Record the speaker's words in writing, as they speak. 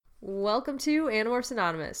Welcome to Animorphs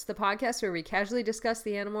Anonymous, the podcast where we casually discuss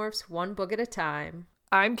the Animorphs one book at a time.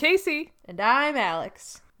 I'm Casey. And I'm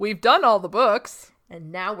Alex. We've done all the books.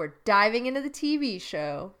 And now we're diving into the TV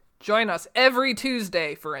show. Join us every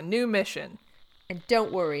Tuesday for a new mission. And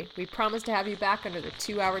don't worry, we promise to have you back under the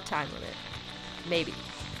 2-hour time limit. Maybe.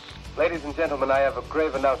 Ladies and gentlemen, I have a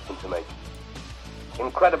grave announcement to make.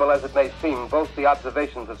 Incredible as it may seem, both the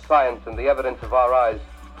observations of science and the evidence of our eyes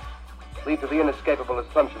lead to the inescapable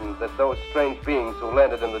assumption that those strange beings who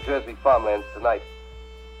landed in the Jersey farmlands tonight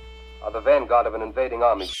are the vanguard of an invading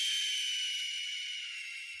army.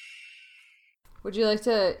 Would you like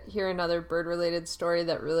to hear another bird-related story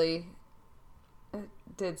that really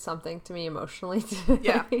did something to me emotionally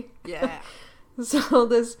today? Yeah. So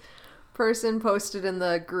this person posted in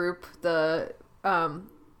the group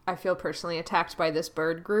I feel personally attacked by this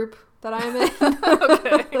bird group that I'm in.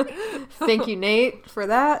 Okay. Thank you, Nate, for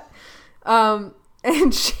that.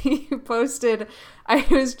 And she posted, I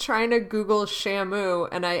was trying to Google Shamu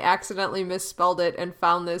and I accidentally misspelled it and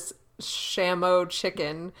found this Shamo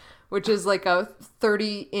chicken, which is like a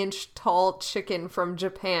 30-inch tall chicken from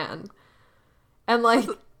Japan. And like...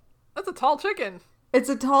 That's a tall chicken. It's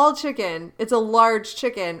a tall chicken. It's a large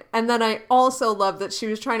chicken. And then I also love that she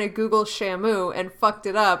was trying to Google Shamu and fucked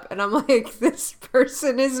it up. And I'm like, this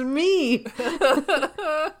person is me.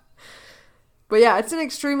 But yeah, it's an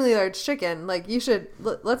extremely large chicken. Like, you should...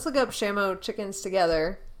 Let's look up Shamo chickens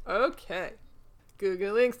together. Okay.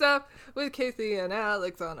 Googling stuff with Casey and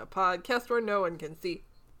Alex on a podcast where no one can see.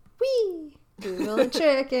 Whee! Googling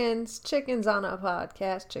chickens. Chickens on a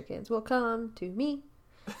podcast. Chickens will come to me.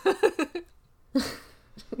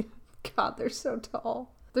 God, they're so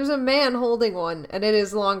tall. There's a man holding one, and it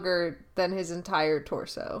is longer than his entire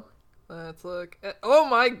torso. Let's look at... Oh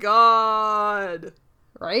my god!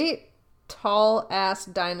 Right? Tall-ass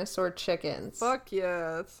dinosaur chickens. Fuck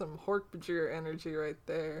yeah, that's some Hork-Bajir energy right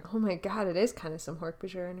there. Oh my god, it is kind of some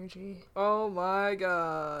Hork-Bajir energy. Oh my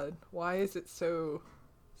god. Why is it so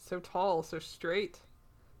tall, so straight?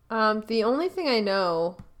 The only thing I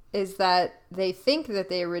know is that they think that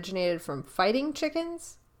they originated from fighting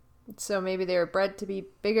chickens. So maybe they were bred to be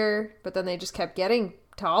bigger, but then they just kept getting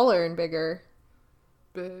taller and bigger.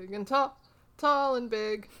 Big and tall and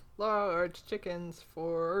big, large chickens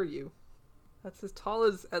for you. That's as tall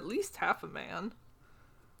as at least half a man.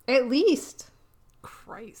 At least.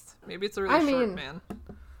 Christ. Maybe it's a really short man.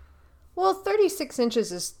 Well, 36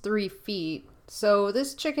 inches is 3 feet. So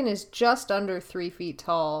this chicken is just under 3 feet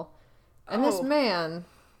tall. And this man...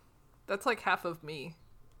 That's like half of me.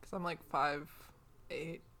 Because I'm like 5'8".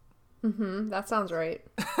 Mm-hmm. That sounds right.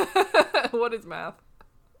 What is math?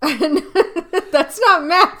 That's not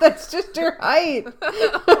math. That's just your height.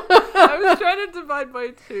 I was trying to divide by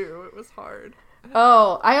 2. It was hard.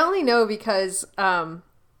 Oh, I only know because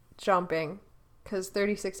jumping. Because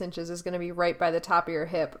 36 inches is going to be right by the top of your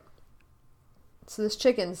hip. So this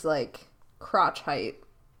chicken's like crotch height.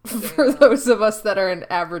 For those of us that are an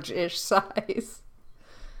average-ish size.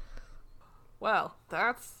 Well,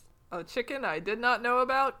 that's a chicken I did not know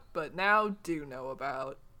about, but now do know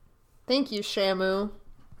about. Thank you, Shamu.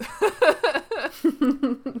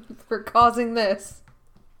 For causing this.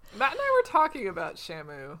 Matt and I were talking about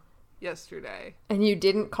Shamu yesterday. And you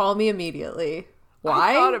didn't call me immediately.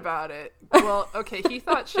 Why? I thought about it. Well, okay, he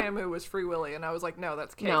thought Shamu was Free Willy, and I was like, no,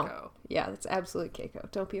 that's Keiko. No. Yeah, that's absolutely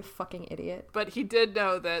Keiko. Don't be a fucking idiot. But he did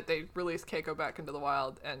know that they released Keiko back into the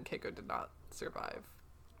wild, and Keiko did not survive.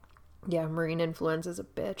 Yeah, marine influenza's a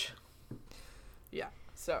bitch. Yeah,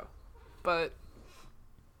 so. But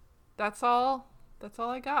that's all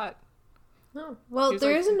I got. Oh, well,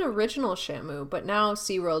 there like, is an original Shamu, but now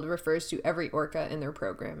SeaWorld refers to every orca in their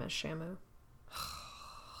program as Shamu.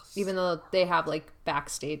 Even though they have, like,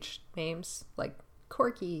 backstage names, like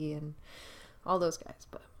Corky and all those guys.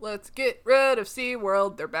 But let's get rid of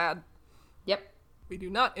SeaWorld. They're bad. Yep. We do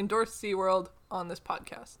not endorse SeaWorld on this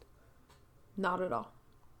podcast. Not at all.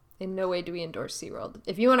 In no way do we endorse SeaWorld.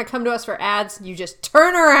 If you want to come to us for ads, you just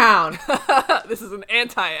turn around. This is an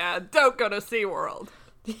anti-ad. Don't go to SeaWorld.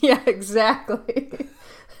 Yeah, exactly.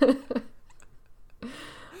 This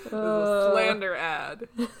is a slander ad.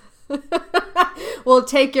 We'll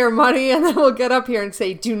take your money and then we'll get up here and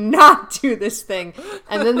say, do not do this thing.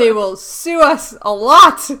 And then they will sue us a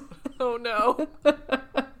lot. Oh no.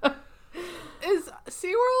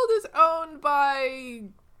 SeaWorld is owned by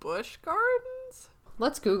Busch Gardens?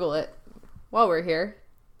 Let's Google it while we're here.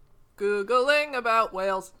 Googling about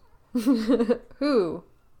whales. Who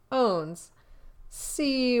owns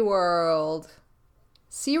SeaWorld?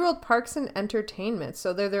 SeaWorld Parks and Entertainment,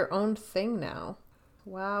 so they're their own thing now.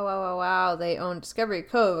 Wow, wow, wow, wow. They own Discovery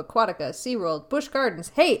Cove, Aquatica, SeaWorld, Busch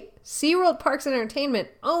Gardens. Hey, SeaWorld Parks and Entertainment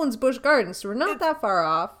owns Busch Gardens, so we're not that far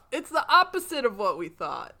off. It's the opposite of what we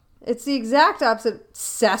thought. It's the exact opposite.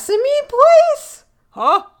 Sesame Place?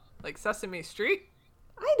 Huh? Like Sesame Street?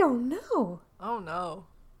 I don't know. Oh no.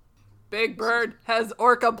 Big Bird has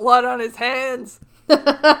orca blood on his hands.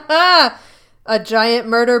 A giant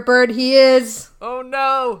murder bird he is. Oh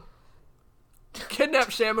no. Kidnap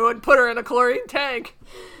Shamu and put her in a chlorine tank.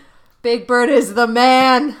 Big Bird is the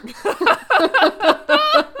man.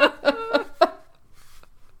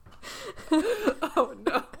 Oh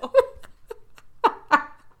no.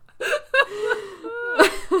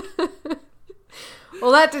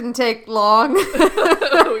 Well, that didn't take long.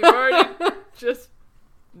 We've already just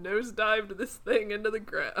nosedived this thing into the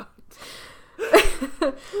ground.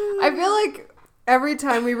 I feel like every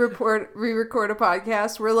time we record a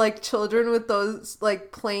podcast, we're like children with those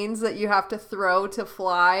like planes that you have to throw to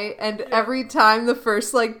fly, and every time the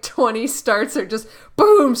first like 20 starts are just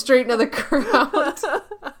boom straight into the ground.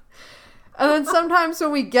 And then sometimes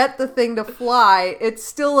when we get the thing to fly, it's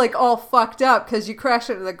still like all fucked up because you crash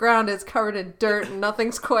into the ground, it's covered in dirt and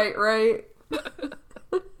nothing's quite right.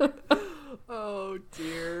 Oh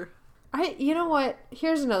dear. You know what?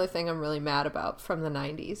 Here's another thing I'm really mad about from the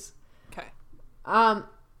 90s. Okay.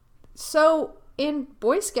 So in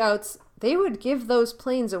Boy Scouts, they would give those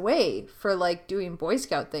planes away for like doing Boy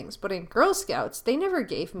Scout things, but in Girl Scouts, they never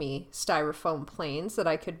gave me styrofoam planes that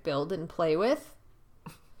I could build and play with.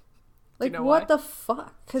 Like, you know what why? the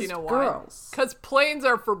fuck? Because Do you know girls. Because planes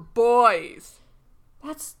are for boys.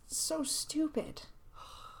 That's so stupid.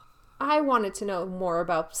 I wanted to know more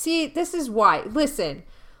about... See, this is why. Listen,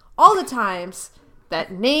 all the times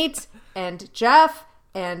that Nate and Jeff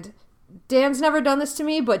and Dan's never done this to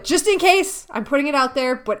me, but just in case, I'm putting it out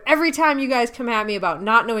there, but every time you guys come at me about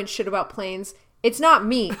not knowing shit about planes, it's not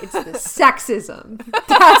me, it's the sexism.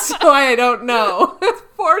 That's why I don't know. It's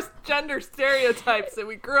forced gender stereotypes that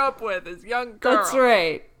we grew up with as young girls. That's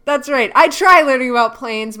right. That's right. I tried learning about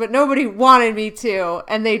planes, but nobody wanted me to,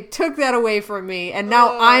 and they took that away from me, and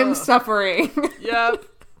now I'm suffering. Yep.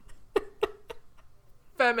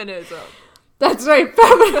 Feminism. That's right.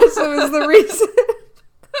 Feminism is the reason.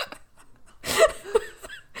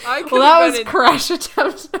 Well, that was crash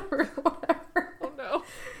attempt or whatever. Oh no.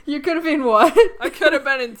 You could have been what? I could have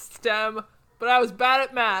been in STEM, but I was bad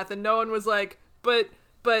at math, and no one was like, but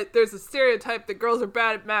there's a stereotype that girls are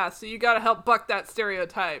bad at math, so you gotta help buck that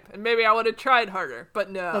stereotype. And maybe I would have tried harder, but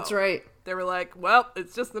no. That's right. They were like, well,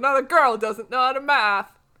 it's just another girl who doesn't know how to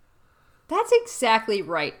math. That's exactly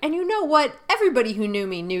right. And you know what? Everybody who knew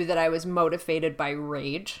me knew that I was motivated by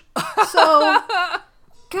rage. So,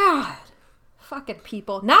 God. Fucking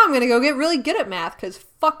people. Now I'm gonna go get really good at math because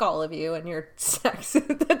fuck all of you and your sex.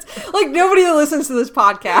 That's like nobody that listens to this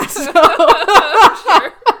podcast. So.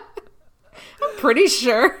 Sure. I'm pretty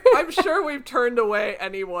sure. I'm sure we've turned away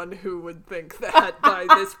anyone who would think that by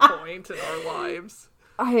this point in our lives.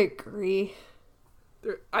 I agree.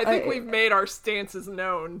 I think we've made our stances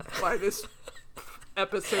known by this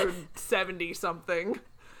episode 70-something.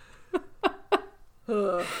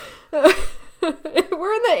 We're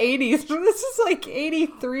in the 80s. This is like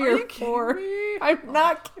 83 or 4. I'm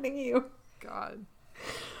not kidding you. God.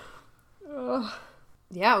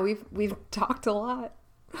 Yeah, we've talked a lot.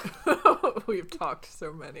 We've talked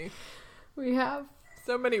so many. We have.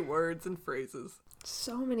 So many words and phrases.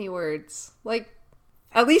 So many words. Like,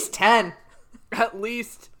 at least 10. At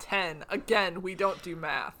least 10. Again, we don't do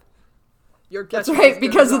math. Your guess That's right,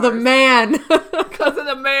 because of the man. Because of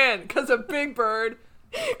the man. Because of Big Bird.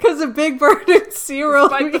 Because of Big Bird and SeaWorld.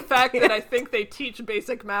 Despite the fact that I think they teach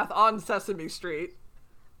basic math on Sesame Street.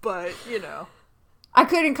 But, you know. I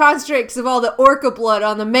couldn't concentrate because of all the orca blood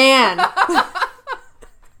on the man.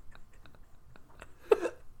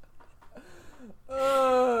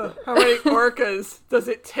 How many orcas does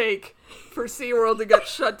it take for SeaWorld to get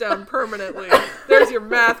shut down permanently? There's your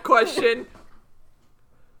math question.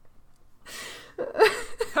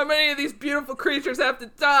 How many of these beautiful creatures have to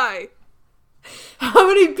die? How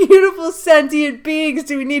many beautiful sentient beings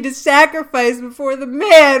do we need to sacrifice before the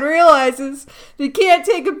man realizes they can't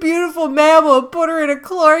take a beautiful mammal and put her in a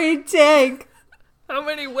chlorine tank? How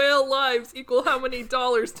many whale lives equal how many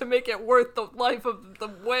dollars to make it worth the life of the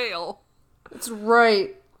whale? That's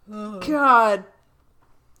right. God.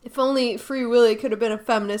 If only Free Willy could have been a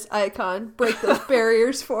feminist icon. Break those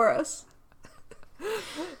barriers for us.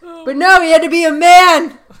 But no, he had to be a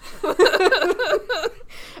man!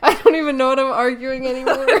 I don't even know what I'm arguing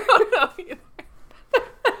anymore. I don't know either.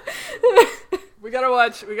 We gotta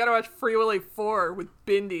watch Free Willy 4 with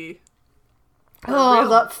Bindi.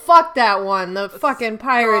 Oh, fuck that one. The fucking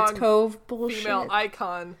Pirates Cove bullshit. Female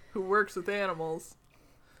icon who works with animals.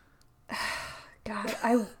 God,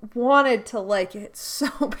 I wanted to like it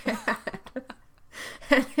so bad.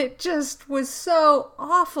 And it just was so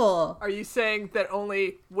awful. Are you saying that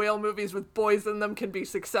only whale movies with boys in them can be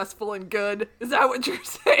successful and good? Is that what you're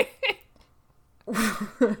saying?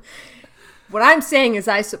 What I'm saying is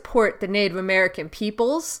I support the Native American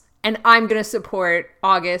peoples, and I'm going to support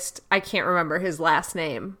August. I can't remember his last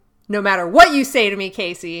name. No matter what you say to me,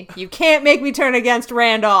 Casey, you can't make me turn against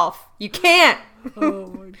Randolph. You can't. Oh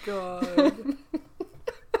my god.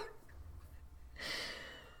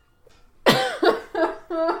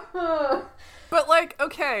 But like,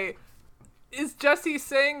 okay, is Jesse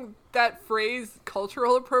saying that phrase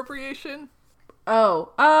cultural appropriation?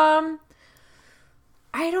 Oh, I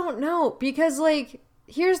don't know, because like,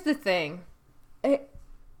 here's the thing.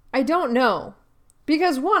 I don't know.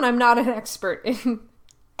 Because one, I'm not an expert in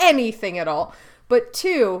anything at all. But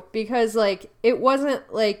two, because like, it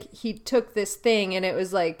wasn't like he took this thing and it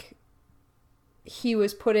was like, he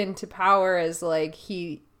was put into power as like,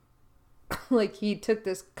 he took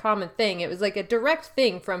this common thing. It was like a direct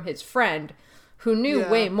thing from his friend who knew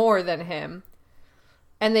way more than him.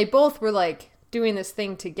 And they both were like doing this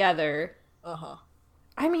thing together. Uh-huh.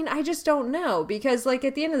 I mean, I just don't know, because like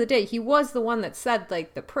at the end of the day, he was the one that said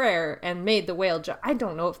like the prayer and made the whale jump. I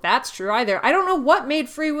don't know if that's true either. I don't know what made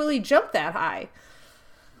Free Willy jump that high.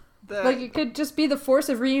 Like, it could just be the force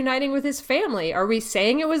of reuniting with his family. Are we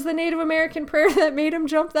saying it was the Native American prayer that made him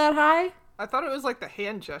jump that high? I thought it was like the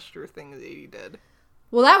hand gesture thing that he did.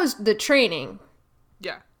 Well, that was the training.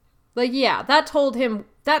 Yeah. Like, yeah, that told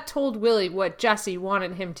Willy what Jesse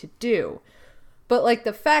wanted him to do. But like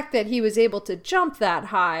the fact that he was able to jump that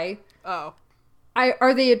high. Oh.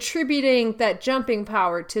 Are they attributing that jumping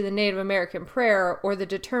power to the Native American prayer or the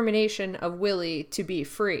determination of Willy to be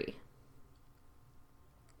free?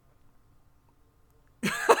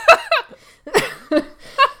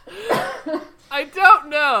 I don't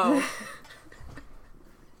know.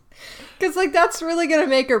 Because, like, that's really going to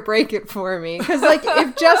make or break it for me. Because, like,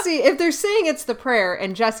 if they're saying it's the prayer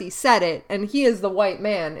and Jesse said it and he is the white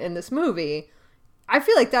man in this movie, I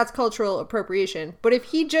feel like that's cultural appropriation. But if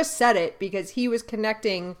he just said it because he was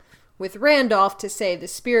connecting with Randolph to say the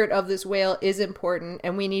spirit of this whale is important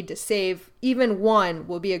and we need to save even one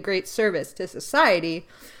will be a great service to society,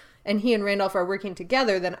 and he and Randolph are working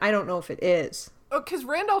together, then I don't know if it is. Oh, because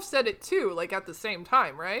Randolph said it too, like at the same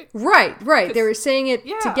time, right? Right. They were saying it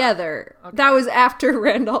together. Okay. That was after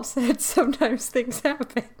Randolph said sometimes things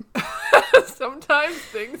happen. Sometimes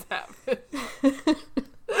things happen.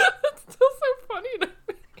 That's still so funny to me.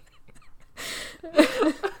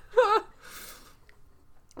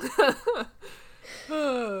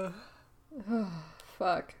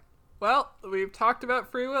 Fuck. Well, we've talked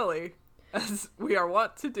about Free Willy, as we are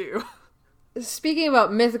wont to do. Speaking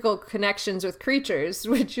about mythical connections with creatures,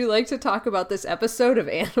 would you like to talk about this episode of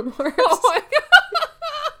Animorphs? Oh my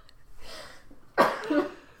god!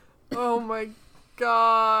 Oh my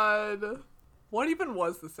god. What even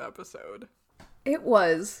was this episode? It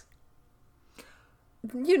was,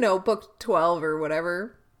 book 12 or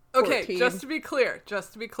whatever. Okay, 14. just to be clear.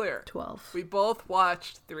 12. We both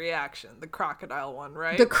watched the reaction, the crocodile one,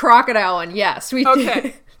 right? The crocodile one, yes, we did.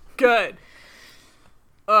 Okay, good.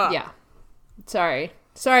 Yeah. Sorry,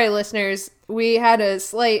 listeners. We had a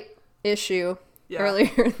slight issue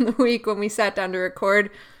earlier in the week when we sat down to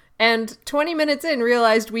record, and 20 minutes in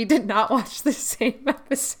realized we did not watch the same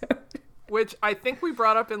episode. Which I think we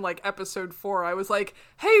brought up in like episode 4. I was like,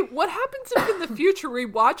 hey, what happens if in the future we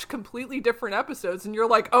watch completely different episodes? And you're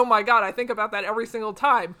like, oh my god, I think about that every single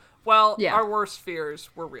time. Well, our worst fears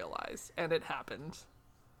were realized, and it happened.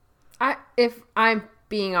 If I'm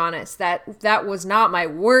being honest, that was not my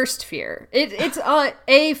worst fear. It's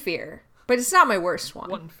a fear, but it's not my worst one.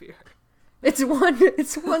 One fear. It's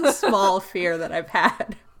one small fear that I've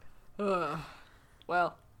had.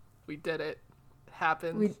 Well, we did it. It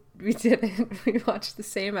happened. We did it. We watched the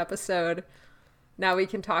same episode. Now we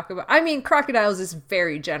can talk about... I mean, crocodiles is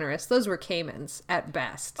very generous. Those were caimans at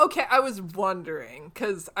best. Okay, I was wondering,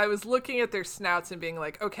 because I was looking at their snouts and being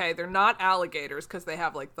like, okay, they're not alligators because they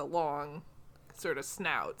have like the long sort of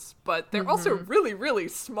snouts, but they're also really, really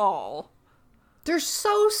small. They're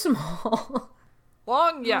so small.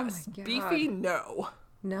 Long, yes. Beefy, no.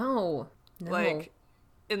 No. Like,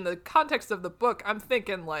 in the context of the book, I'm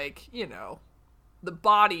thinking like, the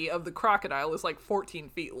body of the crocodile is like 14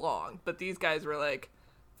 feet long, but these guys were like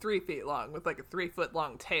 3 feet long with like a 3-foot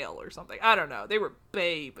long tail or something. I don't know. They were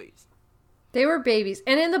babies.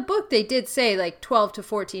 And in the book, they did say like 12 to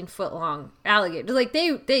 14 foot long alligator. Like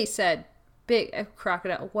they said big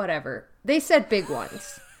crocodile, whatever. They said big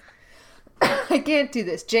ones. I can't do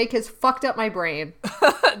this. Jake has fucked up my brain.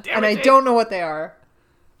 And I don't know what they are.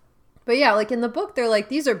 But yeah, like in the book, they're like,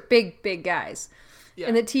 these are big, big guys. Yeah.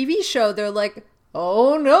 In the TV show, they're like,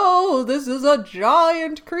 oh no, this is a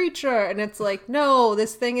giant creature. And it's like, no,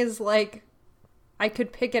 this thing is like, I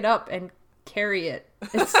could pick it up and carry it.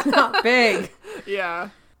 It's not big. Yeah.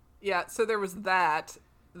 Yeah, so there was that.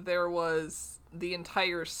 There was the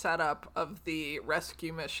entire setup of the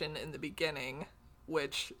rescue mission in the beginning,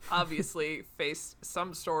 which obviously faced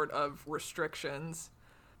some sort of restrictions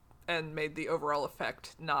and made the overall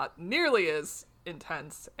effect not nearly as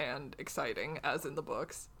intense and exciting as in the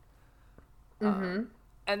books. Mm-hmm.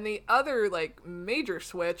 And the other, like, major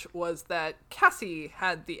switch was that Cassie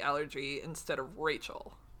had the allergy instead of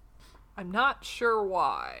Rachel. I'm not sure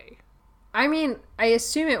why. I mean, I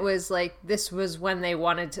assume it was, like, this was when they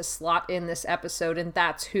wanted to slot in this episode, and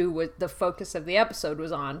that's who the focus of the episode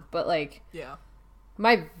was on. But, like, yeah,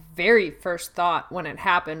 my very first thought when it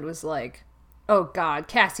happened was, like, oh, God,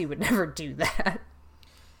 Cassie would never do that.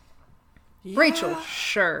 Yeah. Rachel,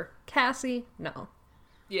 sure. Cassie, no.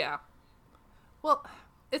 Yeah. Well,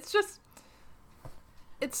 it's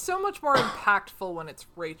so much more impactful when it's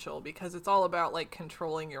Rachel, because it's all about, like,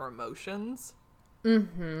 controlling your emotions.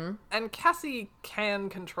 Mm-hmm. And Cassie can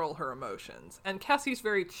control her emotions. And Cassie's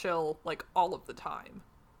very chill, like, all of the time.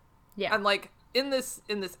 Yeah. And, like, in this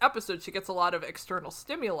episode, she gets a lot of external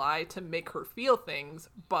stimuli to make her feel things,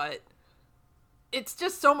 but it's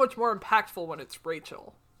just so much more impactful when it's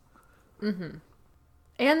Rachel. Mm-hmm.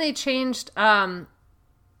 And they changed, Jeremy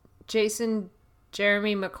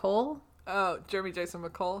McCall? Oh, Jeremy Jason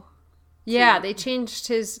McCall? Yeah, they changed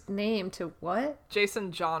his name to what?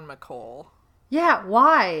 Jason John McCall. Yeah,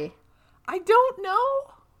 why? I don't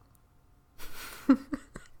know.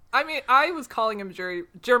 I mean, I was calling him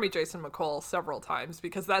Jeremy Jason McCall several times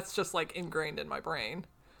because that's just, like, ingrained in my brain.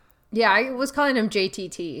 Yeah, I was calling him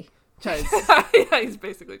JTT. Yeah, he's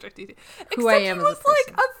basically JTT. Who I am as a person. He was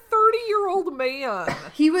like a 30-year-old man.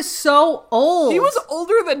 He was so old. He was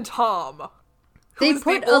older than Tom. They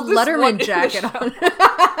put a Letterman jacket on.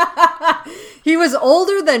 He was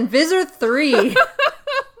older than Visser 3.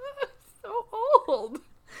 So old.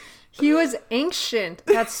 He was ancient.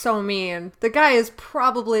 That's so mean. The guy is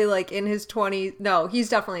probably like in his 20s. No, he's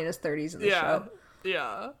definitely in his 30s in the show.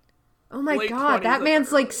 Yeah. Oh my God, that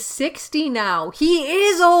man's like 60 now. He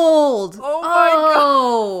is old. Oh my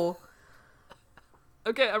God.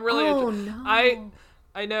 Okay, I'm really interested. No.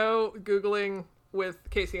 I know Googling with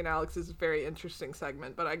Casey and Alex is a very interesting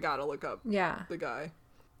segment, but I gotta look up the guy.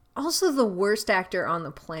 Also the worst actor on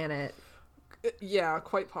the planet. Yeah,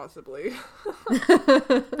 quite possibly.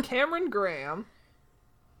 Cameron Graham.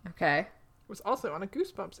 Okay. Was also on a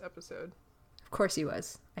Goosebumps episode. Of course he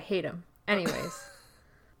was. I hate him. Anyways.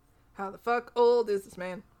 How the fuck old is this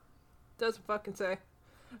man? Doesn't fucking say.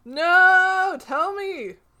 No! Tell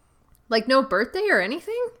me! Like no birthday or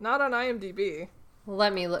anything? Not on IMDb.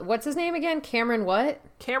 Let me look. What's his name again? Cameron what?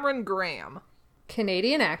 Cameron Graham.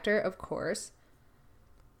 Canadian actor, of course.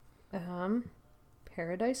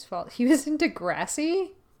 Paradise Falls. He was in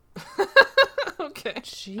Degrassi? Okay.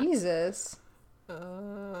 Jesus.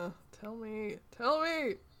 Tell me.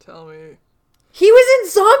 He was in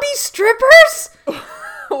Zombie Strippers?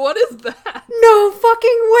 What is that? No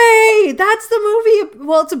fucking way! That's the movie.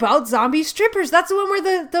 Well, it's about zombie strippers. That's the one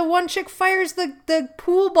where the one chick fires the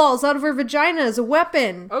pool balls out of her vagina as a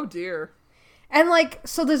weapon. Oh dear. And like,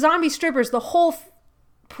 so the zombie strippers, the whole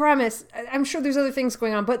premise, I'm sure there's other things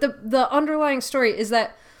going on, but the underlying story is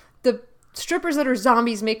that the strippers that are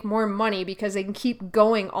zombies make more money because they can keep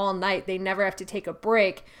going all night. They never have to take a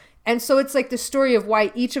break. And so it's like the story of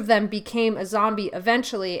why each of them became a zombie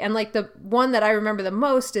eventually. And like the one that I remember the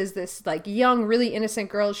most is this like young, really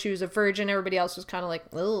innocent girl. She was a virgin. Everybody else was kind of like,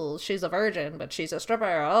 oh, she's a virgin, but she's a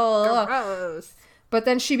stripper. Oh, gross. But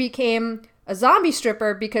then she became a zombie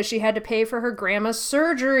stripper because she had to pay for her grandma's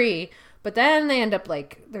surgery. But then they end up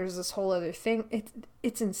like, there's this whole other thing.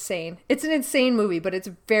 It's insane. It's an insane movie, but it's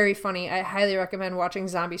very funny. I highly recommend watching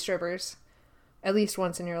Zombie Strippers at least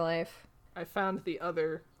once in your life. I found the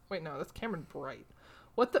other... Wait, no, that's Cameron Bright.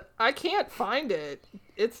 What the... I can't find it.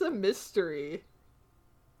 It's a mystery.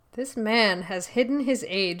 This man has hidden his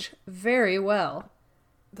age very well.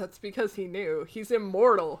 That's because he knew. He's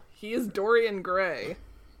immortal. He is Dorian Gray.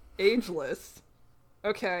 Ageless.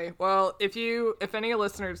 Okay, well, if any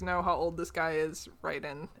listeners know how old this guy is, write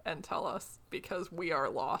in and tell us, because we are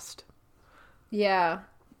lost. Yeah.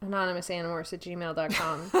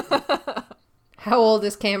 anonymousanimorphs@gmail.com. How old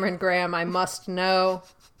is Cameron Graham? I must know.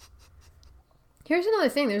 Here's another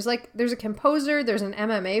thing. There's a composer, there's an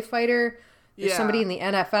MMA fighter, There's somebody in the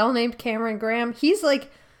NFL named Cameron Graham. He's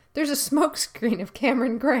like, there's a smoke screen of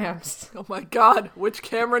Cameron Grahams. Oh my god, which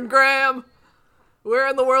Cameron Graham? Where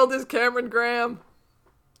in the world is Cameron Graham?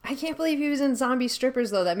 I can't believe he was in Zombie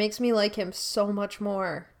Strippers, though. That makes me like him so much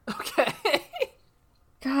more. Okay.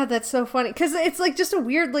 God, that's so funny. Because it's like just a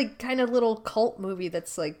weird, like, kind of little cult movie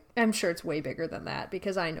that's like, I'm sure it's way bigger than that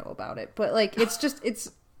because I know about it. But like, it's just,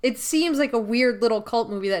 it seems like a weird little cult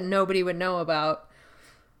movie that nobody would know about.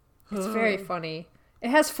 It's very funny. It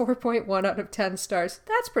has 4.1 out of 10 stars.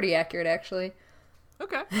 That's pretty accurate, actually.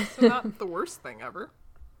 Okay, so not the worst thing ever.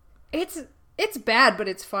 It's bad, but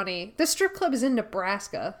it's funny. The strip club is in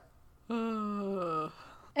Nebraska.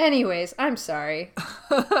 Anyways, I'm sorry.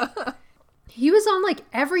 He was on, like,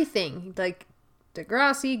 everything. Like,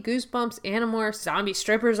 Degrassi, Goosebumps, Animorphs, Zombie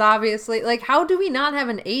Strippers, obviously. Like, how do we not have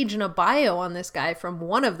an age and a bio on this guy from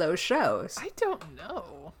one of those shows? I don't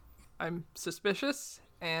know. I'm suspicious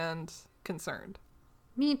and concerned.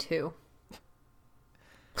 Me too.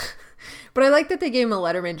 But I like that they gave him a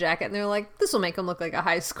Letterman jacket and they're like, this will make him look like a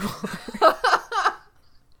high schooler.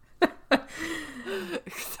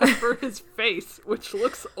 Except for his face, which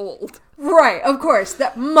looks old. Right, of course.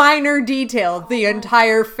 That minor detail, the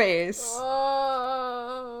entire face.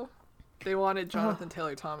 They wanted Jonathan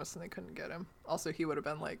Taylor Thomas and they couldn't get him. Also, he would have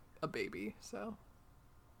been like a baby, so.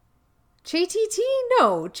 JTT?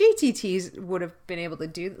 No, JTT's would have been able to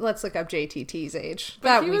do. Let's look up JTT's age.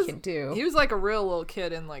 But we can do. He was like a real little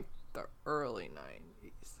kid in like the early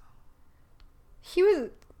 90s. He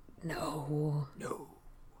was. No.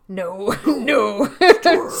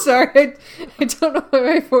 I'm sorry. I don't know why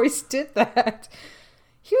my voice did that.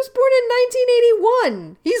 He was born in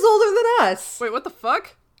 1981. He's older than us. Wait, what the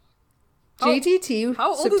fuck? JTT,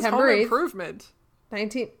 How old September is Home 8th, Improvement?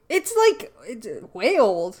 19. It's like, it's way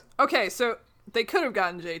old. Okay, so they could have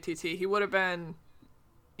gotten JTT. He would have been,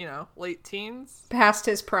 late teens. Past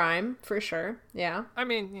his prime, for sure. Yeah. I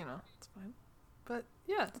mean, it's fine. But,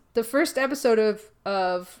 yeah. The first episode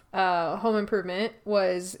of Home Improvement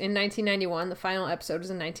was in 1991. The final episode was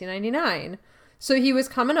in 1999. So he was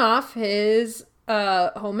coming off his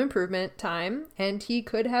Home Improvement time, and he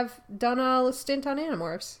could have done a stint on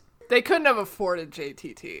Animorphs. They couldn't have afforded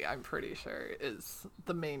JTT, I'm pretty sure, is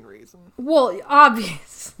the main reason. Well,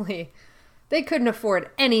 obviously. They couldn't afford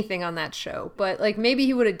anything on that show, but like maybe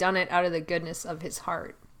he would have done it out of the goodness of his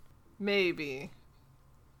heart. Maybe.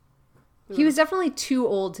 He was definitely too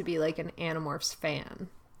old to be like an Animorphs fan.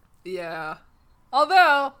 Yeah.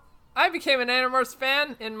 Although, I became an Animorphs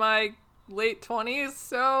fan in my late 20s,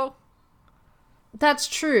 so... That's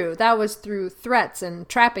true. That was through threats and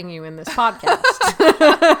trapping you in this podcast.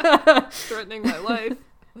 Threatening my life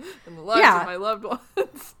and the lives of my loved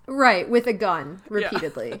ones. Right, with a gun,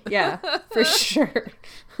 repeatedly. Yeah, for sure.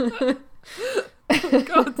 God,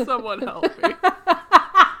 someone help me.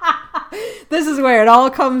 This is where it all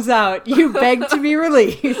comes out. You beg to be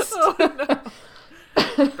released. Oh, no.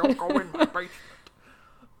 Don't go in my basement.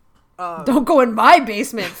 Don't go in my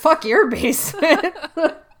basement. Fuck your basement.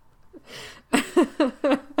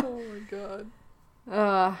 Oh my god.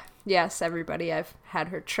 Yes, everybody. I've had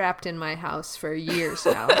her trapped in my house for years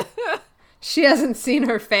now. She hasn't seen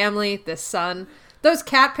her family, the son. Those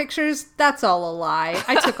cat pictures, that's all a lie.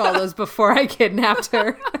 I took all those before I kidnapped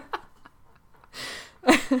her.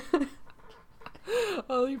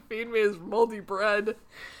 All you feed me is moldy bread.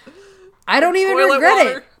 I don't even Toilet regret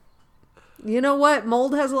water. it. You know what?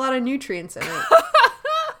 Mold has a lot of nutrients in it.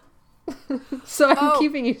 So I'm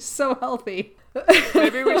keeping you so healthy.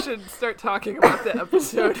 Maybe we should start talking about the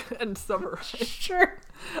episode and summarize. Sure.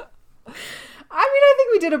 I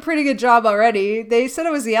think we did a pretty good job already. They said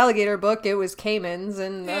it was the alligator book. It was caimans,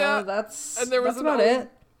 and that's about it.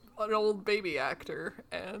 An old baby actor,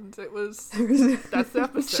 and it was that's the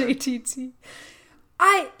episode. JTT.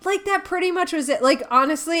 That pretty much was it. Like,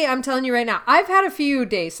 honestly, I'm telling you right now, I've had a few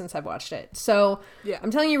days since I've watched it. So yeah.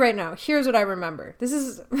 I'm telling you right now, here's what I remember. This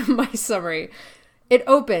is my summary. It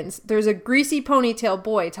opens. There's a greasy ponytail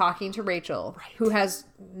boy talking to Rachel, who has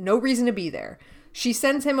no reason to be there. She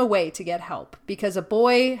sends him away to get help because a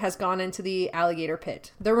boy has gone into the alligator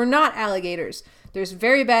pit. There were not alligators. There's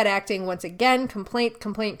very bad acting. Once again, complaint.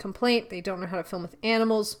 They don't know how to film with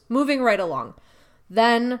animals. Moving right along.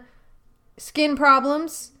 Then, skin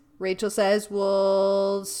problems. Rachel says,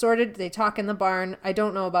 well, sorted. They talk in the barn. I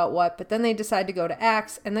don't know about what, but then they decide to go to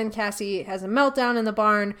Axe. And then Cassie has a meltdown in the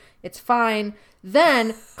barn. It's fine.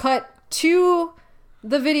 Then, cut to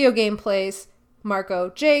the video game place. Marco,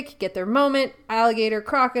 Jake get their moment. Alligator,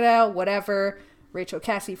 crocodile, whatever. Rachel,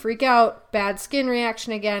 Cassie freak out. Bad skin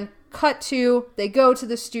reaction again. Cut to, they go to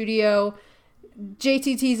the studio.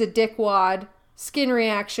 JTT's a dickwad. Skin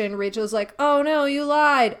reaction. Rachel's like, oh no, you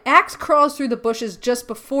lied. Axe crawls through the bushes just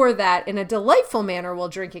before that in a delightful manner while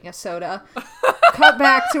drinking a soda. Cut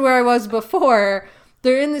back to where I was before.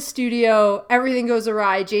 They're in the studio. Everything goes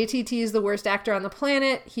awry. JTT is the worst actor on the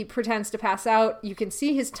planet. He pretends to pass out. You can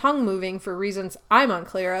see his tongue moving for reasons I'm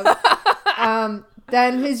unclear of.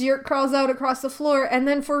 Then his yurt crawls out across the floor. And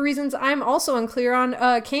then for reasons I'm also unclear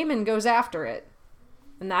on, Cayman goes after it.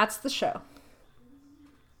 And that's the show.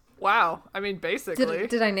 Wow. I mean, basically.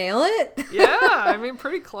 Did I nail it? Yeah. I mean,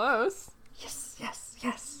 pretty close. Yes.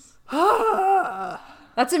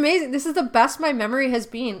 That's amazing. This is the best my memory has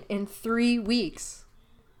been in 3 weeks.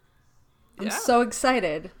 I'm so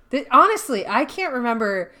excited. Honestly, I can't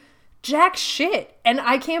remember jack shit. And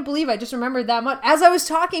I can't believe I just remembered that much. As I was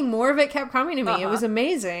talking, more of it kept coming to me. It was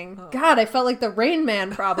amazing. God, I felt like the Rain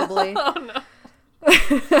Man, probably. Oh, no.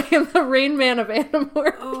 I am the Rain Man of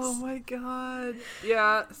Animorphs. Oh, my God.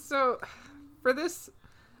 Yeah, so for this...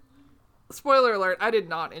 Spoiler alert, I did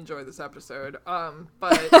not enjoy this episode.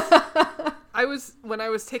 But when I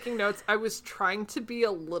was taking notes, I was trying to be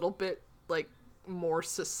a little bit, like, more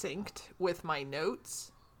succinct with my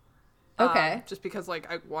notes. Okay. Just because,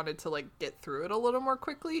 like, I wanted to, like, get through it a little more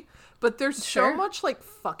quickly. But there's Sure. so much, like,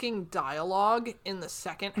 fucking dialogue in the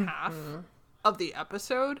second half of the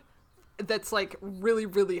episode that's, like, really,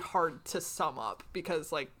 really hard to sum up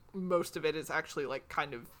because, like, most of it is actually, like,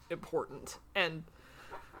 kind of important. And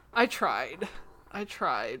I tried,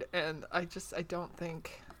 and I don't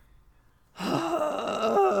think...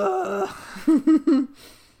 Not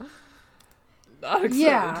excited.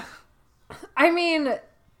 Yeah. I mean,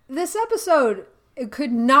 this episode, it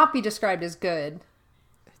could not be described as good.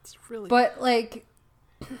 It's really... But, like,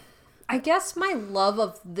 I guess my love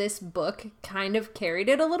of this book kind of carried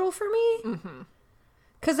it a little for me.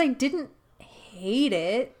 Because I didn't hate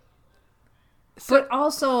it. But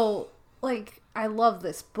also, like, I love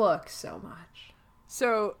this book so much.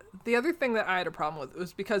 So, the other thing that I had a problem with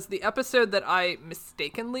was because the episode that I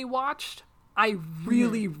mistakenly watched, I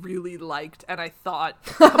really, really liked, and I thought,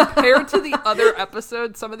 compared to the other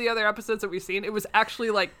episodes, some of the other episodes that we've seen, it was actually,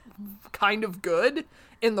 like, kind of good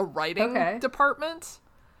in the writing department.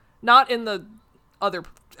 Not in the other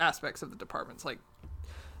aspects of the departments, like,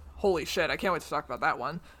 holy shit, I can't wait to talk about that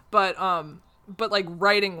one. But like,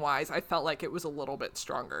 writing-wise, I felt like it was a little bit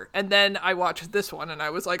stronger. And then I watched this one, and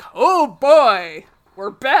I was like, oh boy,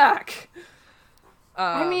 we're back!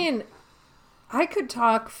 I mean... I could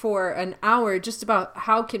talk for an hour just about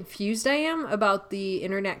how confused I am about the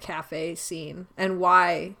internet cafe scene and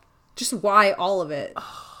why all of it.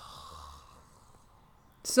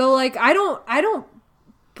 So, like, I don't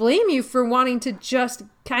blame you for wanting to just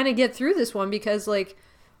kind of get through this one because, like,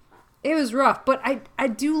 it was rough. But I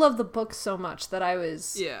do love the book so much that I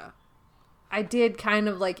did kind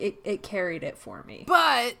of, like, it carried it for me.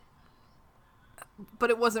 But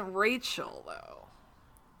it wasn't Rachel, though.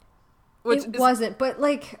 Wasn't, but,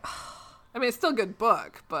 like... I mean, it's still a good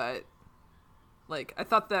book, but, like, I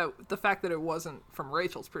thought that the fact that it wasn't from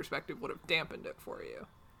Rachel's perspective would have dampened it for you.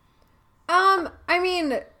 I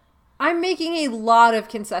mean, I'm making a lot of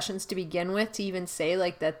concessions to begin with to even say,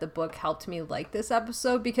 like, that the book helped me like this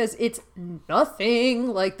episode, because it's nothing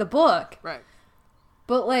like the book. Right.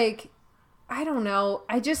 But, like, I don't know.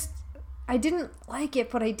 I didn't like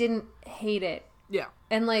it, but I didn't hate it. Yeah.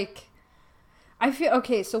 And, like... I feel,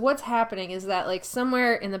 okay, so what's happening is that, like,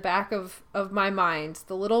 somewhere in the back of my mind,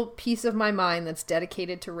 the little piece of my mind that's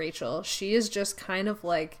dedicated to Rachel, she is just kind of,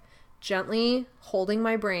 like, gently holding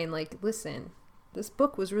my brain, like, listen, this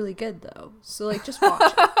book was really good, though. So, like, just watch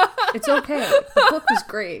it. It's okay. The book was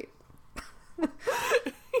great. You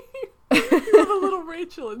have a little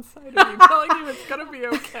Rachel inside of you telling you it's gonna be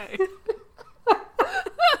okay. It's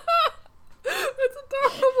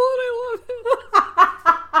adorable and I love it.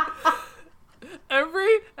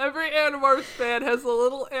 Every Animorphs fan has a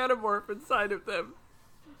little Animorph inside of them.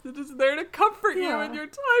 They're just there to comfort you in your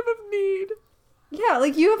time of need. Yeah,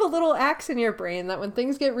 like, you have a little axe in your brain that when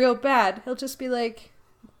things get real bad, he'll just be like,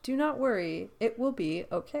 do not worry, it will be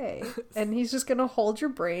okay. And he's just gonna hold your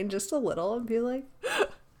brain just a little and be like,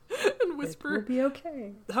 and whisper, it will be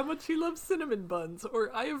okay. How much he loves cinnamon buns,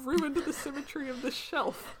 or I have ruined the symmetry of the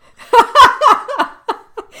shelf.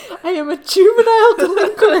 I am a juvenile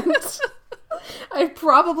delinquent. I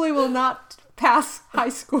probably will not pass high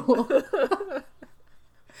school.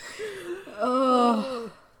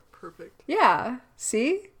 Oh. Perfect. Yeah.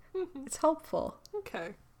 See? It's helpful.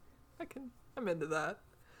 Okay. I'm into that.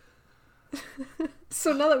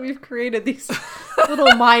 So now that we've created these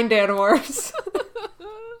little mind animorphs.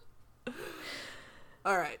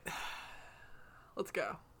 All right. Let's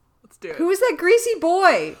go. Let's do it. Who is that greasy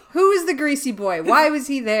boy? Who is the greasy boy? Why was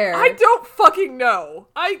he there? I don't fucking know.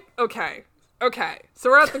 Okay. So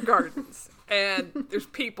we're at the gardens, and there's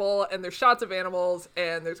people, and there's shots of animals,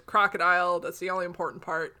 and there's a crocodile. That's the only important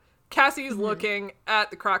part. Cassie's looking at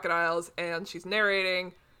the crocodiles, and she's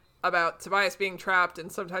narrating about Tobias being trapped, and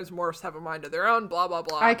sometimes morphs have a mind of their own, blah, blah,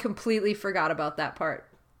 blah. I completely forgot about that part.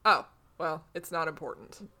 Oh, well, it's not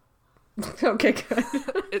important. Okay, good.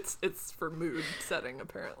 It's for mood setting,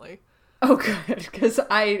 apparently. Oh, good, because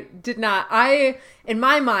in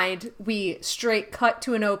my mind, we straight cut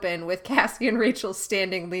to an open with Cassie and Rachel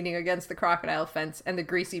standing leaning against the crocodile fence, and the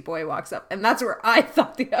greasy boy walks up, and that's where I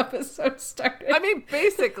thought the episode started. I mean,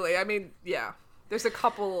 basically, yeah. There's a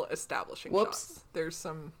couple establishing shots. There's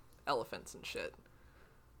some elephants and shit.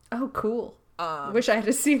 Oh, cool. Wish I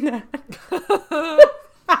had seen that.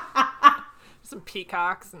 Some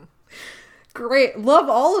peacocks and... Great. Love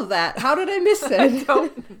all of that. How did I miss it? I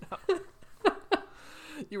don't know.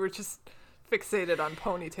 You were just fixated on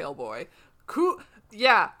Ponytail Boy. Who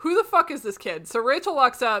the fuck is this kid? So Rachel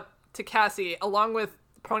walks up to Cassie along with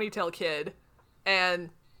Ponytail Kid, and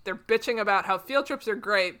they're bitching about how field trips are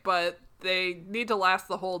great, but they need to last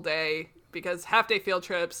the whole day because half-day field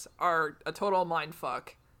trips are a total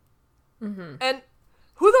mindfuck. Mm-hmm. And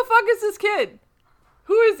who the fuck is this kid?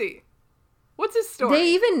 Who is he? What's his story? They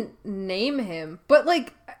even name him. But,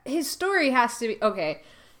 like, his story has to be... Okay.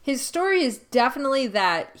 His story is definitely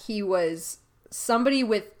that he was somebody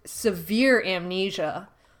with severe amnesia.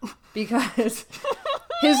 Because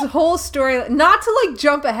his whole story... Not to, like,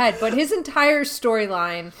 jump ahead, but his entire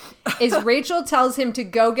storyline is Rachel tells him to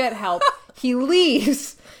go get help. He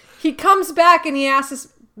leaves. He comes back and he asks us,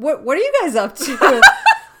 what are you guys up to?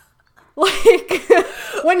 Like,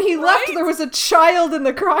 when he left, there was a child in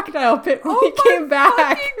the crocodile pit when he came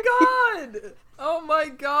back. Oh my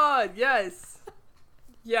god, yes.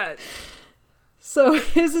 So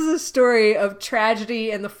his is a story of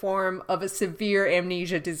tragedy in the form of a severe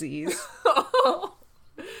amnesia disease.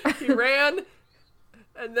 He ran,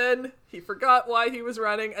 and then he forgot why he was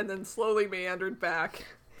running, and then slowly meandered back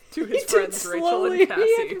to his friends Rachel and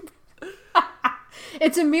Cassie.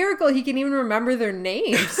 It's a miracle he can even remember their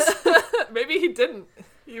names. Maybe he didn't.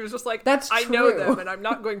 He was just like, That's I true. know them, and I'm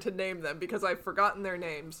not going to name them because I've forgotten their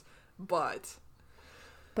names, but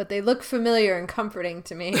they look familiar and comforting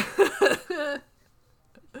to me.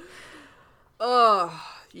 Oh,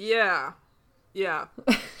 yeah.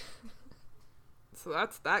 So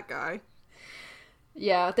that's that guy.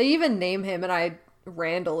 Yeah, they even name him, and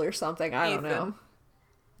Randall or something. I don't know.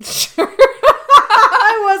 Sure.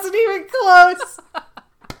 I wasn't even close.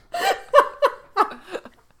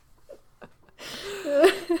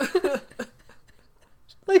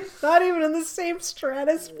 Like, not even in the same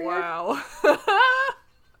stratosphere. Wow.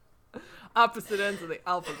 Opposite ends of the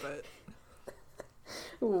alphabet.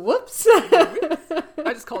 Whoops.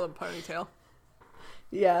 I just called him Ponytail.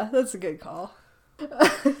 Yeah, that's a good call.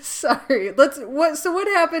 Sorry. So what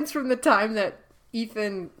happens from the time that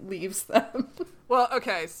Ethan leaves them? Well,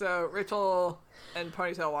 okay, so Rachel and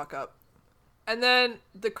Ponytail walk up. And then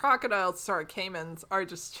the crocodiles, caimans, are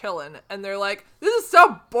just chilling. And they're like, this is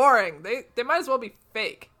so boring. They might as well be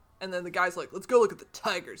fake. And then the guy's like, let's go look at the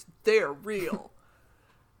tigers. They're real.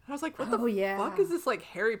 And I was like, what the fuck is this, like,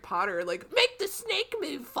 Harry Potter? Like, make the snake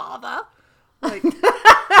move, father. Like,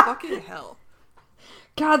 fucking hell.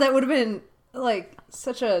 God, that would have been, like,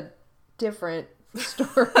 such a different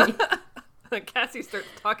story. And Cassie starts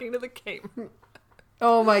talking to the caiman.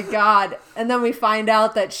 Oh my god. And then we find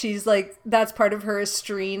out that she's like, that's part of her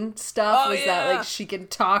Estrine stuff, that like she can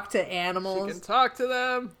talk to animals. She can talk to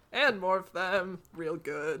them and morph them real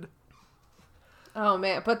good. Oh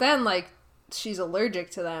man. But then like she's allergic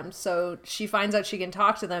to them, so she finds out she can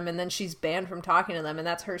talk to them and then she's banned from talking to them, and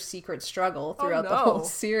that's her secret struggle throughout the whole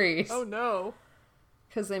series. Oh no.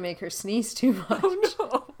 Because they make her sneeze too much.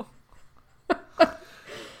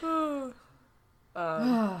 Oh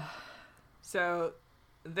no. So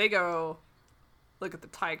they go look at the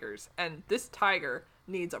tigers, and this tiger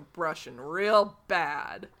needs a brushing real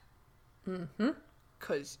bad. Mm-hmm.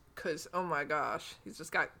 Cause, oh my gosh, he's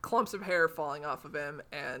just got clumps of hair falling off of him,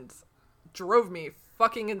 and drove me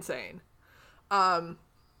fucking insane. Also,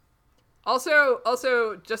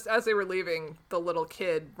 just as they were leaving, the little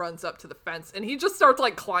kid runs up to the fence, and he just starts,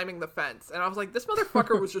 like, climbing the fence, and I was like, this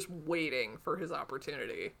motherfucker was just waiting for his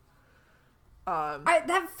opportunity.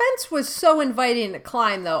 That fence was so inviting to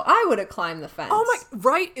climb, though. I would have climbed the fence. Oh my,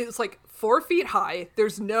 right? It was like 4 feet high.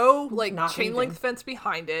 There's no like chain link fence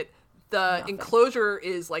behind it. The enclosure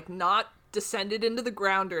is like not descended into the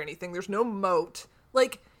ground or anything. There's no moat.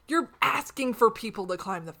 Like, you're asking for people to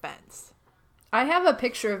climb the fence. I have a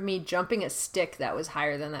picture of me jumping a stick that was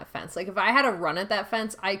higher than that fence. Like, if I had a run at that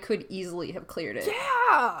fence, I could easily have cleared it.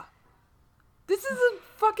 Yeah! This is a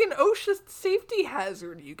fucking OSHA safety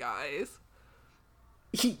hazard, you guys.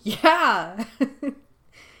 Yeah.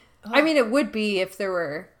 I mean, it would be if there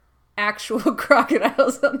were actual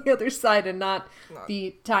crocodiles on the other side and not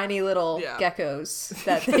the tiny little geckos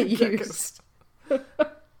that they used.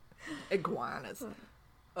 Iguanas.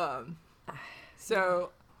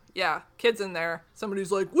 So, yeah, kid's in there.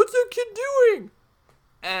 Somebody's like, what's that kid doing?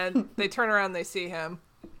 And they turn around and they see him.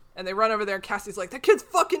 And they run over there and Cassie's like, that kid's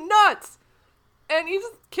fucking nuts! And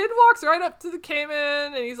kid walks right up to the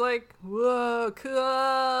Cayman and he's like, whoa, cool,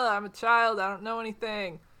 I'm a child, I don't know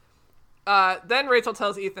anything. Then Rachel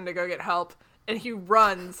tells Ethan to go get help, and he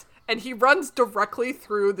runs directly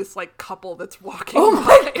through this, like, couple that's walking Oh by.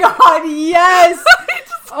 my god, yes!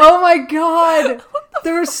 Oh my god!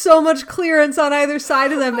 There was so much clearance on either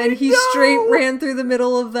side of them, and he straight ran through the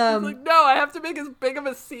middle of them. Like, no, I have to make as big of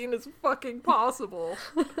a scene as fucking possible.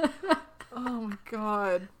 Oh my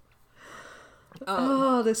god.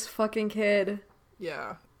 Oh, this fucking kid.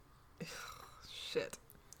 Yeah. Shit.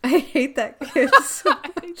 I hate that kid. I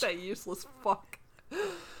hate that useless fuck.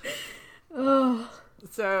 Oh.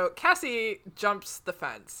 So Cassie jumps the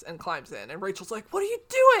fence and climbs in, and Rachel's like, what are you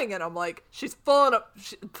doing? And I'm like, she's pulling up.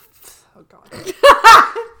 Oh, God.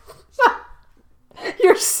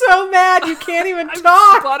 You're so mad you can't even I'm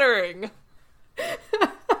talk. sputtering.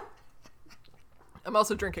 I'm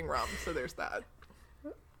also drinking rum, so there's that.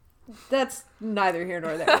 That's neither here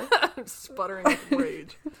nor there. I'm sputtering with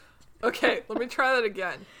rage. Okay, let me try that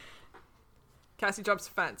again. Cassie jumps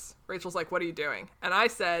the fence. Rachel's like, what are you doing? And I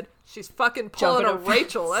said, she's fucking pulling a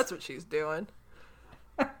Rachel. That's what she's doing.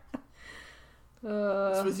 This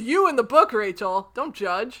was you in the book, Rachel. Don't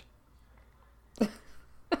judge.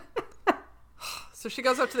 So she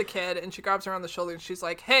goes up to the kid and she grabs her on the shoulder and she's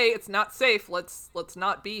like, hey, it's not safe. Let's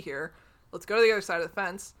not be here. Let's go to the other side of the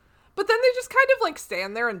fence. But then they just kind of like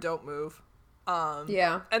stand there and don't move.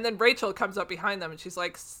 Yeah. And then Rachel comes up behind them and she's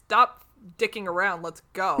like, stop dicking around. Let's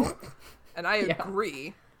go. And I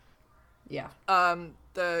agree. Yeah. I'm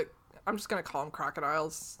just going to call them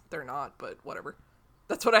crocodiles. They're not, but whatever.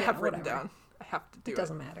 That's what I have written down. I have to do it. It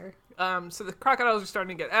doesn't matter. So the crocodiles are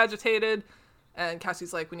starting to get agitated. And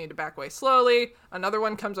Cassie's like, we need to back away slowly. Another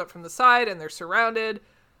one comes up from the side and they're surrounded.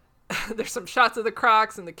 There's some shots of the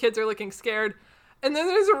crocs and the kids are looking scared. And then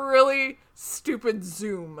there's a really stupid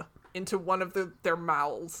zoom into one of their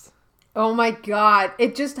mouths. Oh my god.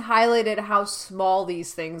 It just highlighted how small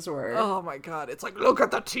these things were. Oh my god. It's like, look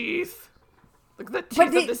at the teeth. Look at the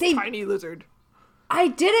teeth of this tiny lizard. I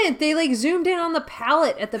didn't. They like zoomed in on the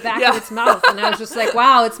palate at the back of its mouth. And I was just like,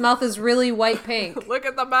 wow, its mouth is really white pink. Look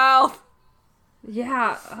at the mouth.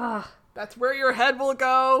 Yeah. Ugh. That's where your head will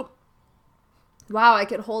go. Wow, I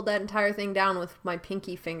could hold that entire thing down with my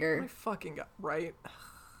pinky finger. I fucking got right.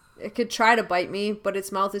 It could try to bite me, but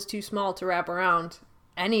its mouth is too small to wrap around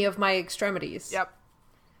any of my extremities. Yep.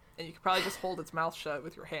 And you could probably just hold its mouth shut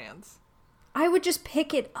with your hands. I would just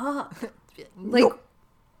pick it up. Like, Like,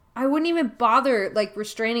 I wouldn't even bother, like,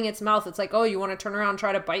 restraining its mouth. It's like, oh, you want to turn around and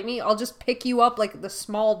try to bite me? I'll just pick you up like the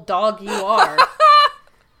small dog you are.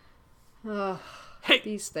 Ugh, hey,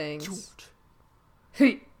 these things. Shoot.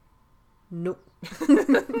 Hey. Nope.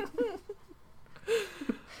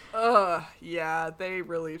 Yeah, they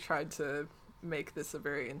really tried to make this a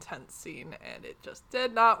very intense scene, and it just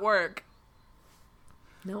did not work.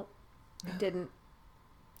 Nope. It didn't.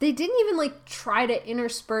 They didn't even, like, try to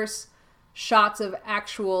intersperse shots of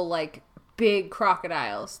actual, like, big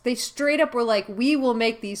crocodiles. They straight up were like, we will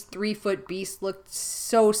make these 3-foot beasts look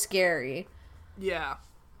so scary. Yeah.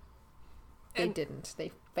 They didn't.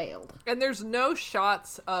 They failed. And there's no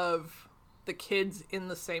shots of the kids in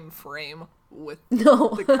the same frame with No.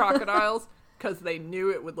 the crocodiles because they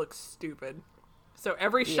knew it would look stupid. So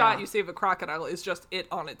every shot you see of a crocodile is just it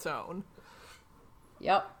on its own.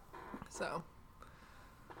 Yep. So,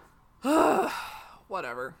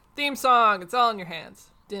 whatever. Theme song. It's all in your hands.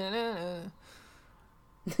 It's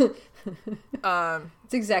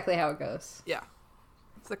exactly how it goes. Yeah.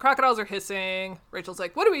 So the crocodiles are hissing. Rachel's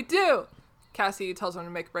like, what do we do? Cassie tells them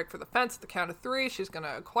to make a break for the fence at the count of 3. She's going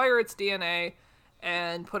to acquire its DNA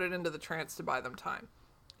and put it into the trance to buy them time.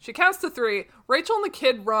 She counts to 3. Rachel and the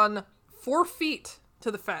kid run 4 feet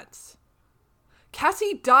to the fence.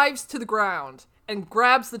 Cassie dives to the ground and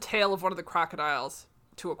grabs the tail of one of the crocodiles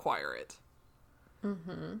to acquire it.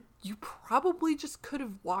 Mm-hmm. You probably just could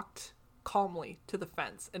have walked calmly to the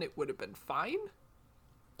fence and it would have been fine.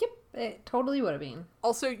 Yep. It totally would have been.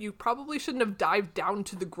 Also, you probably shouldn't have dived down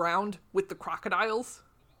to the ground with the crocodiles.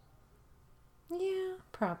 Yeah,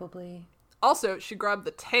 probably. Also, she grabbed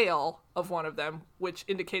the tail of one of them, which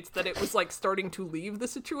indicates that it was like starting to leave the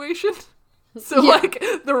situation. So like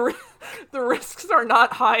the risks are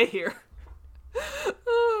not high here.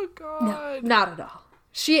 Oh god. No, not at all.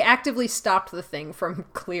 She actively stopped the thing from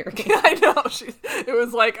clearing. I know. It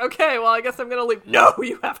was like, okay, well, I guess I'm gonna leave. No,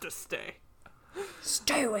 you have to stay.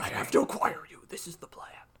 Stay with me. I have to acquire you. This is the plan.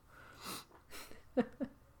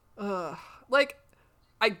 Like,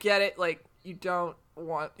 I get it. Like, you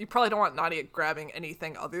probably don't want Nadia grabbing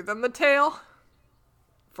anything other than the tail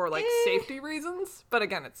for like safety reasons. But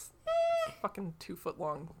again, it's a fucking 2-foot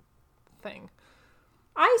long thing.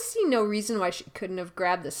 I see no reason why she couldn't have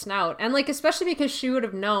grabbed the snout. And, like, especially because she would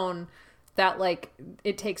have known that, like,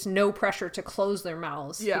 it takes no pressure to close their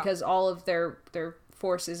mouths. Yeah. Because all of their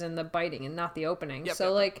force is in the biting and not the opening. Yep, so,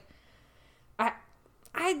 yep. like,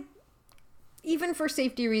 I even for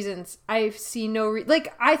safety reasons, I see no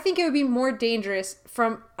like, I think it would be more dangerous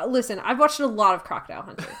from... Listen, I've watched a lot of Crocodile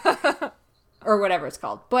Hunter. Or whatever it's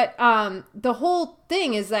called. But the whole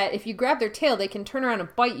thing is that if you grab their tail, they can turn around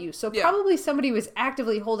and bite you. So probably somebody was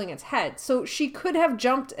actively holding its head. So she could have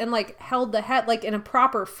jumped and, like, held the head, like, in a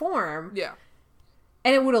proper form. Yeah.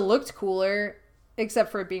 And it would have looked cooler,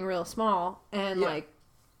 except for it being real small. And, like...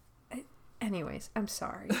 Anyways, I'm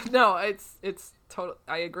sorry. No, it's total.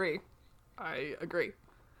 I agree.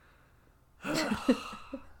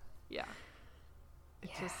 Yeah.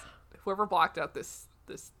 It's just, whoever blocked out this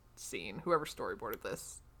scene, whoever storyboarded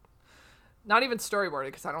this, not even storyboarded,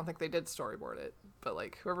 because I don't think they did storyboard it, but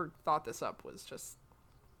like whoever thought this up was just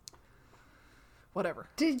whatever.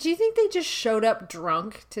 Did you think they just showed up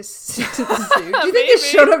drunk to the zoo? Do you think they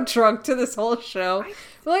showed up drunk to this whole show?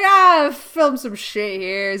 Like, film some shit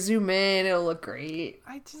here, zoom in, it'll look great.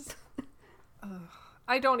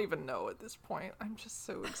 I don't even know at this point. I'm just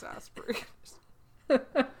so exasperated.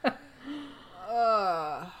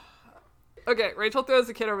 Okay, Rachel throws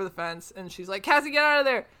the kid over the fence, and she's like, Cassie, get out of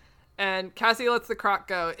there! And Cassie lets the croc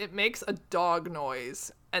go. It makes a dog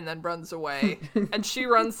noise, and then runs away. And she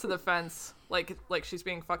runs to the fence like she's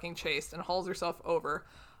being fucking chased and hauls herself over.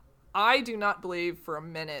 I do not believe for a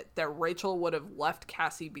minute that Rachel would have left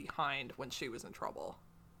Cassie behind when she was in trouble.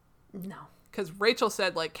 No. Because Rachel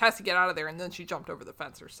said, like, Cassie, get out of there, and then she jumped over the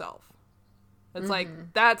fence herself. It's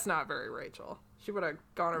like, that's not very Rachel. She would have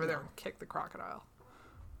gone over there and kicked the crocodile.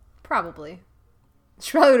 Probably.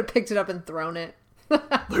 She probably would have picked it up and thrown it.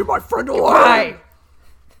 Leave my friend alone!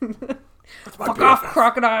 Fuck off,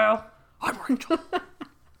 crocodile! I'm Rachel.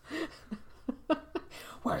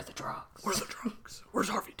 Where are the drugs? Where's the drugs? Where's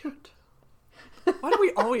Harvey Dent? Why do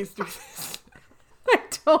we always do this? I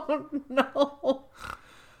don't know.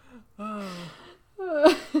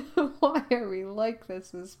 Why are we like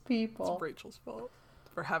this as people? It's Rachel's fault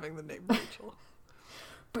for having the name Rachel.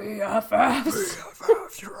 BFFs.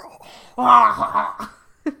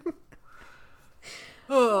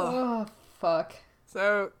 Oh, fuck.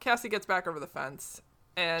 So Cassie gets back over the fence,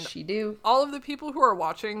 and she do. All of the people who are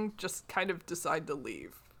watching just kind of decide to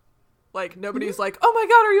leave. Like, nobody's like, oh my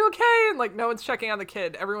god, are you okay? And like, no one's checking on the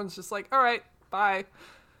kid. Everyone's just like, all right, bye.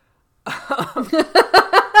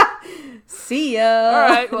 See ya. All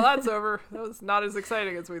right, well, that's over. That was not as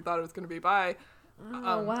exciting as we thought it was going to be. Bye.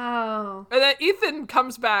 Oh, wow. And then Ethan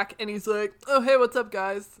comes back, and he's like, oh, hey, what's up,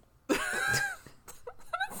 guys? You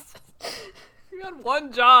had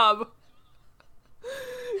one job.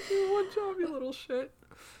 You had one job, you little shit.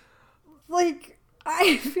 Like,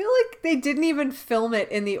 I feel like they didn't even film it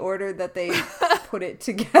in the order that they put it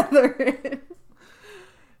together in.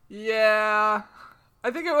 Yeah.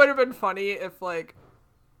 I think it would have been funny if, like,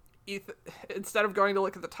 Ethan, instead of going to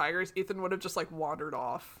look at the tigers, Ethan would have just, like, wandered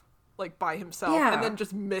off, like, by himself, and then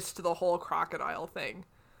just missed the whole crocodile thing.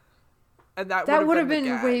 And that would have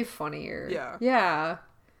been way funnier. Yeah. Yeah.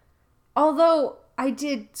 Although, I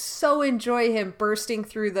did so enjoy him bursting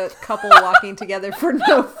through the couple walking together for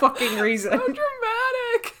no fucking reason. So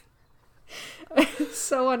dramatic! It's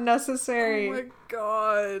so unnecessary. Oh my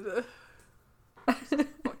god. Jesus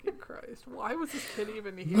fucking Christ. Why was this kid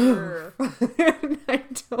even here? I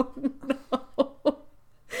don't know.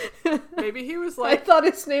 Maybe he was I like... thought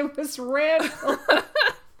his name was Randall.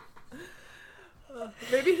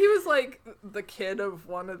 Maybe he was like the kid of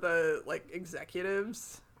one of the like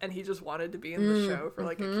executives, and he just wanted to be in the show for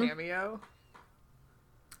like a cameo.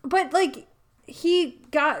 But like, he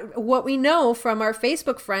got what we know from our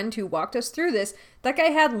Facebook friend who walked us through this. That guy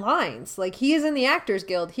had lines. Like, he is in the Actors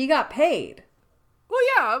Guild. He got paid. Well,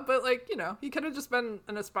 yeah, but like, you know, he could have just been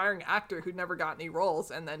an aspiring actor who'd never got any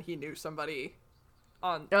roles, and then he knew somebody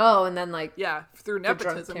on... Oh, and then like... Yeah, through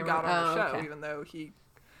nepotism got on the show, okay. even though he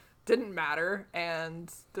didn't matter and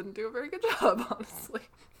didn't do a very good job, honestly.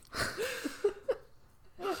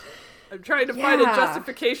 I'm trying to find a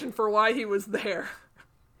justification for why he was there.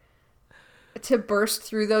 To burst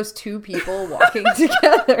through those two people walking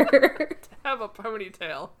together. To have a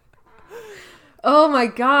ponytail. Oh my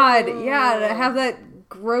god, yeah, to have that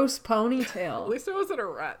gross ponytail. At least it wasn't a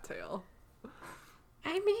rat tail.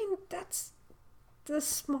 I mean, that's the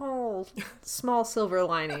small silver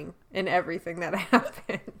lining in everything that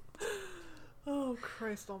happened. Oh,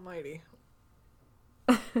 Christ almighty.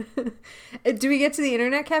 Do we get to the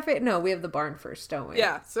internet cafe? No, we have the barn first, don't we?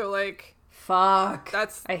 Yeah, so like... Fuck.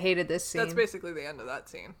 I hated this scene. That's basically the end of that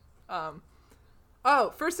scene.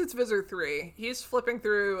 First it's Visser 3. He's flipping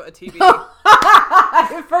through a TV.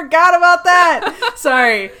 I forgot about that.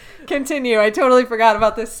 Sorry. Continue. I totally forgot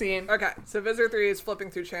about this scene. Okay, so Visser 3 is flipping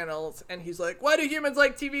through channels, and he's like, why do humans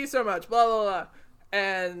like TV so much? Blah, blah, blah.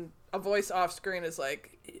 And a voice off screen is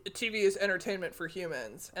like, TV is entertainment for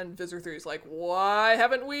humans. And Visser 3 is like, why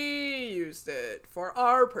haven't we used it for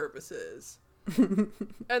our purposes?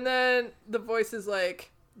 And then the voice is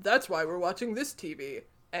like, that's why we're watching this TV.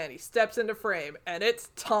 And he steps into frame, and it's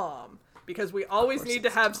Tom. Because we always need to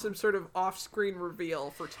have some sort of off-screen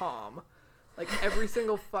reveal for Tom. Like, every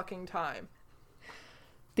single fucking time.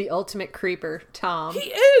 The ultimate creeper, Tom. He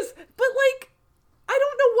is! But, like, I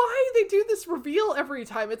don't know why they do this reveal every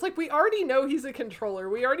time. It's like, we already know he's a controller.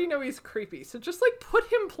 We already know he's creepy. So just, like, put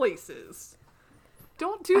him places.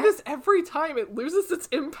 Don't do this every time. It loses its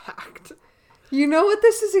impact. You know what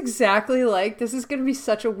this is exactly like? This is going to be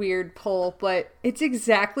such a weird poll, but it's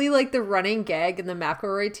exactly like the running gag in the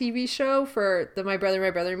McElroy TV show for the My Brother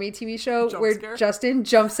and Me TV show where Justin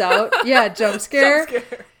jumps out. Yeah, jump scare. Jump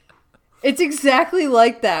scare. It's exactly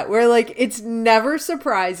like that, where like it's never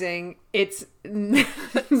surprising. It's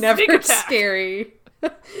never scary.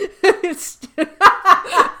 That's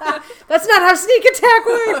not how sneak attack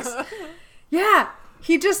works. Yeah.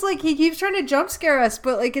 He just, like, he keeps trying to jump scare us,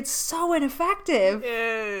 but, like, it's so ineffective. It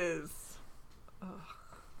is. Ugh.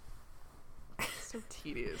 So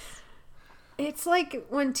tedious. It's like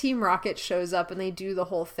when Team Rocket shows up and they do the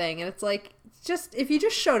whole thing, and it's like, just, if you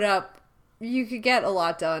just showed up, you could get a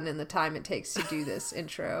lot done in the time it takes to do this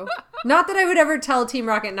intro. Not that I would ever tell Team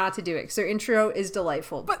Rocket not to do it, because their intro is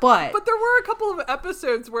delightful, but there were a couple of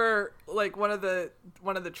episodes where, like, one of the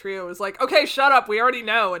trio was like, okay, shut up, we already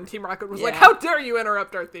know, and Team Rocket was like, how dare you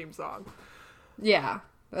interrupt our theme song? Yeah.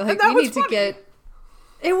 Like, we need to get...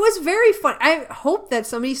 It was very fun. I hope that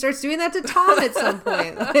somebody starts doing that to Tom at some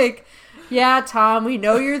point. Like, yeah, Tom, we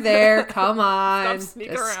know you're there, come on. Stop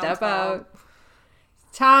sneaking just around, step Tom. out.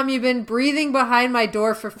 Tom, you've been breathing behind my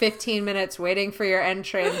door for 15 minutes waiting for your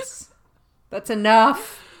entrance. That's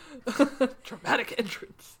enough. Dramatic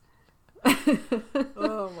entrance.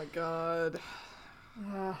 Oh my god.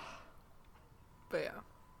 But yeah.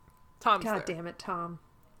 Tom's there. God damn it, Tom.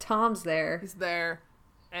 Tom's there. He's there.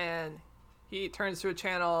 And he turns to a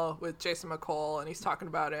channel with Jason McCole and he's talking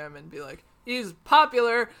about him and be like, he's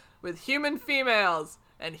popular with human females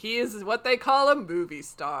and he is what they call a movie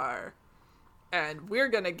star. And we're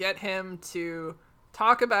gonna get him to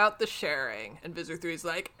talk about The Sharing. And Visser 3 is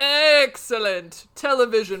like, excellent!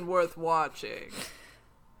 Television worth watching.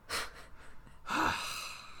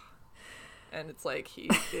 And it's like, he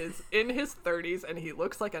is in his 30s and he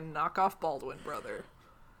looks like a knockoff Baldwin brother.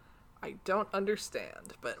 I don't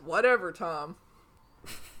understand, but whatever, Tom.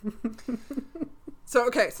 So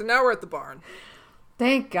now we're at the barn.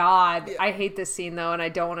 Thank God. Yeah. I hate this scene, though, and I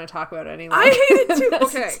don't want to talk about it anymore. I hate it, too!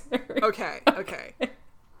 Okay.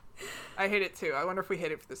 I hate it, too. I wonder if we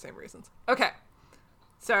hate it for the same reasons. Okay.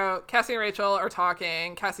 So, Cassie and Rachel are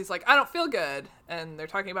talking. Cassie's like, I don't feel good. And they're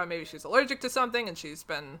talking about maybe she's allergic to something, and she's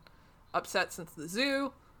been upset since the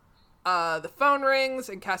zoo. The phone rings,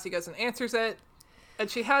 and Cassie goes and answers it. And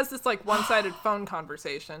she has this, like, one-sided phone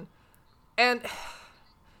conversation. And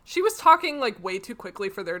she was talking, like, way too quickly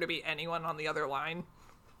for there to be anyone on the other line.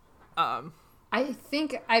 I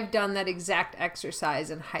think I've done that exact exercise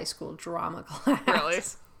in high school drama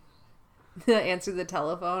class. Really? Answer the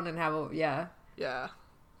telephone and have a... Yeah. Yeah.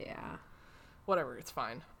 Yeah. Whatever, it's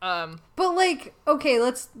fine. But, like, okay,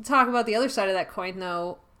 let's talk about the other side of that coin,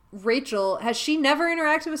 though. Rachel, has she never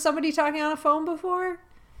interacted with somebody talking on a phone before?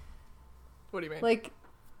 What do you mean? Like,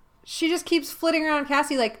 she just keeps flitting around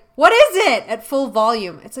Cassie like, what is it? At full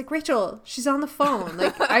volume. It's like, Rachel, she's on the phone.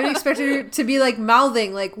 Like, I would expect her to be, like,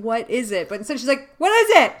 mouthing, like, what is it? But instead she's like, what is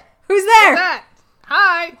it? Who's there? Who's that?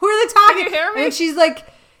 Hi. Who are they talking? Can you hear me? And she's like,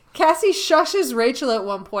 Cassie shushes Rachel at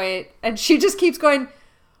one point, and she just keeps going,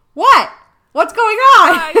 what? What's going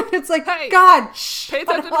on? Hi. It's like, Hey. God, Pay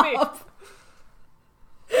attention to me.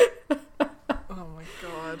 Oh my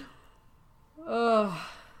god. Ugh.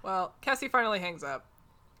 Well, Cassie finally hangs up.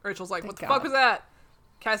 Rachel's like, what the God. fuck was that?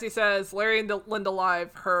 Cassie says Larry and Linda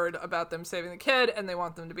Live heard about them saving the kid and they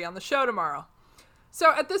want them to be on the show tomorrow.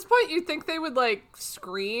 So at this point, you'd think they would, like,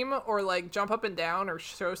 scream or, like, jump up and down or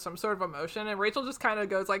show some sort of emotion. And Rachel just kind of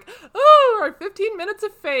goes like, oh, our 15 minutes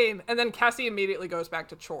of fame. And then Cassie immediately goes back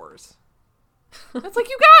to chores. It's like,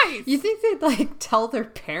 you guys! You think they'd, like, tell their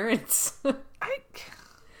parents? You're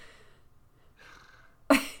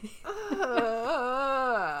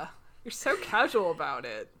so casual about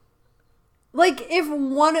it. Like,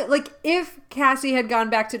 if Cassie had gone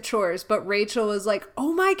back to chores, but Rachel was like,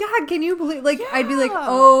 oh my God, can you believe, like, I'd be like,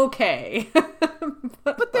 okay.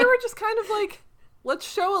 But they were just kind of like, let's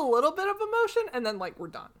show a little bit of emotion, and then, like, we're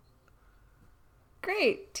done.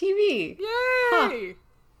 Great. TV. Yay! Huh.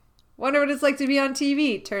 Wonder what it's like to be on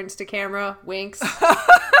TV. Turns to camera, winks.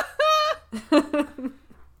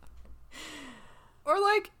 Or,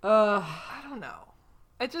 like, I don't know.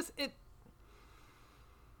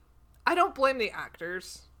 I don't blame the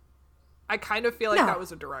actors. I kind of feel like that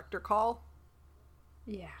was a director call.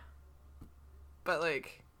 Yeah. But,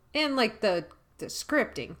 like... And, like, the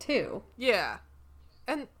scripting, too. Yeah.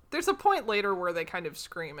 And there's a point later where they kind of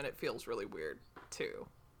scream and it feels really weird, too.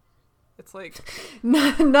 It's like...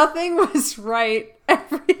 Nothing was right.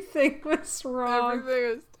 Everything was wrong.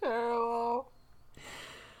 Everything is terrible.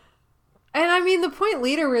 And I mean, the point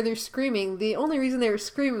later where they're screaming, the only reason they were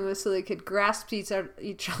screaming was so they could grasp each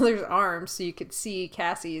other's arms so you could see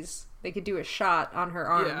Cassie's. They could do a shot on her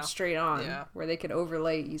arm straight on where they could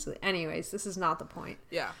overlay easily. Anyways, this is not the point.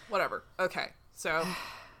 Yeah, whatever. Okay, so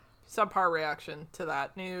subpar reaction to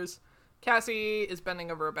that news. Cassie is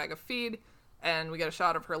bending over a bag of feed, and we get a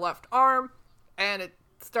shot of her left arm, and it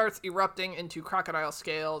starts erupting into crocodile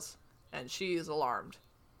scales, and she is alarmed.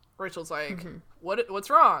 Rachel's like, what's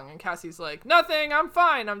wrong? And Cassie's like, nothing, I'm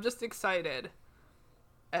fine, I'm just excited.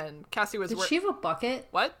 And Cassie was... Did she have a bucket?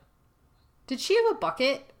 What? Did she have a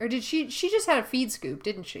bucket? Or did she just had a feed scoop,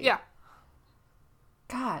 didn't she? Yeah.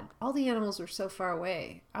 God, all the animals were so far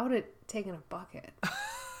away. I would have taken a bucket.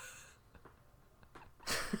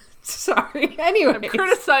 Sorry. Anyway. I'm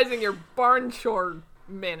criticizing your barn chore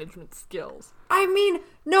management skills. I mean,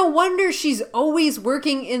 no wonder she's always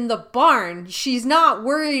working in the barn. She's not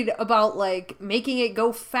worried about, like, making it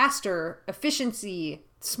go faster, efficiency,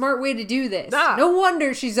 smart way to do this. Nah. No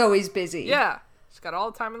wonder she's always busy. Yeah. She's got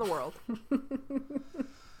all the time in the world.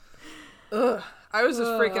 Ugh. I was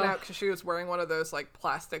just freaking out because she was wearing one of those, like,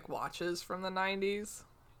 plastic watches from the 90s.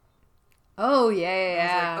 Oh,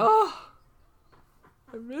 yeah. I was like, oh,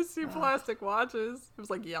 I miss you, plastic watches. It was,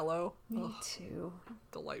 like, yellow. Me too.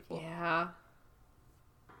 Delightful. Yeah.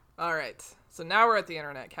 All right. So now we're at the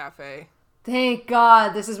Internet Cafe. Thank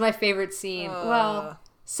God. This is my favorite scene. Well,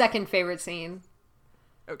 second favorite scene.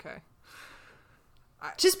 Okay.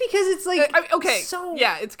 Just because it's, like, okay. So...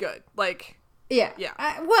 Yeah, it's good. Like... Yeah. Yeah.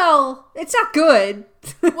 Well, it's not good.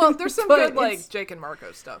 Well, there's some good, like, Jake and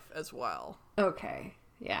Marco stuff as well. Okay.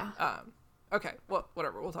 Yeah. Okay. Well,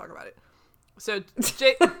 whatever. We'll talk about it. So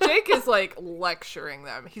Jake is, like, lecturing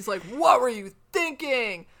them. He's like, what were you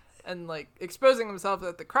thinking? And, like, exposing himself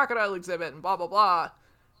at the crocodile exhibit and blah, blah, blah.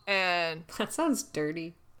 And... That sounds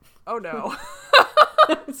dirty. Oh, no.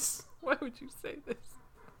 Why would you say this?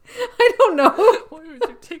 I don't know. Why would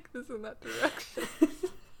you take this in that direction?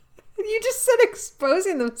 You just said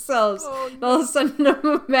exposing themselves. Oh, no. And all of a sudden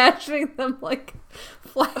I'm imagining them, like,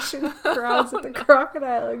 flashing crowds at the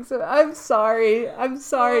crocodile exhibit. I'm sorry.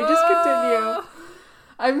 Just continue.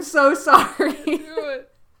 I'm so sorry. Do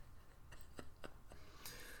it.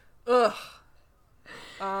 Ugh.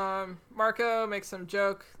 Marco makes some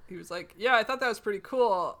joke. He was like, yeah, I thought that was pretty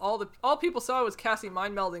cool. All people saw was Cassie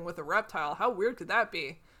mind melding with a reptile. How weird could that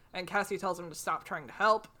be? And Cassie tells him to stop trying to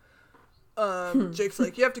help. Jake's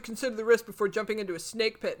like, you have to consider the risk before jumping into a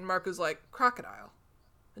snake pit. And Marco's like, crocodile.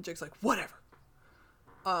 And Jake's like, whatever.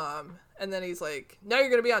 And then he's like, now you're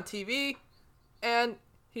going to be on TV. And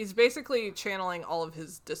he's basically channeling all of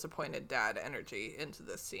his disappointed dad energy into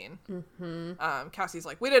this scene. Mm-hmm. Cassie's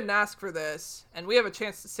like, we didn't ask for this, and we have a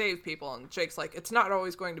chance to save people. And Jake's like, it's not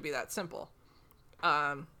always going to be that simple.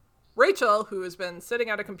 Rachel, who has been sitting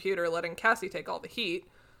at a computer letting Cassie take all the heat,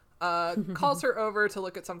 calls her over to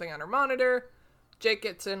look at something on her monitor. Jake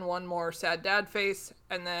gets in one more sad dad face,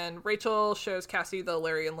 and then Rachel shows Cassie the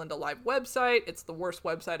Larry and Linda Live website. It's the worst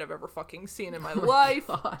website I've ever fucking seen in my life.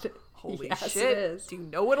 God. Holy yes, shit. It is. Do you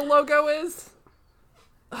know what a logo is?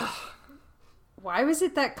 Why was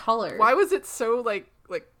it that color? Why was it so, like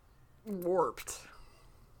warped?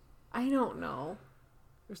 I don't know.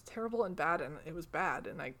 It was terrible and bad, and it was bad,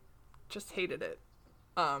 and I just hated it.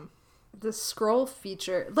 The scroll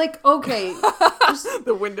feature, like, okay.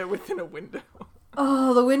 The window within a window.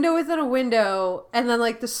 Oh, the window within a window, and then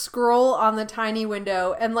like the scroll on the tiny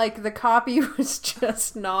window, and like the copy was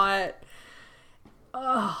just not.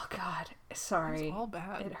 Oh God, sorry. It's all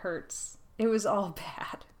bad. It hurts. It was all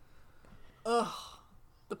bad. Ugh.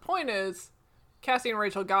 The point is, Cassie and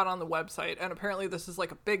Rachel got on the website, and apparently this is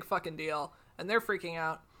like a big fucking deal, and they're freaking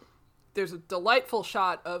out. There's a delightful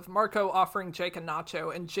shot of Marco offering Jake a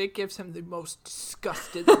nacho, and Jake gives him the most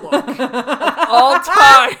disgusted look of all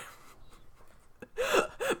time.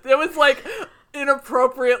 It was like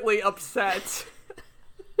inappropriately upset.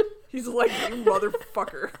 He's like, you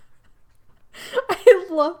motherfucker. I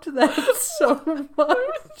loved that so much.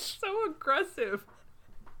 So aggressive.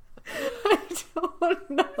 I don't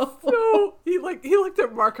know. So he looked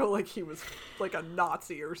at Marco like he was like a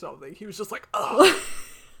Nazi or something. He was just like, ugh.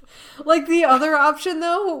 Like the other option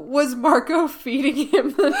though was Marco feeding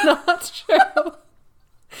him the nacho.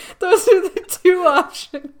 Those are the two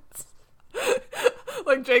options.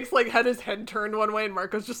 Like Jake's like had his head turned one way and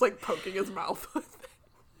Marco's just like poking his mouth with it.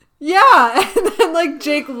 Yeah, and then like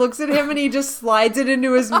Jake looks at him and he just slides it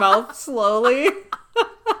into his mouth slowly.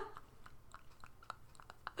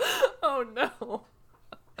 Oh no.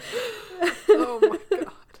 Oh my god.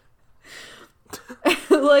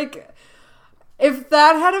 Like, if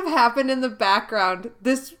that had have happened in the background,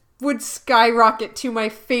 this would skyrocket to my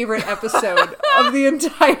favorite episode of the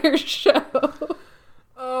entire show.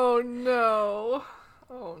 Oh no.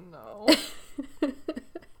 Oh no. I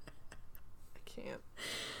can't.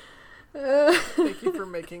 Thank you for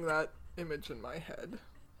making that image in my head.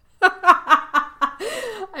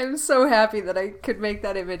 I'm so happy that I could make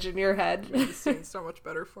that image in your head. It made the scene so much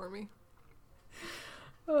better for me.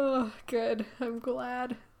 Oh, good. I'm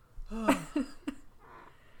glad.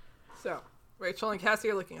 So, Rachel and Cassie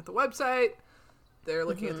are looking at the website. They're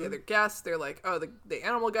looking at the other guests. They're like, oh, the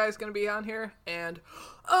animal guy's going to be on here. And,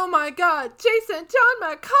 oh my god, Jason John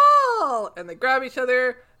McCall! And they grab each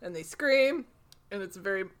other and they scream. And it's a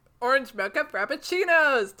very orange mocha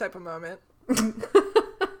frappuccinos type of moment.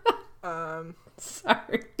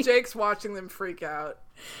 Sorry. Jake's watching them freak out.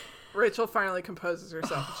 Rachel finally composes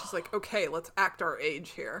herself. And she's like, okay, let's act our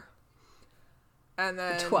age here. And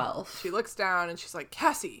then 12. She looks down and she's like,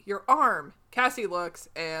 Cassie, your arm. Cassie looks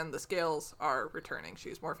and the scales are returning.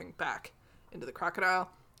 She's morphing back into the crocodile.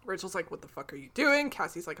 Rachel's like, what the fuck are you doing?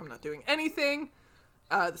 Cassie's like, I'm not doing anything.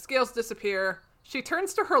 The scales disappear. She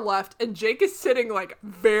turns to her left and Jake is sitting like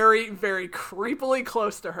very, very creepily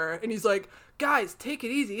close to her. And he's like, guys, take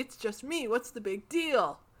it easy. It's just me. What's the big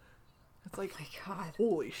deal? It's like, Oh my god.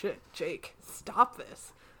 holy shit, Jake, stop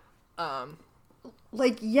this.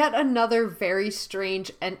 Like, yet another very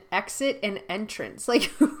strange exit and entrance. Like,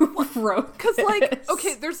 who wrote Because, this? like,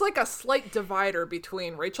 okay, there's, like, a slight divider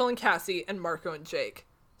between Rachel and Cassie and Marco and Jake.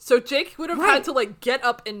 So Jake would have had to, like, get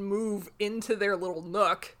up and move into their little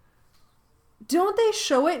nook. Don't they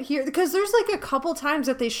show it here? Because there's, like, a couple times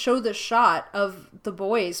that they show the shot of the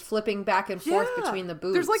boys flipping back and forth between the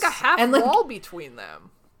booths. There's, like, a half and, like, wall between them.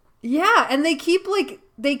 Yeah, and they keep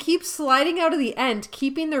sliding out of the end,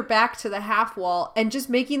 keeping their back to the half wall, and just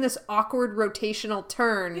making this awkward rotational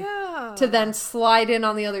turn to then slide in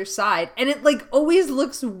on the other side. And it, like, always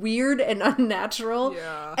looks weird and unnatural.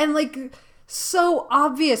 Yeah. And, like, so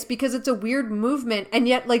obvious because it's a weird movement, and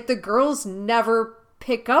yet, like, the girls never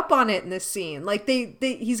pick up on it in this scene. Like,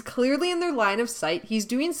 he's clearly in their line of sight. He's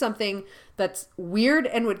doing something that's weird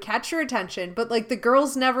and would catch your attention, but, like, the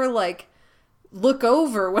girls never, like, look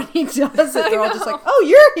over when he does it. They're all just like, oh,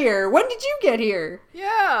 you're here. When did you get here?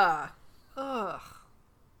 Yeah. Ugh.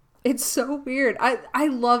 It's so weird. I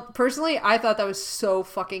love, personally, I thought that was so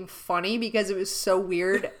fucking funny because it was so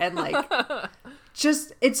weird and like,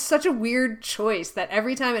 just, it's such a weird choice that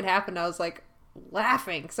every time it happened, I was like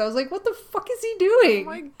laughing. So I was like, what the fuck is he doing?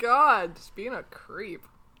 Oh my god, just being a creep.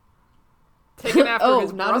 Taking after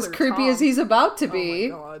his not brother, as creepy Tom. as he's about to be.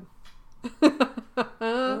 Oh my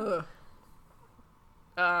god.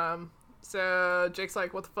 So Jake's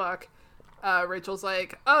like, what the fuck? Rachel's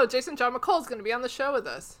like, oh, Jason John McCall's gonna be on the show with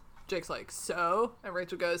us. Jake's like, so? And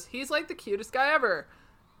Rachel goes, he's like the cutest guy ever.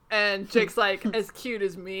 And Jake's like, as cute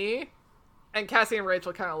as me? And Cassie and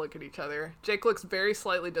Rachel kind of look at each other. Jake looks very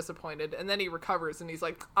slightly disappointed, and then he recovers and he's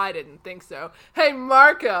like, I didn't think so. Hey,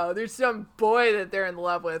 Marco, there's some boy that they're in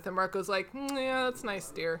love with. And Marco's like, yeah, that's nice,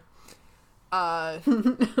 dear.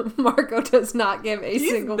 Marco does not give a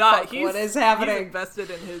single fuck what is happening. He's invested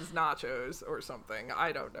in his nachos or something.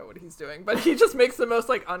 I don't know what he's doing, but he just makes the most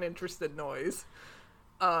like uninterested noise.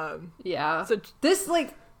 Yeah. So this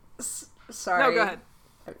like, sorry. No, go ahead.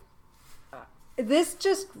 This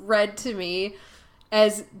just read to me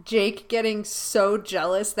as Jake getting so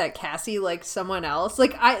jealous that Cassie likes someone else.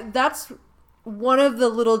 Like, that's one of the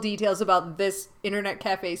little details about this internet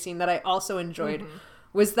cafe scene that I also enjoyed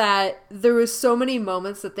was that there was so many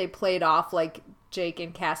moments that they played off like Jake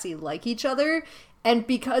and Cassie like each other. And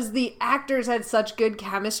because the actors had such good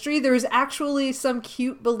chemistry, there was actually some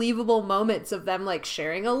cute, believable moments of them, like,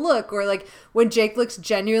 sharing a look. Or, like, when Jake looks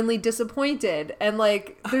genuinely disappointed. And,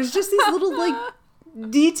 like, there's just these little, like,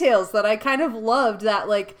 details that I kind of loved that,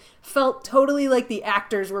 like, felt totally like the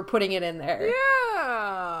actors were putting it in there.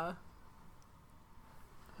 Yeah.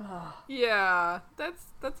 Yeah.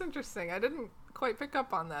 That's interesting. I didn't quite pick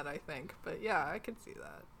up on that, I think. But, yeah, I could see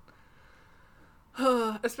that.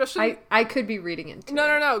 Especially I could be reading into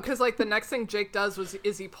no because like the next thing Jake does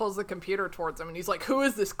is he pulls the computer towards him and he's like, who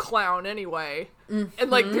is this clown anyway? And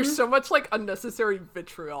like there's so much like unnecessary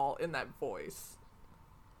vitriol in that voice.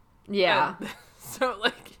 Yeah. And so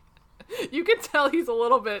like you can tell he's a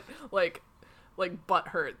little bit like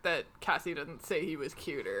butthurt that Cassie didn't say he was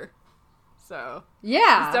cuter. So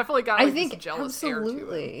yeah, he's definitely got like, I think this jealous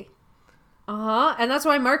absolutely. air to him. And that's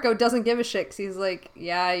why Marco doesn't give a shit, 'cause he's like,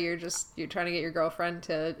 yeah, you're trying to get your girlfriend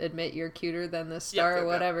to admit you're cuter than this star or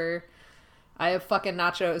whatever. I have fucking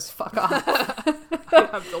nachos, fuck off. I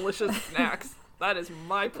have delicious snacks. That is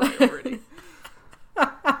my priority.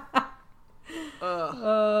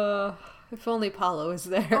 If only Paulo was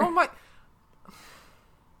there. Oh my...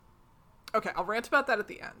 Okay, I'll rant about that at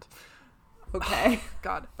the end. Okay.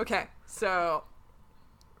 God. Okay, so...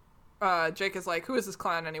 Jake is like, who is this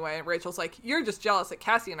clown anyway? And Rachel's like, you're just jealous that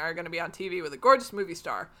Cassie and I are going to be on TV with a gorgeous movie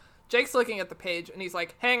star. Jake's looking at the page and he's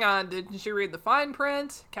like, hang on, didn't you read the fine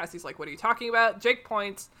print? Cassie's like, what are you talking about? Jake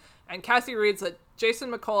points and Cassie reads that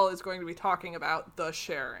Jason McCall is going to be talking about The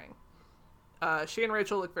Sharing. She and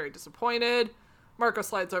Rachel look very disappointed. Marco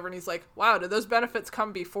slides over and he's like, wow, did those benefits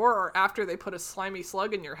come before or after they put a slimy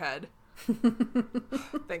slug in your head?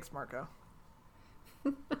 Thanks, Marco.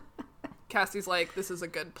 Cassie's like, this is a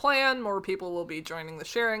good plan. More people will be joining The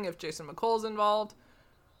Sharing if Jason McCall's involved.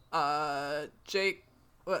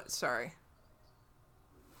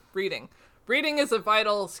 Reading. Reading is a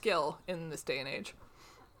vital skill in this day and age.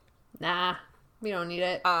 Nah, we don't need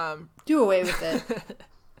it. Do away with it.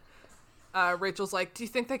 Rachel's like, do you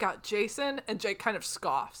think they got Jason? And Jake kind of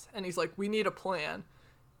scoffs. And he's like, we need a plan.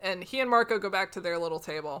 And he and Marco go back to their little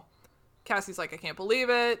table. Cassie's like, I can't believe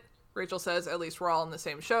it. Rachel says, at least we're all in the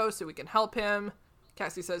same show, so we can help him.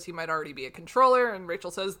 Cassie says he might already be a controller, and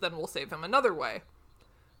Rachel says, then we'll save him another way.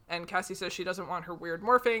 And Cassie says she doesn't want her weird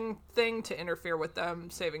morphing thing to interfere with them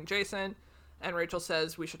saving Jason. And Rachel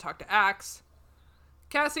says we should talk to Axe.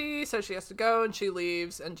 Cassie says she has to go, and she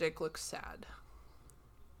leaves, and Jake looks sad.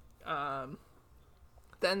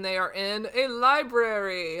 Then they are in a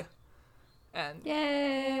library. And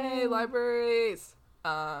yay, libraries!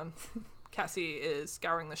 Cassie is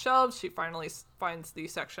scouring the shelves. She finally finds the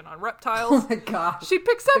section on reptiles. Oh my gosh. She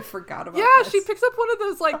picks up... I forgot about this. She picks up one of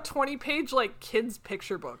those, like, 20-page, like, kids'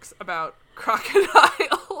 picture books about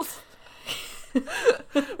crocodiles.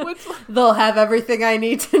 Which... They'll have everything I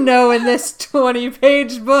need to know in this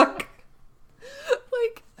 20-page book.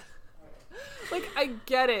 Like, I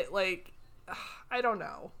get it. Like, I don't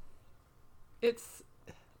know. It's...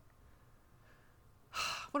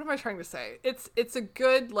 What am I trying to say? It's a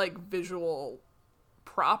good, like, visual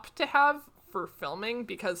prop to have for filming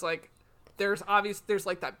because, like, there's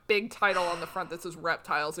like that big title on the front that says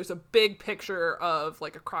reptiles. There's a big picture of,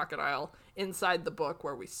 like, a crocodile inside the book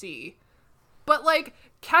where we see. But, like,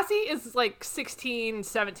 Cassie is, like, 16,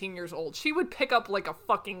 17 years old. She would pick up, like, a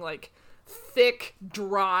fucking, like, thick,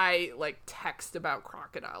 dry, like, text about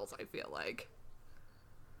crocodiles, I feel like.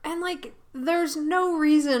 And, like, there's no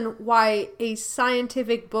reason why a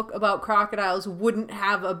scientific book about crocodiles wouldn't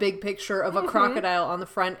have a big picture of a crocodile on the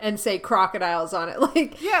front and say crocodiles on it.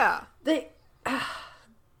 Like, yeah.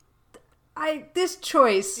 This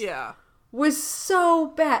choice was so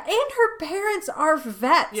bad. And her parents are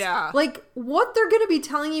vets. Yeah. Like, what they're going to be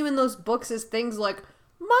telling you in those books is things like,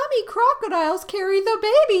 Mommy crocodiles carry the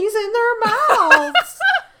babies in their mouths.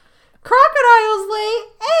 Crocodiles lay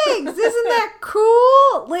eggs. Isn't that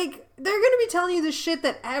cool? Like, they're gonna be telling you the shit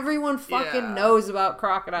that everyone fucking knows about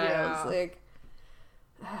crocodiles. Yeah. Like,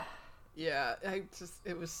 yeah, I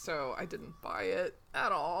didn't buy it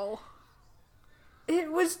at all.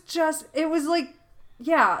 It was like,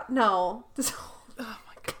 yeah, no. Oh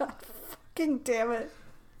my god, fucking damn it.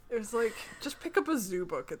 It was like, just pick up a zoo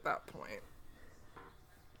book at that point.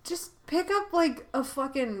 Just pick up, like,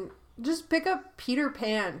 just pick up Peter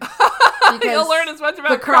Pan. You'll learn as much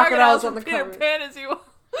about crocodiles on the Peter Pan as you will.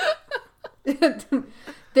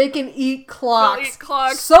 They can eat clocks. They'll eat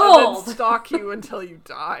clocks Sold! and then stalk you until you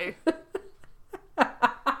die.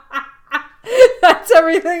 That's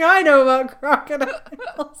everything I know about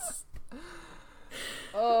crocodiles.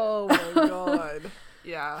 Oh my god.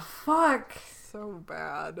 Yeah. Fuck. So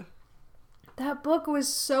bad. That book was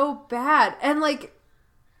so bad. And, like,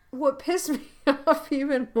 what pissed me off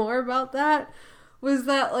even more about that was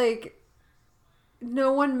that, like,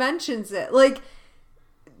 no one mentions it. Like,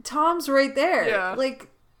 Tom's right there. Yeah. Like,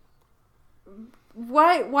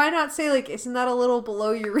 why not say, like, isn't that a little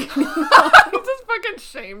below your reading? He just fucking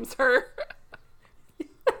shames her.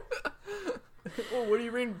 Well, what do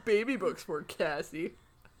you read baby books for, Cassie?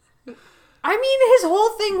 I mean, his whole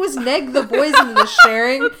thing was neg the boys into the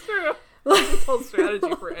sharing. That's true. That's his whole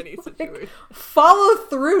strategy for any situation. Like, follow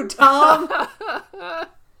through, Tom.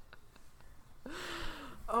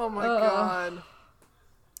 Oh my god.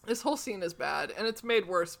 This whole scene is bad, and it's made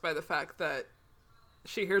worse by the fact that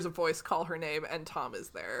she hears a voice call her name and Tom is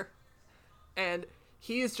there. And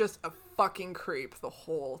he is just a fucking creep the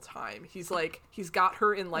whole time. He's got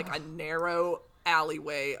her in like a narrow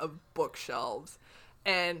alleyway of bookshelves.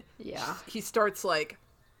 And Yeah. he starts like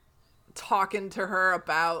talking to her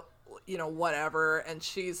about, you know, whatever. And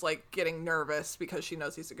she's like getting nervous because she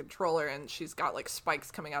knows he's a controller, and she's got like spikes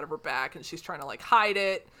coming out of her back, and she's trying to like hide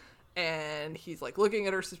it. And he's like looking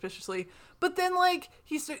at her suspiciously, but then like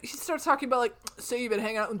he starts talking about like, so you've been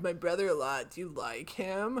hanging out with my brother a lot, do you like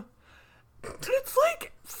him? And it's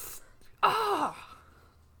like,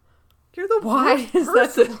 you're the Why worst is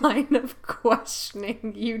person. that the line of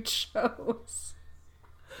questioning you chose?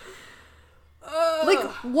 Like,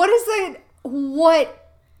 what is that?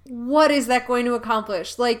 What is that going to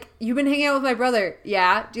accomplish? Like, you've been hanging out with my brother.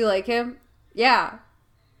 Yeah. Do you like him? Yeah.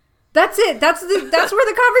 That's it. That's where the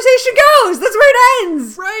conversation goes. That's where it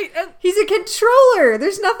ends. Right. And He's a controller.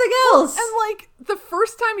 There's nothing else. And, like, the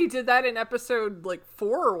first time he did that in episode, like,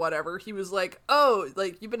 4 or whatever, he was like, oh,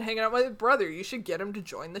 like, you've been hanging out with my brother. You should get him to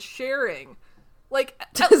join the sharing. Like,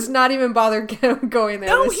 does not even bother going there.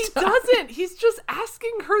 no, this he time. doesn't. He's just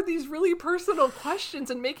asking her these really personal questions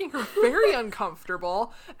and making her very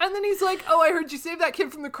uncomfortable. And then he's like, oh, I heard you saved that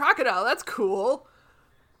kid from the crocodile. That's cool.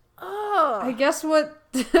 I guess what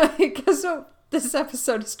this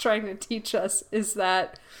episode is trying to teach us is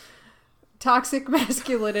that toxic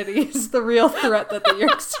masculinity is the real threat that the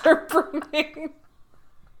Yerks are bringing.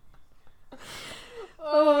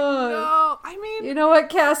 No, I mean... You know what,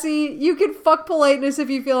 Cassie? You can fuck politeness if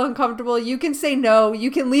you feel uncomfortable. You can say no.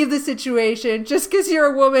 You can leave the situation. Just because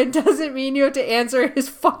you're a woman doesn't mean you have to answer his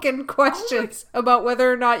fucking questions about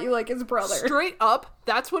whether or not you like his brother. Straight up,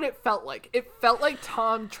 that's what it felt like. It felt like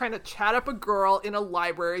Tom trying to chat up a girl in a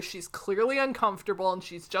library. She's clearly uncomfortable and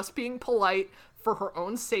she's just being polite for her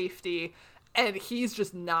own safety. And he's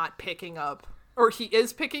just not picking up. Or he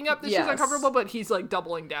is picking up that she's uncomfortable, but he's like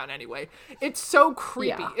doubling down anyway. It's so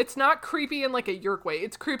creepy. Yeah. It's not creepy in like a Yerk way.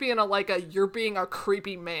 It's creepy in a like a you're being a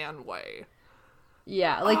creepy man way.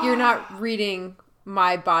 Yeah, like you're not reading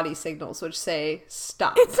my body signals, which say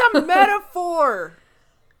stop. It's a metaphor.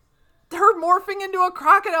 Her morphing into a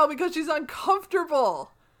crocodile because she's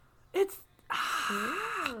uncomfortable. It's...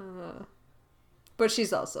 But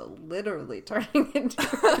she's also literally turning into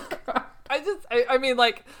a crocodile. I mean,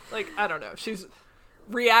 like, I don't know. She's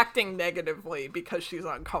reacting negatively because she's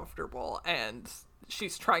uncomfortable and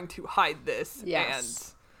she's trying to hide this.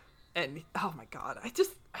 Yes. And oh my God, I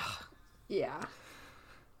just... Yeah.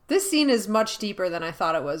 This scene is much deeper than I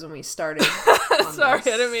thought it was when we started. Sorry, I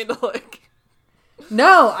didn't mean to like...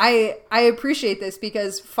 No, I appreciate this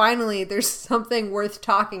because finally there's something worth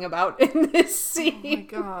talking about in this scene. Oh my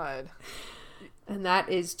God. And that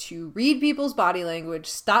is to read people's body language,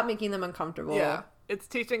 stop making them uncomfortable. Yeah. It's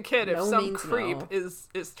teaching kid if No some means creep no. is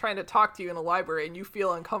trying to talk to you in a library and you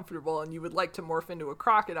feel uncomfortable and you would like to morph into a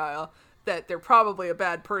crocodile, that they're probably a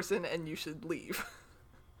bad person and you should leave.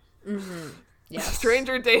 Mm-hmm. Yes.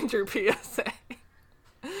 Stranger danger PSA.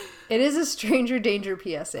 It is a stranger danger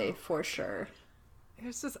PSA for sure.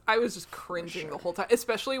 I was just cringing the whole time,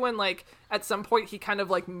 especially when, like, at some point he kind of,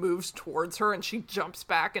 like, moves towards her and she jumps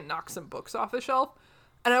back and knocks some books off the shelf.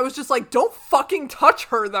 And I was just like, don't fucking touch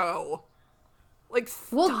her, though. Like,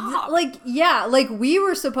 stop. Well, like, we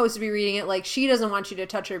were supposed to be reading it like she doesn't want you to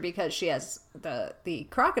touch her because she has the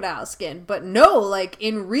crocodile skin. But no, like,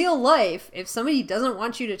 in real life, if somebody doesn't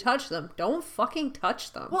want you to touch them, don't fucking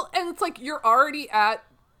touch them. Well, and it's like, you're already at,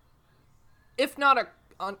 if not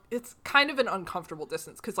it's kind of an uncomfortable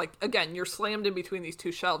distance because, like, again, you're slammed in between these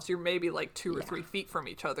two shelves. You're maybe like 2 or 3 feet from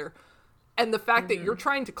each other, and the fact that you're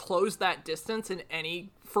trying to close that distance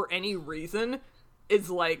for any reason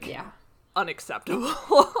is like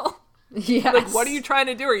unacceptable. Yes. Like, what are you trying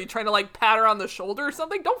to do? Are you trying to like pat her on the shoulder or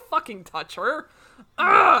something? Don't fucking touch her.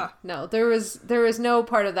 No, there was no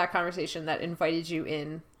part of that conversation that invited you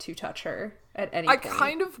in to touch her at any point. I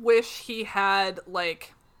kind of wish he had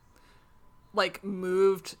like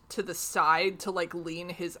moved to the side to like lean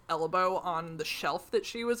his elbow on the shelf that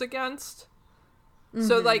she was against. Mm-hmm.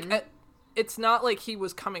 So like it's not like he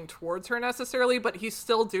was coming towards her necessarily, but he's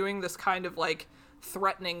still doing this kind of like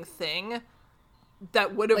threatening thing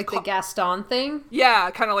that would have like the Gaston thing. Yeah,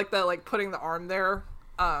 kind of like the like putting the arm there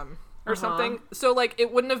or something. So like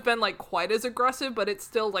it wouldn't have been like quite as aggressive, but it's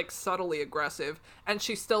still like subtly aggressive, and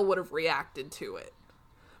she still would have reacted to it.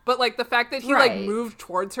 But like the fact that he like moved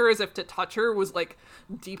towards her as if to touch her was like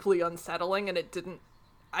deeply unsettling, and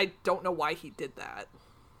I don't know why he did that.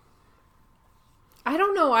 I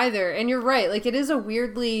don't know either. And you're right. Like, it is a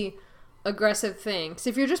weirdly aggressive thing.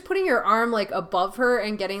 So if you're just putting your arm, like, above her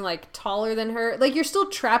and getting, like, taller than her, like, you're still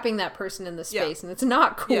trapping that person in the space, and it's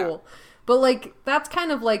not cool. Yeah. But, like, that's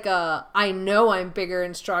kind of like I know I'm bigger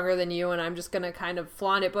and stronger than you, and I'm just gonna kind of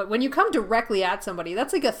flaunt it. But when you come directly at somebody,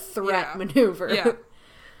 that's like a threat maneuver. Yeah.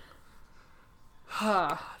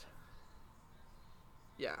 God.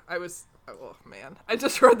 Yeah, oh man, I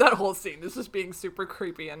just read that whole scene. This is being super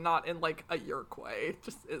creepy and not in like a yerk way. It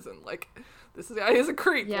just isn't like this guy is a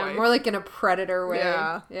creep way. Yeah, more like in a predator way.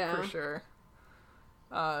 Yeah, for sure.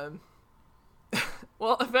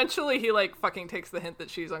 Well, eventually he like fucking takes the hint that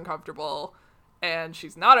she's uncomfortable and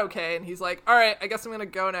she's not okay, and he's like, all right, I guess I'm gonna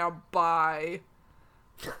go now, bye.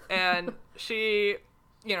 And she,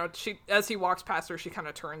 you know, as he walks past her, she kind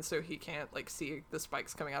of turns so he can't like see the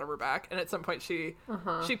spikes coming out of her back, and at some point she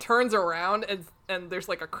turns around and there's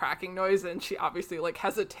like a cracking noise, and she obviously like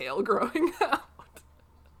has a tail growing out.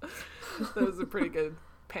 That was a pretty good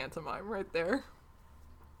pantomime right there.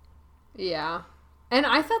 Yeah. And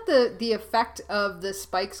I thought the effect of the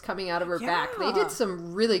spikes coming out of her back, they did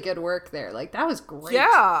some really good work there. Like, that was great.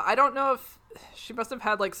 Yeah, I don't know if she must have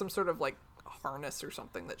had like some sort of like harness or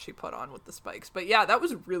something that she put on with the spikes, but yeah, that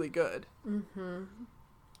was really good.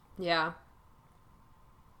 Yeah,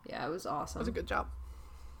 it was awesome. That was a good job.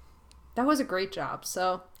 That was a great job.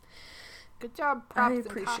 So good job, props. I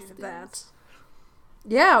appreciate that.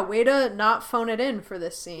 Yeah, way to not phone it in for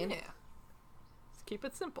this scene. Yeah, let's keep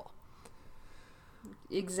it simple.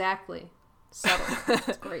 Exactly. Subtle.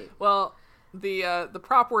 It's great. Well, the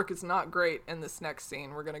prop work is not great in this next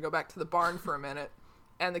scene. We're gonna go back to the barn for a minute.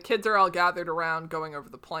 And the kids are all gathered around going over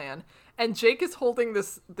the plan. And Jake is holding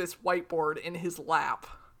this whiteboard in his lap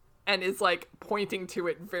and is like pointing to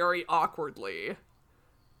it very awkwardly.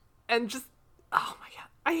 And just, oh my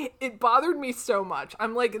God. It bothered me so much.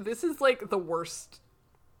 I'm like, this is like the worst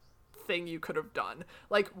thing you could have done.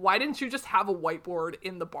 Like, why didn't you just have a whiteboard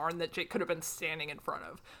in the barn that Jake could have been standing in front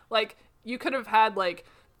of? Like, you could have had like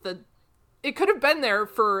it could have been there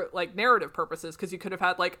for, like, narrative purposes, because you could have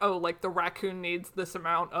had, like, oh, like, the raccoon needs this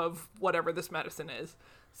amount of whatever this medicine is.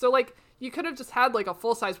 So, like, you could have just had, like, a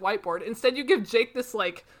full-size whiteboard. Instead, you give Jake this,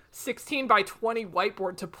 like, 16 by 20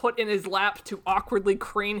 whiteboard to put in his lap to awkwardly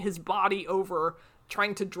crane his body over,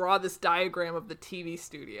 trying to draw this diagram of the TV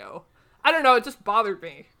studio. I don't know, it just bothered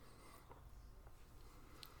me.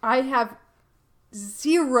 I have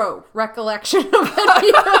zero recollection of any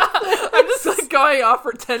of this. I'm just like going off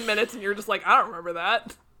for 10 minutes and you're just like, I don't remember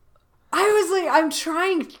that. I was like, I'm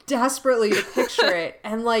trying desperately to picture it,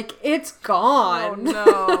 and like, it's gone.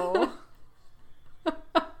 Oh no.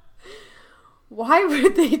 Why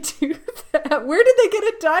would they do that? Where did they get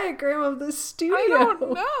a diagram of the studio? I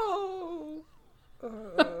don't know.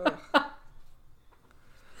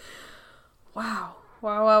 Wow.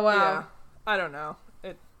 Yeah, I don't know.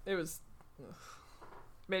 It was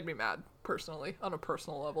made me mad personally, on a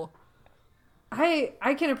personal level.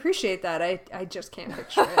 I can appreciate that. I just can't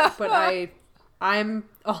picture it. But I'm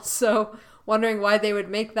also wondering why they would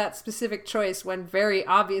make that specific choice when very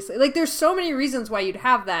obviously, like, there's so many reasons why you'd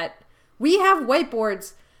have that. We have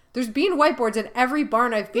whiteboards. There's been whiteboards in every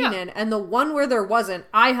barn I've been in, and the one where there wasn't,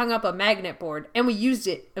 I hung up a magnet board and we used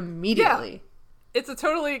it immediately. Yeah. It's a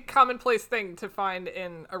totally commonplace thing to find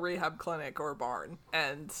in a rehab clinic or a barn,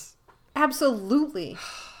 and absolutely.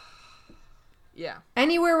 Yeah.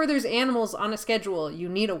 Anywhere where there's animals on a schedule, you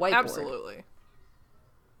need a whiteboard. Absolutely.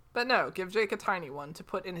 But no, give Jake a tiny one to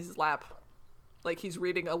put in his lap like he's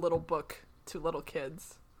reading a little book to little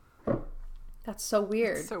kids. That's so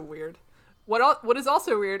weird. It's so weird. What is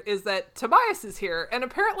also weird is that Tobias is here, and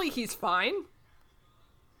apparently he's fine.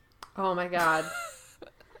 Oh my God.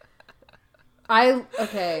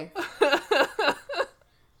 Okay.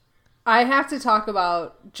 I have to talk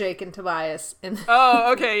about Jake and Tobias.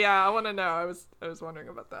 Oh, okay, yeah, I want to know. I was wondering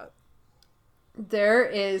about that. There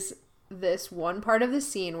is this one part of the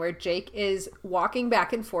scene where Jake is walking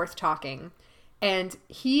back and forth talking, And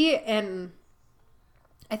he and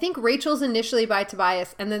I think Rachel's initially by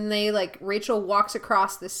Tobias, and then Rachel walks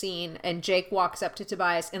across the scene and Jake walks up to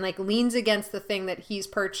Tobias and like leans against the thing that he's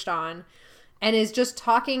perched on and is just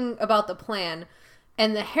talking about the plan.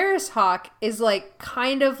 And the Harris Hawk is like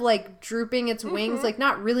kind of like drooping its wings, like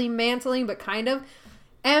not really mantling, but kind of.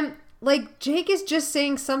 And like Jake is just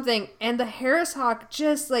saying something and the Harris Hawk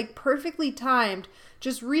just like perfectly timed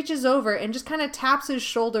just reaches over and just kind of taps his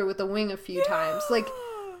shoulder with the wing a few times. Like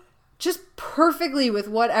just perfectly with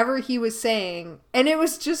whatever he was saying. And it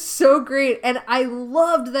was just so great. And I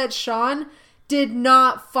loved that Sean did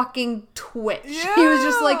not fucking twitch. Yeah. He was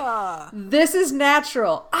just like, this is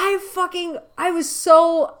natural. I was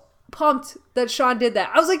so pumped that Sean did that.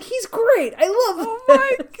 I was like, he's great. I love this. Oh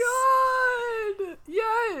my God.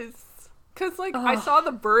 Yes. Because like I saw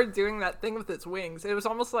the bird doing that thing with its wings. It was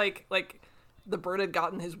almost like the bird had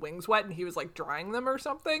gotten his wings wet and he was like drying them or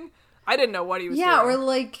something. I didn't know what he was doing. Yeah, or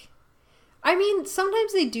like... I mean,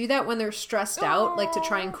 sometimes they do that when they're stressed out, like to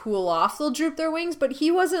try and cool off. They'll droop their wings, but he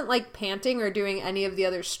wasn't like panting or doing any of the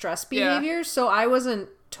other stress behaviors, so I wasn't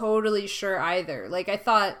totally sure either. Like, I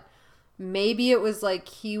thought maybe it was like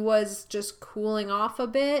he was just cooling off a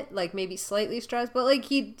bit, like maybe slightly stressed, but like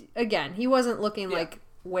he wasn't looking like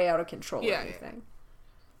way out of control or anything.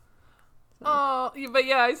 So. Oh, but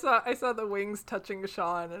yeah, I saw the wings touching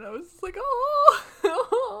Sean, and I was just like,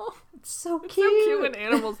 oh, it's so cute. It's so cute when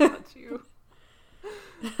animals touch you.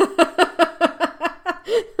 I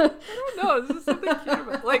don't know. This is something cute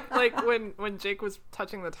about like when Jake was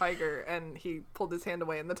touching the tiger and he pulled his hand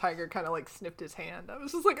away and the tiger kind of like sniffed his hand. I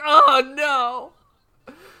was just like, oh no.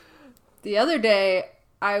 The other day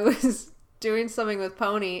I was doing something with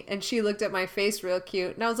Pony and she looked at my face real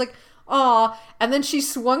cute and I was like, aw, and then she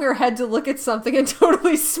swung her head to look at something and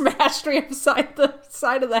totally smashed me upside the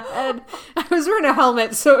side of the head. I was wearing a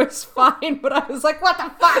helmet, so it was fine, but I was like, what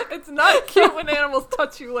the fuck? It's not cute when animals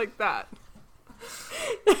touch you like that.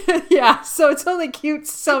 Yeah, so it's only cute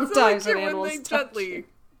sometimes when animals they touch gently you.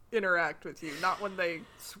 Interact with you, not when they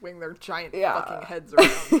swing their giant fucking heads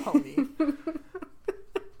around Pony. Oh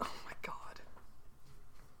my God.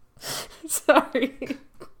 Sorry.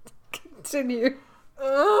 Continue.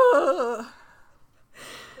 Alright,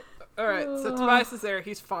 so Tobias is there.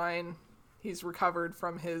 He's fine. He's recovered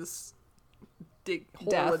from his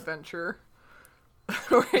hole adventure.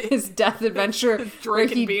 His death adventure where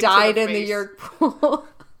he died in the Yerk pool.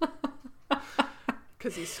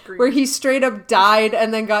 Because he screamed. Where he straight up died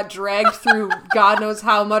and then got dragged through God knows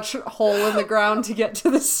how much hole in the ground to get to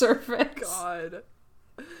the surface. God.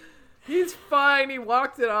 He's fine. He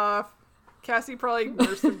walked it off. Cassie probably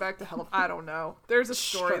nursed him back to health. I don't know. There's a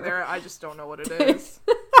story there. I just don't know what it is.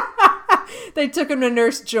 They took him to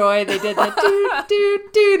Nurse Joy. They did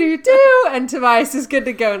the do, and Tobias is good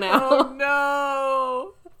to go now. Oh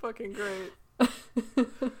no! Fucking great.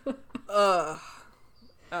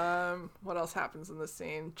 What else happens in this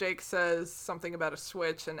scene? Jake says something about a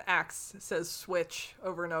switch, and Axe says switch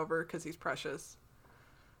over and over because he's precious.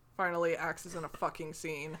 Finally, Axe is in a fucking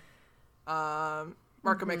scene.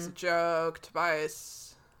 Marco makes a joke.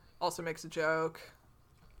 Tobias also makes a joke.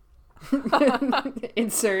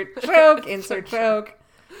 Insert joke.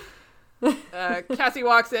 Cassie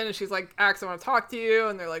walks in and she's like, Axe, I want to talk to you.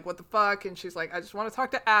 And they're like, what the fuck? And she's like, I just want to talk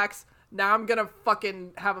to Axe. Now I'm gonna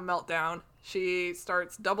fucking have a meltdown. She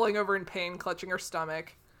starts doubling over in pain, clutching her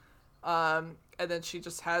stomach. And then she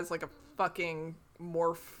just has like a fucking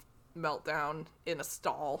morph meltdown in a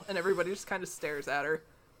stall. And everybody just kind of stares at her.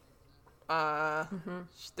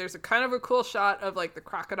 There's a kind of a cool shot of like the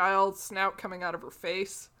crocodile snout coming out of her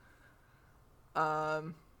face,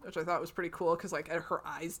 which I thought was pretty cool because like her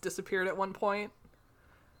eyes disappeared at one point.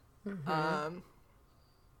 And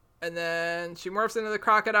then she morphs into the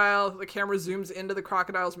crocodile. The camera zooms into the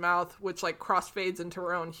crocodile's mouth, which like crossfades into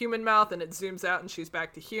her own human mouth, and it zooms out and she's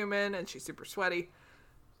back to human and she's super sweaty.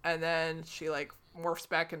 And then she like morphs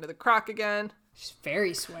back into the croc again. She's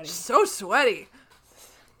very sweaty. She's so sweaty.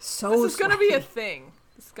 This is gonna be a thing.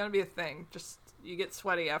 Just you get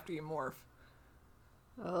sweaty after you morph.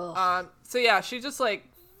 So yeah, she just like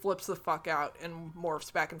flips the fuck out and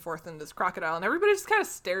morphs back and forth into this crocodile, and everybody just kind of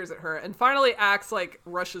stares at her. And finally, Axe like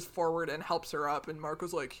rushes forward and helps her up, and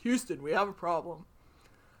Marco's like, "Houston, we have a problem."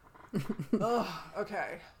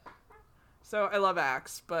 Okay. So I love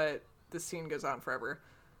Axe, but this scene goes on forever.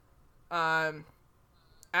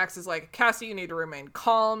 Axe is like, Cassie, you need to remain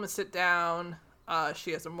calm, sit down.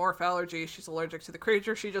 She has a morph allergy. She's allergic to the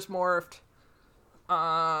creature she just morphed.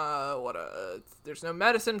 There's no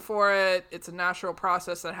medicine for it. It's a natural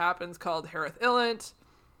process that happens called Harith Illant,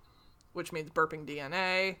 which means burping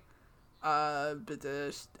DNA.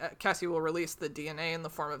 Cassie will release the DNA in the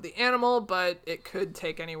form of the animal, but it could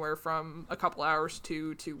take anywhere from a couple hours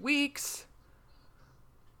to 2 weeks.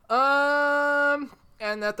 And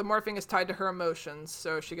that the morphing is tied to her emotions,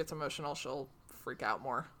 so if she gets emotional, she'll freak out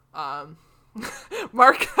more.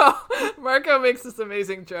 Marco makes this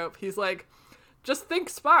amazing joke. He's like, just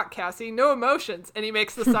think Spock, Cassie, no emotions. And he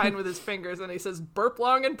makes the sign with his fingers and he says, burp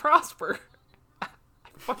long and prosper. I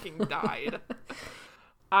fucking died.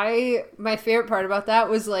 My favorite part about that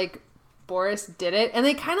was like Boris did it and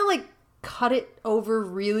they kind of like cut it over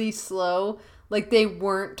really slow. Like they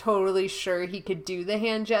weren't totally sure he could do the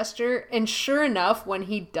hand gesture. And sure enough, when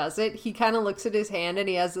he does it, he kind of looks at his hand and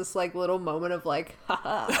he has this like little moment of like,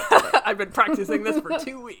 haha. I've been practicing this for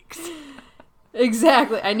 2 weeks.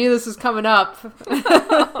 Exactly. I knew this was coming up.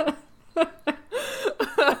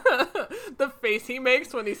 The face he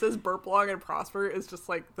makes when he says burp long and prosper is just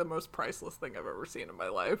like the most priceless thing I've ever seen in my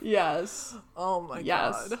life. Yes. Oh my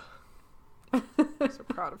God. I'm so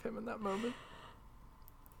proud of him in that moment.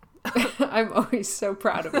 I'm always so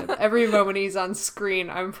proud of him. Every moment he's on screen,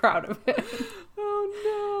 I'm proud of him.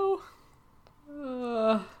 Oh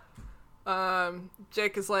no.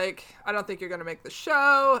 Jake is like, I don't think you're gonna make the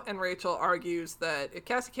show, and Rachel argues that if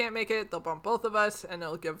Cassie can't make it, they'll bump both of us, and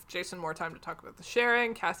it'll give Jason more time to talk about the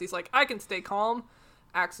sharing. Cassie's like, I can stay calm.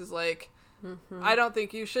 Axe is like, I don't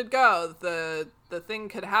think you should go. The thing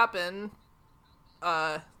could happen,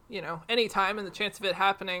 anytime, and the chance of it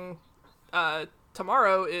happening,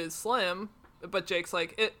 tomorrow is slim, but Jake's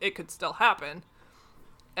like, it could still happen.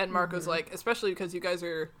 And Marco's like, especially because you guys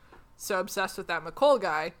are so obsessed with that McColl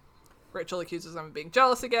guy. Rachel accuses them of being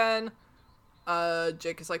jealous again.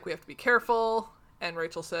 Jake is like, we have to be careful. And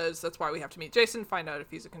Rachel says, that's why we have to meet Jason, find out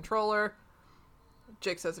if he's a controller.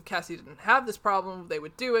 Jake says if Cassie didn't have this problem, they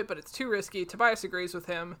would do it, but it's too risky. Tobias agrees with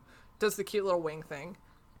him, does the cute little wing thing.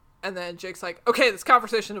 And then Jake's like, okay, this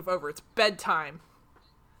conversation is over. It's bedtime.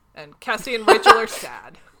 And Cassie and Rachel are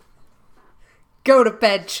sad. Go to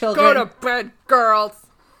bed, children. Go to bed, girls.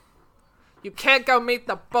 You can't go meet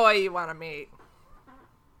the boy you want to meet.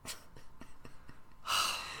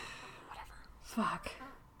 Fuck.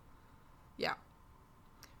 Yeah.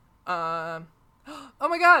 Oh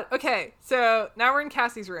my God. Okay, so now we're in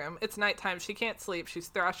Cassie's room. It's nighttime. She can't sleep. She's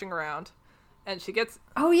thrashing around, and she gets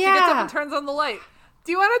Oh yeah. She gets up and turns on the light.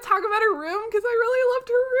 Do you want to talk about her room? Because I really loved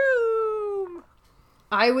her room.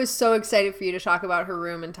 I was so excited for you to talk about her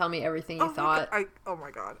room and tell me everything you thought. Oh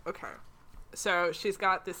my God. Okay. So she's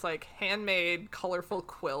got this like handmade colorful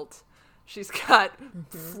quilt. She's got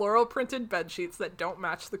floral printed bed sheets that don't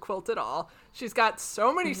match the quilt at all. She's got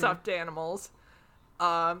so many stuffed animals.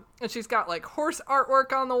 And she's got like horse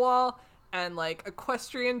artwork on the wall and like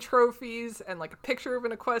equestrian trophies and like a picture of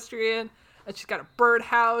an equestrian. And she's got a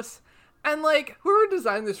birdhouse. And like whoever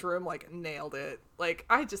designed this room like nailed it. Like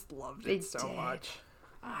I just loved it so much.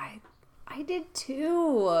 I did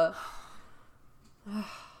too.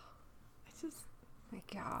 My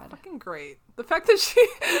God. Fucking great. The fact that she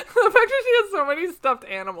has so many stuffed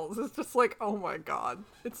animals is just like, oh my God.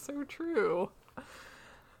 It's so true.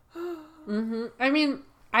 I mean,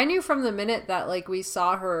 I knew from the minute that like we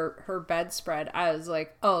saw her bedspread, I was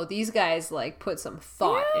like, oh, these guys like put some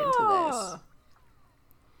thought into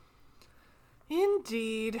this.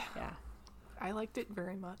 Indeed. Yeah. I liked it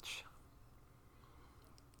very much.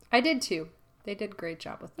 I did too. They did a great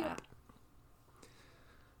job with that.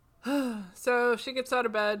 So she gets out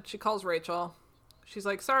of bed. She calls Rachel. She's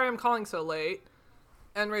like, sorry, I'm calling so late.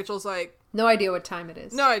 And Rachel's like, no idea what time it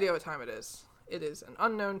is. No idea what time it is. It is an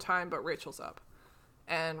unknown time, but Rachel's up.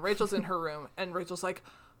 And Rachel's in her room. And Rachel's like,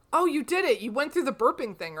 oh, you did it. You went through the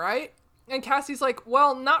burping thing, right? And Cassie's like,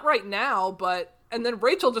 well, not right now, but... And then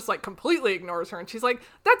Rachel just like completely ignores her. And she's like,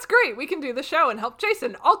 that's great. We can do the show and help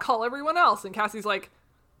Jason. I'll call everyone else. And Cassie's like,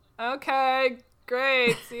 okay,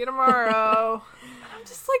 great. See you tomorrow. I'm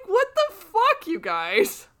just like, what the fuck, you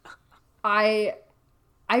guys? I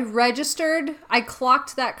registered, I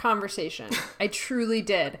clocked that conversation. I truly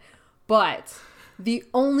did. But the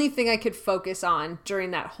only thing I could focus on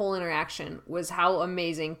during that whole interaction was how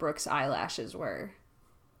amazing Brooke's eyelashes were.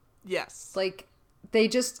 Yes. Like, they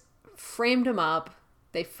just framed him up.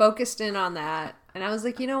 They focused in on that. And I was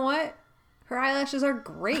like, you know what? Her eyelashes are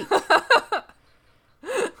great.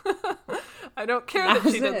 I don't care that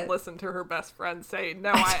she didn't listen to her best friend say,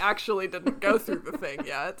 no, I actually didn't go through the thing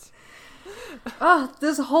yet. Oh,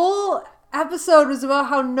 this whole episode was about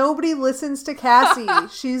how nobody listens to Cassie.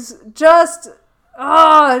 She's just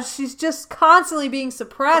constantly being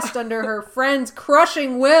suppressed under her friends'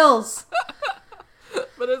 crushing wills.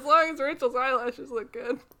 But as long as Rachel's eyelashes look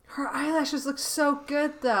good. Her eyelashes look so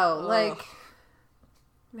good, though. Ugh. Like,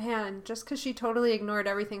 Man, just because she totally ignored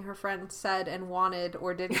everything her friend said and wanted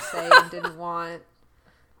or didn't say and didn't want.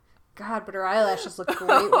 God, but her eyelashes looked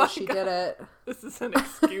great when she did it. This is an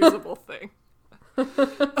excusable thing.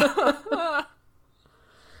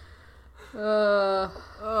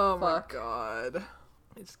 Oh my god.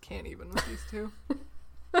 I just can't even with these two.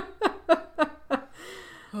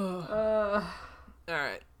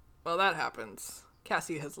 Alright. Well, that happens.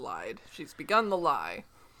 Cassie has lied. She's begun the lie.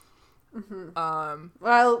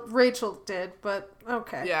 Well, Rachel did, but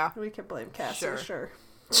okay. Yeah. We can blame Cassie, Sure.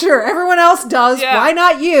 Sure, everyone else does. Yeah. Why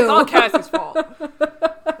not you? It's all Cassie's fault.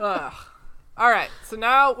 Ugh. Alright, so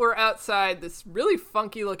now we're outside this really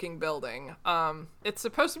funky looking building. It's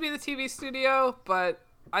supposed to be the TV studio, but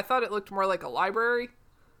I thought it looked more like a library.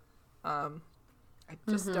 I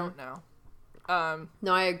just don't know.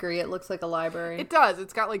 No, I agree. It looks like a library. It does.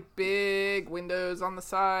 It's got like big windows on the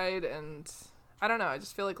side, and I don't know. I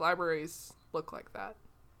just feel like libraries look like that.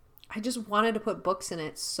 I just wanted to put books in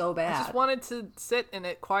it so bad. I just wanted to sit in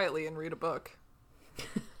it quietly and read a book.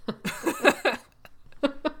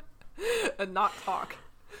 And not talk.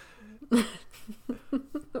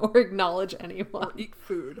 Or acknowledge anyone. Or eat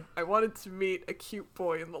food. I wanted to meet a cute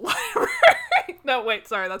boy in the library. No, wait,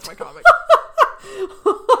 sorry, that's my comic.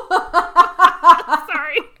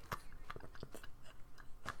 Sorry.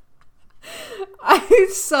 I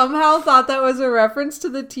somehow thought that was a reference to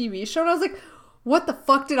the TV show, and I was like, what the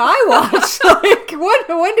fuck did I watch? Like,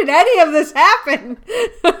 when did any of this happen?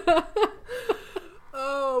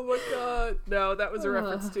 Oh my god. No, that was a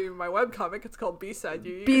reference to my webcomic. It's called B-Side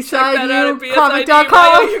You. B-Side You,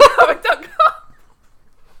 comic.com.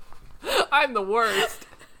 I'm the worst.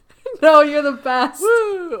 No, you're the best.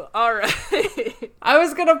 Woo! Alright. I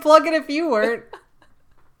was gonna plug it if you weren't.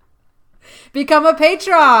 Become a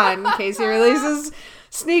patron. Casey releases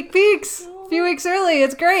sneak peeks a few weeks early.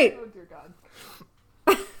 It's great. Oh dear god.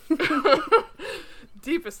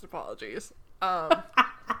 Deepest apologies.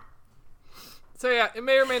 So yeah, it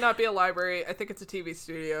may or may not be a library. I think it's a TV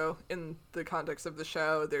studio in the context of the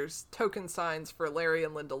show. There's token signs for Larry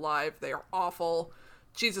and Linda Live. They are awful.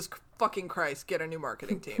 Jesus fucking Christ, get a new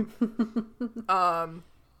marketing team.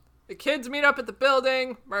 The kids meet up at the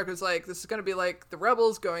building. Marco's like, this is going to be like the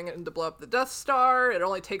rebels going in to blow up the Death Star. It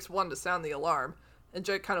only takes one to sound the alarm. And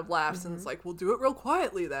Jake kind of laughs and is like, we'll do it real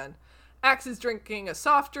quietly then. Axe is drinking a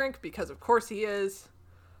soft drink because of course he is.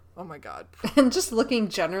 Oh my god. And just looking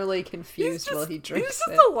generally confused while he drinks he's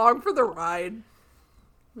just along for the ride.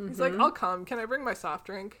 He's like, I'll come. Can I bring my soft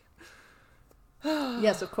drink?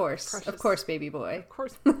 Yes, of course. Precious. Of course, baby boy. Of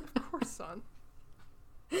course, son.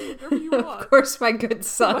 Whatever you want. Of course, my good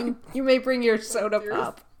son. You may bring your soda Dearest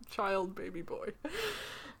pop. child, baby boy.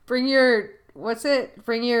 Bring your, what's it?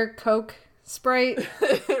 Bring your Coke Sprite?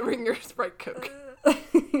 Bring your Sprite Coke.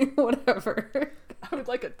 Whatever. I would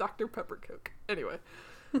like a Dr. Pepper Coke. Anyway.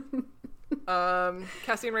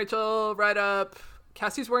 Cassie and Rachel ride up.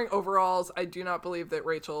 Cassie's wearing overalls. I do not believe that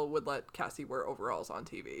Rachel would let Cassie wear overalls on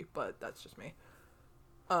TV, but that's just me.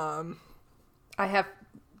 I have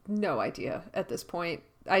no idea at this point.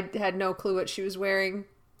 I had no clue what she was wearing.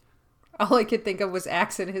 All I could think of was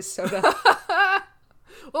Axe and his soda.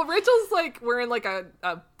 Well, Rachel's like wearing like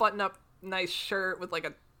a button-up nice shirt with like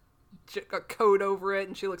a coat over it,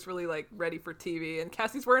 and she looks really like ready for TV, and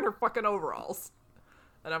Cassie's wearing her fucking overalls.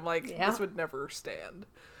 And I'm like, This would never stand.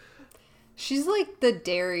 She's like the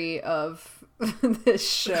dairy of this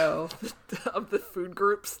show. Of the food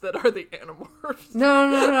groups that are the Animorphs.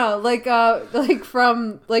 No. Like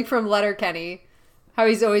from Letterkenny. How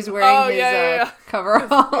he's always wearing his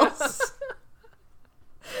coveralls.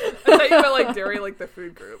 I thought you meant like dairy, like the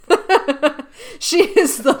food group. She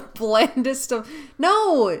is the blandest of...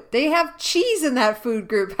 No, they have cheese in that food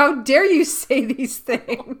group. How dare you say these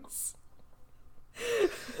things?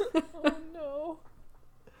 Oh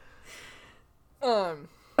no.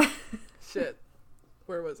 Shit.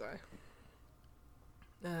 Where was I?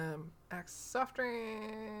 Axe soft drink.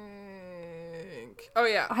 Oh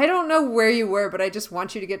yeah. I don't know where you were, but I just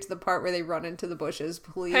want you to get to the part where they run into the bushes,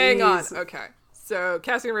 please. Hang on. Okay. So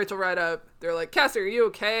Cassie and Rachel ride up. They're like, Cassie, are you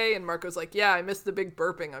okay? And Marco's like, yeah, I missed the big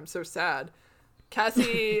burping. I'm so sad.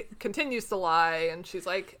 Cassie continues to lie, and she's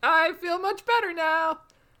like, I feel much better now.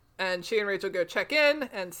 And she and Rachel go check in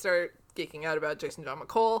and start geeking out about Jason John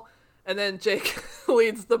McCole. And then Jake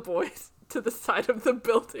leads the boys to the side of the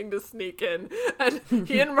building to sneak in. And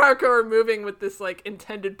he and Marco are moving with this, like,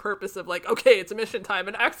 intended purpose of, like, okay, it's a mission time.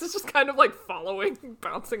 And Axe is just kind of, like, following,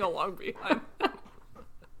 bouncing along behind them.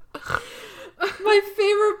 My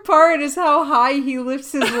favorite part is how high he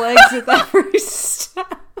lifts his legs with every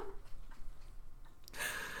step.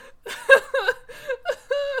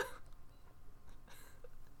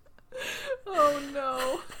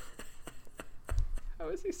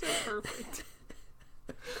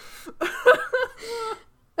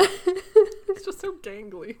 so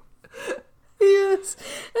gangly. He is.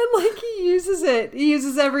 And, like, he uses it. He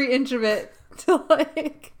uses every inch of it to,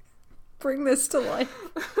 like, bring this to life.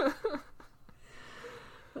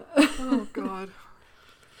 Oh, God.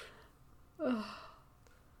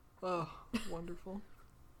 Oh, wonderful.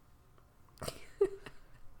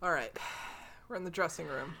 All right. We're in the dressing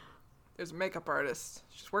room. There's a makeup artist.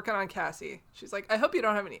 She's working on Cassie. She's like, I hope you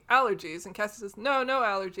don't have any allergies. And Cassie says, no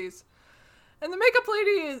allergies. And the makeup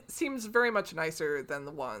lady seems very much nicer than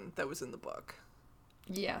the one that was in the book.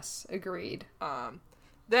 Yes, agreed.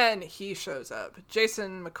 Then he shows up,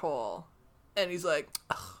 Jason McCall, and he's like,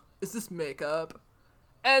 is this makeup?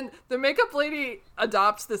 And the makeup lady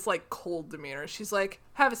adopts this, like, cold demeanor. She's like,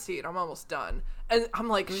 have a seat, I'm almost done. And I'm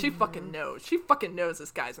like, she fucking knows. She fucking knows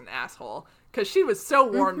this guy's an asshole. Because she was so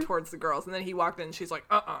warm towards the girls. And then he walked in and she's like,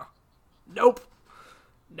 nope.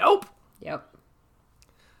 Yep.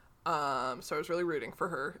 So I was really rooting for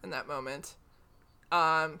her in that moment.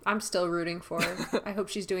 I'm still rooting for her. I hope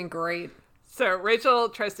she's doing great. So Rachel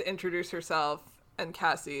tries to introduce herself and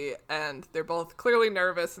Cassie, and they're both clearly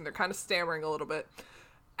nervous and they're kind of stammering a little bit.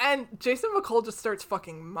 And Jason McCall just starts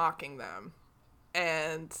fucking mocking them.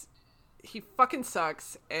 And he fucking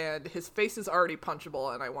sucks, and his face is already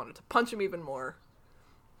punchable, and I wanted to punch him even more.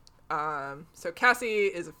 So Cassie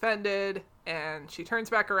is offended, and she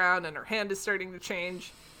turns back around, and her hand is starting to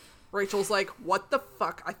change. Rachel's like, what the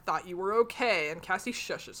fuck? I thought you were okay. And Cassie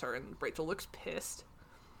shushes her, and Rachel looks pissed.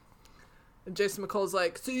 And Jason McCall's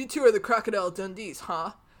like, so you two are the Crocodile Dundees,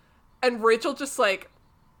 huh? And Rachel just, like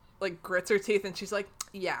grits her teeth, and she's like,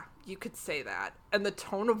 yeah, you could say that. And the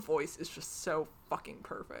tone of voice is just so fucking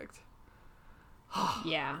perfect.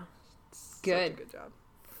 Yeah. Good. Good job.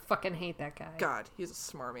 Fucking hate that guy. God, he's a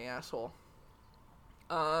smarmy asshole.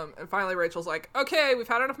 And finally Rachel's like, okay, we've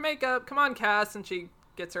had enough makeup. Come on, Cass. And she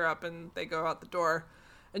gets her up and they go out the door.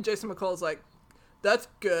 And Jason McCall's like, that's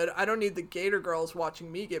good. I don't need the Gator girls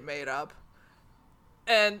watching me get made up.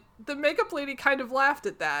 And the makeup lady kind of laughed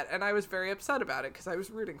at that. And I was very upset about it because I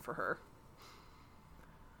was rooting for her.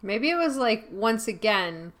 Maybe it was like, once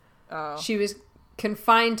again, she was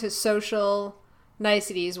confined to social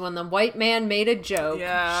niceties. When the white man made a joke, she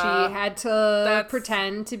had to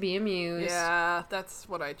pretend to be amused. Yeah, that's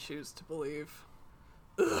what I choose to believe.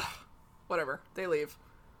 Ugh. Whatever. They leave.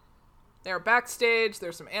 They're backstage.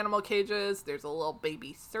 There's some animal cages. There's a little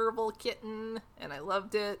baby serval kitten, and I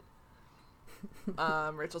loved it.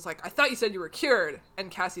 Rachel's like, I thought you said you were cured. And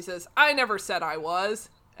Cassie says, I never said I was.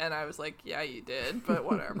 And I was like, yeah, you did, but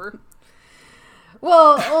whatever.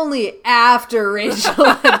 Well, only after Rachel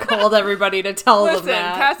had called everybody to tell them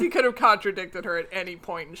that. Cassie could have contradicted her at any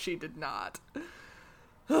point, and she did not.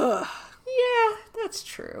 Yeah, that's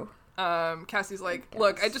true. Cassie's like,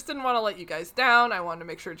 look, I just didn't want to let you guys down. I wanted to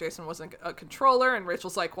make sure Jason wasn't a controller. And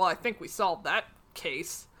Rachel's like, well, I think we solved that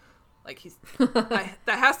case. Like,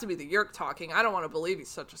 that has to be the Yerk talking. I don't want to believe he's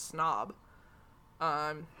such a snob.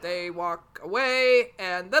 They walk away,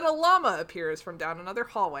 and then a llama appears from down another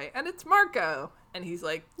hallway, and it's Marco. And he's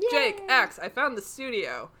like, Jake, X, I found the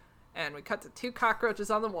studio. And we cut to 2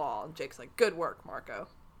 cockroaches on the wall, and Jake's like, good work, Marco.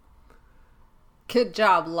 Good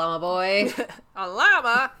job, llama boy. A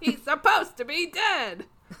llama? He's supposed to be dead.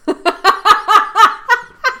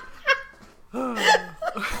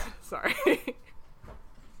 Sorry.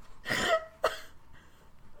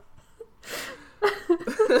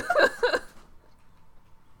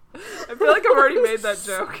 I feel like I've already made that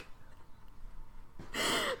joke.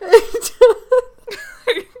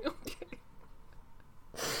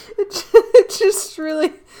 It just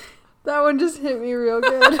really, that one just hit me real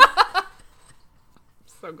good.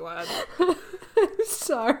 So glad. I'm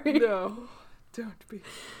sorry. No, don't be.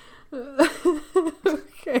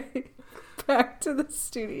 Okay, back to the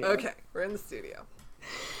studio. Okay, we're in the studio.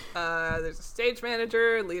 There's a stage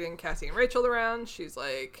manager leading Cassie and Rachel around. She's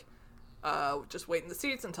like, just wait in the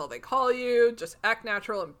seats until they call you. Just act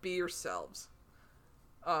natural and be yourselves.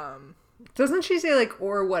 Doesn't she say, like,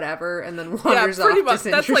 or whatever, and then wanders off pretty much.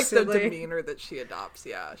 That's like the disinterestedly? demeanor that she adopts.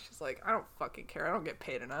 Yeah, she's like, I don't fucking care. I don't get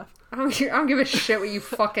paid enough. I don't give a shit what you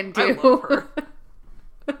fucking do. I love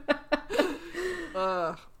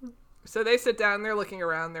her. So they sit down. They're looking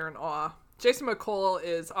around. They're in awe. Jason McCall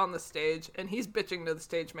is on the stage, and he's bitching to the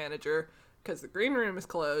stage manager because the green room is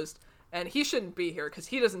closed, and he shouldn't be here because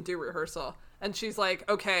he doesn't do rehearsal. And she's like,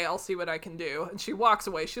 okay, I'll see what I can do. And she walks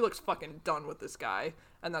away. She looks fucking done with this guy.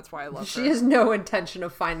 And that's why I love her. She has no intention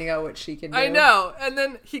of finding out what she can do. I know. And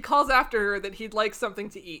then he calls after her that he'd like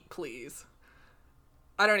something to eat, please.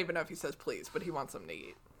 I don't even know if he says please, but he wants something to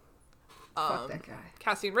eat. Fuck that guy.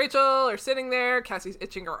 Cassie and Rachel are sitting there. Cassie's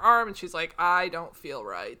itching her arm, and she's like, I don't feel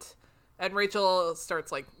right. And Rachel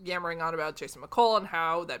starts, like, yammering on about Jason McCole and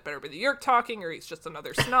how that better be the Yerk talking or he's just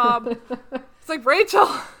another snob. It's like, Rachel,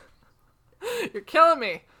 you're killing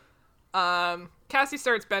me. Cassie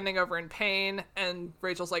starts bending over in pain, and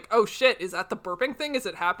Rachel's like, oh shit, is that the burping thing? Is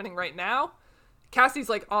it happening right now? Cassie's,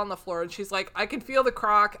 like, on the floor, and she's like, I can feel the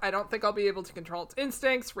croc. I don't think I'll be able to control its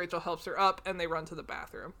instincts. Rachel helps her up, and they run to the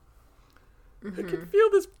bathroom. I can feel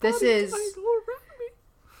this body flying all around me.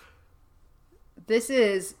 This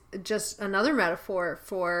is just another metaphor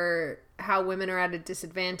for how women are at a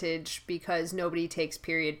disadvantage because nobody takes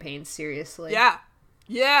period pain seriously. Yeah.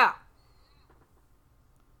 Yeah.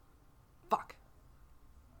 Fuck.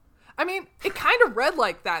 I mean, it kind of read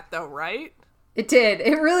like that, though, right? It did.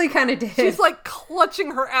 It really kind of did. She's, like,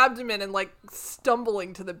 clutching her abdomen and, like,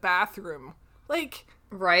 stumbling to the bathroom. Like,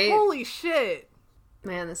 right? Holy shit.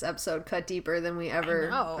 Man, this episode cut deeper than we ever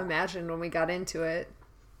imagined when we got into it.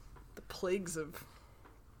 The plagues of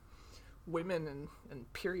women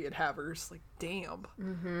and period havers. Like, damn.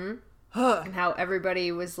 Mm-hmm. And how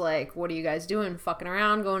everybody was like, what are you guys doing? Fucking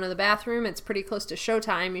around, going to the bathroom? It's pretty close to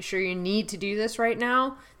showtime. You sure you need to do this right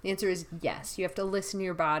now? The answer is yes. You have to listen to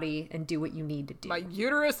your body and do what you need to do. My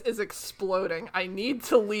uterus is exploding. I need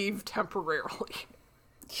to leave temporarily.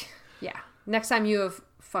 Yeah. Next time you have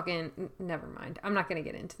fucking... Never mind. I'm not going to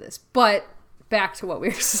get into this. But back to what we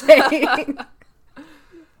were saying.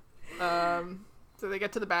 So they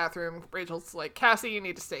get to the bathroom. Rachel's like, Cassie, you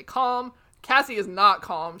need to stay calm. Cassie is not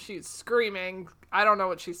calm. She's screaming. I don't know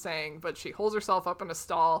what she's saying, but she holds herself up in a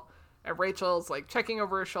stall, and Rachel's, like, checking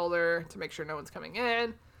over her shoulder to make sure no one's coming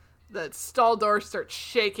in. The stall door starts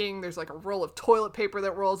shaking. There's, like, a roll of toilet paper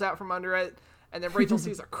that rolls out from under it, and then Rachel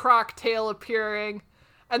sees a croc tail appearing,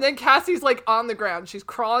 and then Cassie's, like, on the ground. She's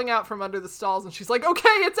crawling out from under the stalls, and she's like, okay,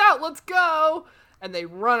 it's out, let's go! And they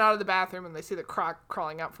run out of the bathroom, and they see the croc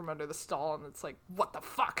crawling out from under the stall, and it's like, what the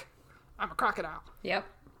fuck? I'm a crocodile. Yep.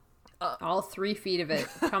 All 3 feet of it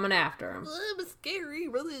coming after him. I'm a scary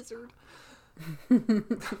lizard.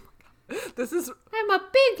 This is... I'm a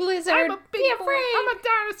big lizard. I'm a big Be boy. afraid. I'm a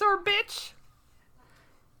dinosaur, bitch.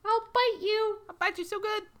 I'll bite you. I'll bite you so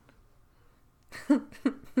good.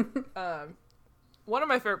 One of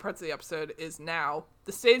my favorite parts of the episode is now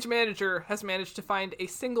the stage manager has managed to find a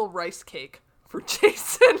single rice cake for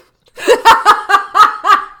Jason.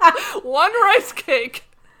 One rice cake.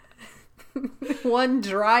 One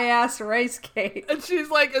dry ass rice cake. And she's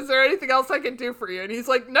like, is there anything else I can do for you? And he's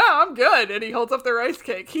like, no, I'm good. And he holds up the rice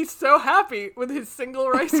cake. He's so happy with his single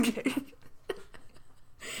rice cake.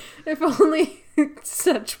 If only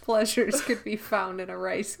such pleasures could be found in a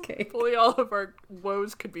rice cake. If only all of our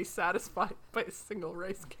woes could be satisfied by a single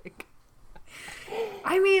rice cake.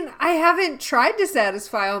 I mean, I haven't tried to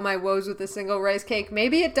satisfy all my woes with a single rice cake.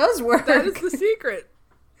 Maybe it does work. That is the secret.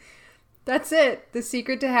 That's it. The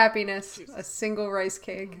secret to happiness. Jesus. A single rice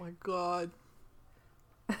cake. Oh my god.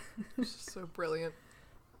 It's just so brilliant.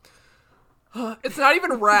 It's not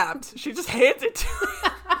even wrapped. She just hands it to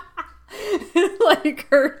him. Like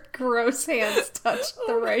her gross hands touched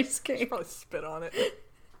the rice cake. She probably spit on it.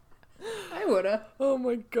 I woulda. Oh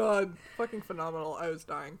my god. Fucking phenomenal. I was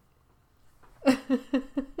dying.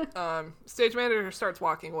 Stage manager starts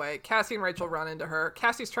walking away. Cassie and Rachel run into her.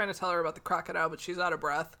 Cassie's trying to tell her about the crocodile, but she's out of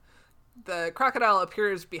breath. The crocodile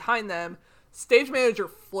appears behind them. Stage manager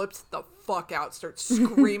flips the fuck out, starts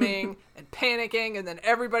screaming and panicking, and then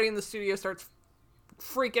everybody in the studio starts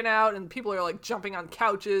freaking out, and people are, like, jumping on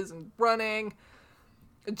couches and running.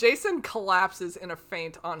 Jason collapses in a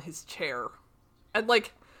faint on his chair. And,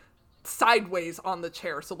 like, sideways on the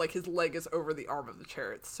chair, so, like, his leg is over the arm of the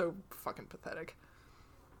chair. It's so fucking pathetic.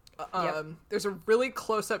 Yep. There's a really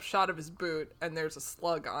close-up shot of his boot, and there's a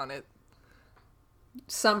slug on it.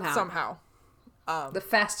 Somehow. The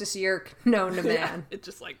fastest yerk known to man. Yeah, it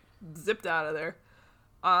just, like, zipped out of there.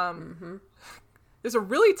 There's a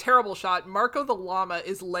really terrible shot. Marco the llama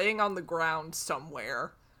is laying on the ground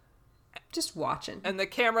somewhere. Just watching. And the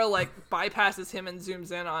camera, like, bypasses him and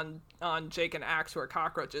zooms in on Jake and Axe, who are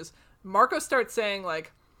cockroaches. Marco starts saying,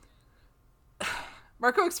 like...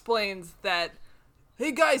 Marco explains that,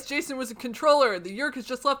 hey guys, Jason was a controller. The yerk has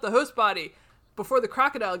just left the host body before the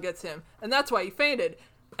crocodile gets him, and that's why he fainted.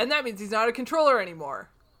 And that means he's not a controller anymore.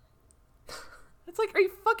 It's like, are you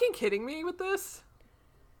fucking kidding me with this?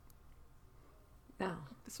 No.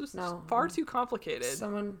 This was far too complicated.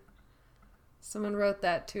 Someone wrote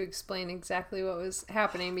that to explain exactly what was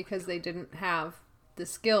happening because they didn't have the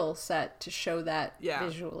skill set to show that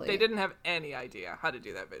visually. They didn't have any idea how to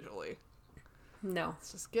do that visually. No.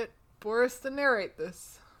 Let's just get Boris to narrate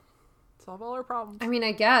this. Solve all our problems. I mean,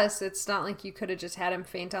 I guess it's not like you could have just had him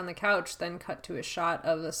faint on the couch, then cut to a shot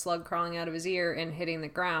of the slug crawling out of his ear and hitting the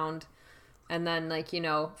ground. and then, like,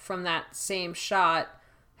 from that same shot,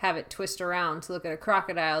 have it twist around to look at a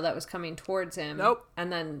crocodile that was coming towards him. Nope.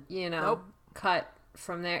 And then, Nope. cut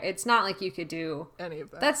from there. It's not like you could do any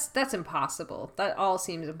of that. That's impossible. That all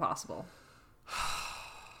seems impossible.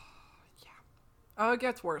 Oh, it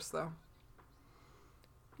gets worse, though.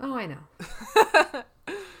 Oh, I know.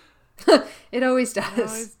 It always does. I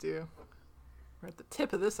always do. We're at the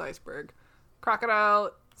tip of this iceberg.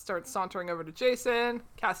 Crocodile starts sauntering over to Jason.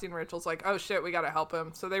 Cassie and Rachel's like, oh shit, we gotta help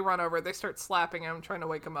him. So they run over. They start slapping him, trying to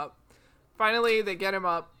wake him up. Finally, they get him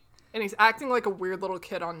up, and he's acting like a weird little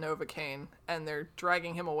kid on Novocaine, and they're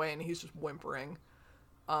dragging him away, and he's just whimpering.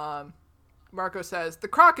 Marco says, the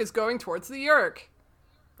croc is going towards the Yeerk.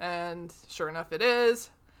 And sure enough, it is.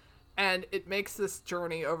 And it makes this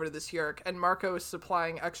journey over to this Yeerk, and Marco is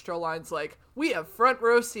supplying extra lines like, we have front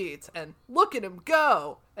row seats, and look at him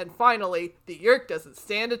go! And finally, the Yeerk doesn't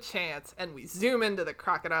stand a chance, and we zoom into the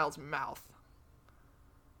crocodile's mouth.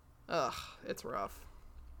 Ugh, it's rough.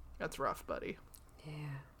 That's rough, buddy.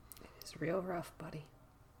 Yeah, it is real rough, buddy.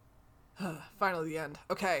 Finally, the end.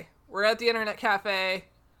 Okay, we're at the internet cafe.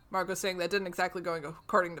 Marco's saying that didn't exactly go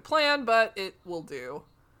according to plan, but it will do.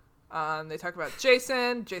 They talk about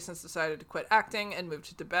Jason. Jason's decided to quit acting and move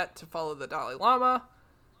to Tibet to follow the Dalai Lama.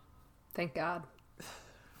 Thank God.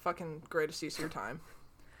 Fucking greatest use of your time.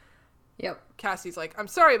 Yep. Cassie's like, I'm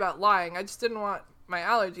sorry about lying. I just didn't want my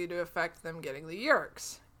allergy to affect them getting the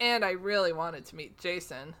Yeerks. And I really wanted to meet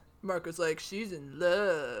Jason. Marco's like, she's in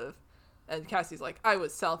love. And Cassie's like, I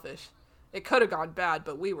was selfish. It could have gone bad,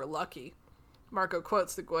 but we were lucky. Marco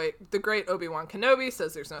quotes the great Obi-Wan Kenobi,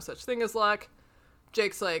 says there's no such thing as luck.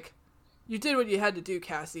 Jake's like, you did what you had to do,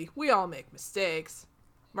 Cassie. We all make mistakes.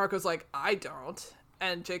 Marco's like, I don't.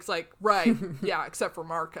 And Jake's like, right, yeah, except for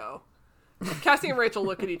Marco. Cassie and Rachel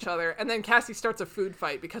look at each other, and then Cassie starts a food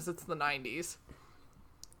fight because it's the 90s.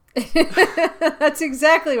 That's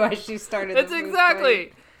exactly why she started the food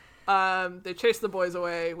exactly. fight. They chase the boys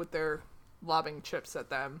away with their lobbing chips at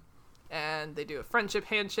them, and they do a friendship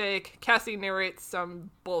handshake. Cassie narrates some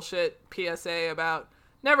bullshit PSA about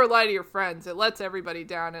never lie to your friends. It lets everybody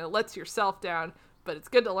down, and it lets yourself down, but it's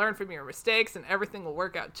good to learn from your mistakes, and everything will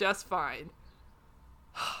work out just fine.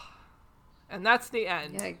 And that's the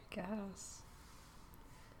end. Yeah, I guess.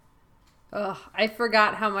 Ugh, I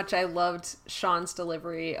forgot how much I loved Sean's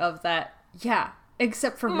delivery of that. Yeah,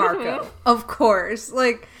 except for Marco, of course.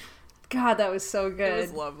 Like, God, that was so good. It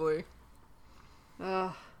was lovely.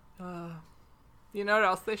 Ugh. You know what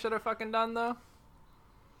else they should have fucking done, though?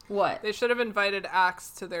 What? They should have invited Axe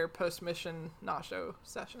to their post-mission nacho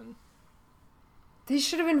session. They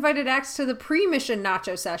should have invited Axe to the pre-mission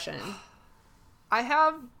nacho session. I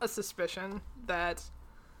have a suspicion that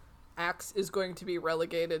Axe is going to be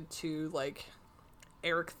relegated to, like,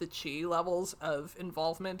 Eric the Chi levels of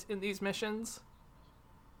involvement in these missions.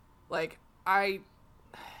 Like,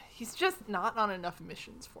 he's just not on enough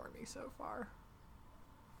missions for me so far.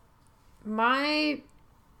 My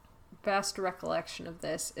best recollection of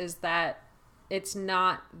this is that it's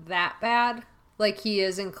not that bad. Like, he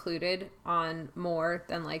is included on more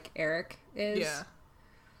than, like, Eric is. Yeah.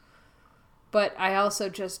 But I also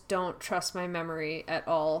just don't trust my memory at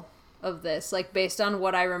all of this. Like, based on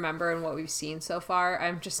what I remember and what we've seen so far,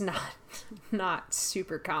 I'm just not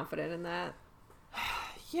super confident in that.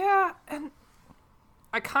 Yeah, and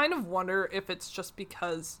I kind of wonder if it's just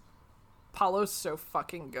because Paulo's so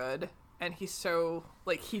fucking good, and he's so,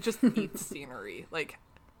 like, he just eats scenery. Like,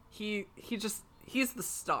 he's the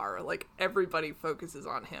star. Like, everybody focuses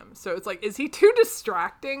on him. So it's like, is he too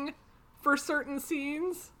distracting for certain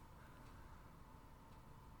scenes?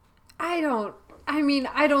 I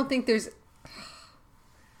don't think there's...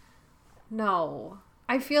 No.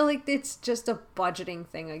 I feel like it's just a budgeting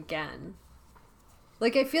thing again.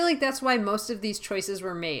 Like, I feel like that's why most of these choices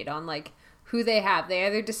were made on, like, who they have. They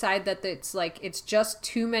either decide that it's, like, it's just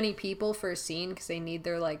too many people for a scene because they need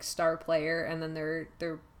their, like, star player and then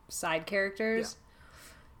their side characters.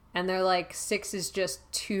 Yeah. And they're like, 6 is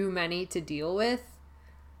just too many to deal with.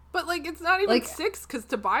 But, like, it's not even like, 6, because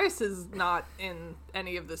Tobias is not in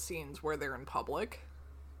any of the scenes where they're in public.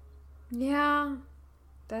 Yeah,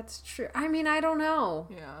 that's true. I mean, I don't know.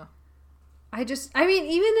 Yeah.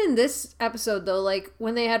 Even in this episode, though, like,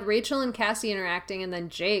 when they had Rachel and Cassie interacting and then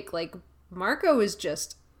Jake, like, Marco is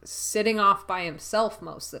just sitting off by himself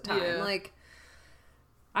most of the time. Yeah. Like,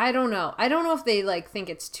 I don't know. I don't know if they, like, think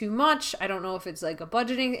it's too much. I don't know if it's, like, a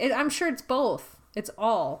budgeting... I'm sure it's both. It's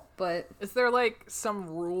all, but... Is there, like, some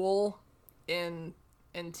rule in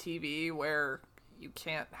TV where you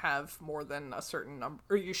can't have more than a certain number,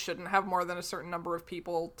 or you shouldn't have more than a certain number of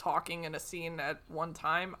people talking in a scene at one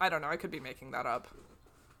time? I don't know. I could be making that up.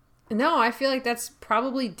 No, I feel like that's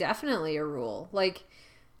probably definitely a rule. Like,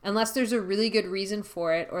 unless there's a really good reason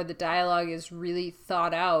for it or the dialogue is really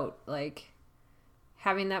thought out, like,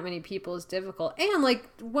 having that many people is difficult. And, like,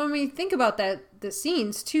 when we think about that, the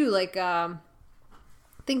scenes, too, like,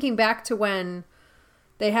 thinking back to when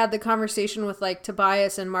they had the conversation with, like,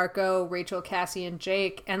 Tobias and Marco, Rachel, Cassie, and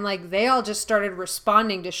Jake, and, like, they all just started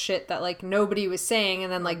responding to shit that, like, nobody was saying,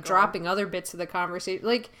 and then, like, dropping other bits of the conversation.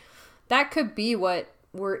 Like, that could be what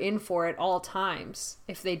we're in for at all times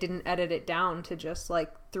if they didn't edit it down to just,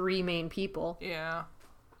 like, 3 main people. Yeah.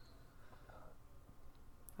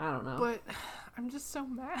 I don't know. But I'm just so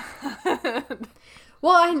mad.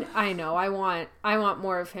 Well, I know. I want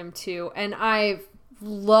more of him, too. And I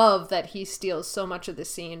love that he steals so much of the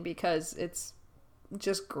scene because it's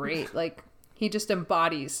just great. Like, he just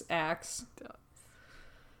embodies Axe.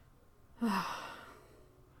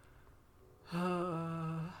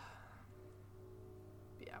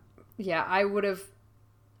 Yeah, I would have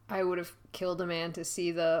killed a man to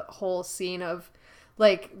see the whole scene of,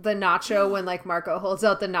 like, the nacho when, like, Marco holds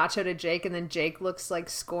out the nacho to Jake and then Jake looks, like,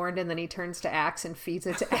 scorned and then he turns to Axe and feeds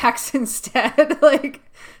it to Axe instead. Like,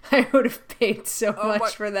 I would have paid so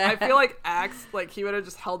much for that. I feel like Axe, like, he would have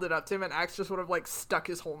just held it up to him and Axe just would have, like, stuck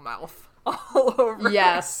his whole mouth all over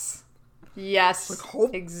Yes. Yes.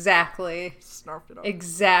 Like, exactly. Snarfed it up.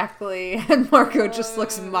 Exactly. And Marco just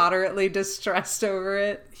looks moderately distressed over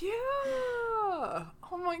it. Yeah.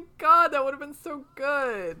 Oh my god, that would have been so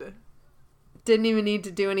good. Didn't even need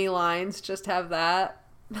to do any lines, just have that.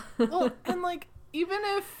 Well, and like, even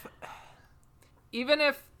if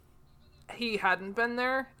he hadn't been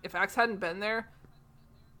there, if Axe hadn't been there,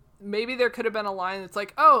 maybe there could have been a line that's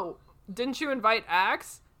like, oh, didn't you invite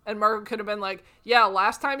Axe? And Marco could have been like, yeah,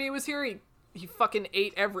 last time he was here, he fucking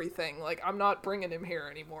ate everything. Like, I'm not bringing him here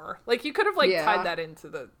anymore. Like, you could have, like, tied that into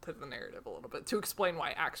the narrative a little bit to explain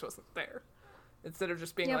why Axe wasn't there. Instead of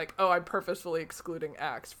just being like, oh, I'm purposefully excluding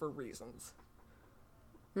Axe for reasons.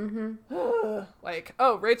 Mm-hmm. Like,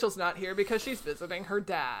 oh, Rachel's not here because she's visiting her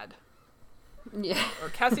dad. Yeah. Or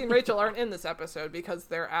Cassie and Rachel aren't in this episode because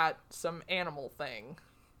they're at some animal thing.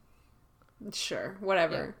 Sure,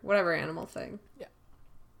 whatever. Yeah. Whatever animal thing. Yeah.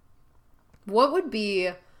 What would be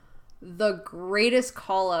the greatest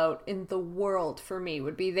call out in the world for me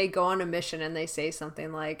would be they go on a mission and they say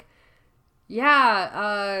something like,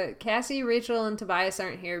 yeah, Cassie, Rachel, and Tobias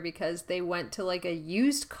aren't here because they went to, like, a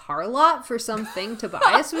used car lot for something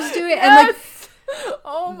Tobias was doing. Yes! And, like,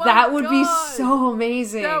 oh my that would God. Be so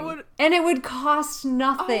amazing. And it would cost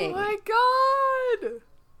nothing. Oh my God.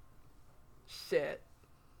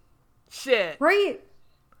 Shit. Right?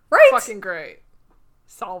 Fucking great.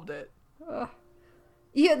 Solved it.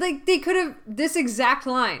 Yeah, like, they could have, this exact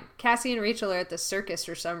line, Cassie and Rachel are at the circus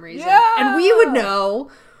for some reason. Yeah! And we would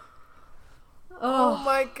know. Oh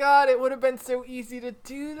my God, it would have been so easy to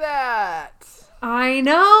do that. I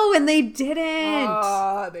know, and they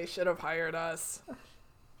didn't. They should have hired us.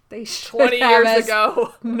 They should 20 have years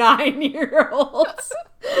ago. 9-year-olds.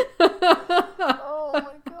 Oh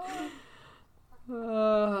my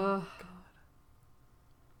God.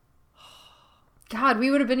 God, we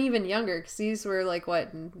would have been even younger because these were like,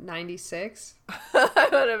 what, 96? I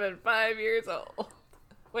would have been 5 years old.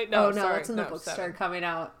 Wait, no, oh, no, sorry. that's when the books started coming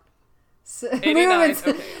out. So, 89.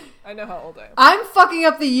 Okay, I know how old I am. I'm fucking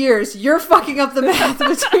up the years. You're fucking up the math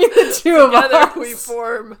between the two of us. Together we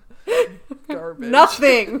form garbage.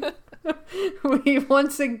 Nothing.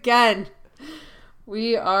 Once again,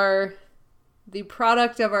 we are the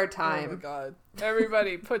product of our time. Oh my God.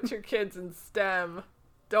 Everybody, put your kids in STEM.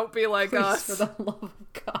 Don't be like Please, us. for the love of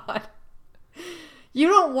God. You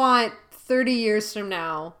don't want 30 years from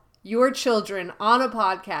now your children on a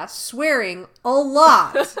podcast swearing a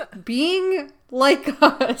lot, being like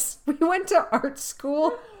us. We went to art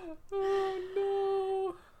school. Oh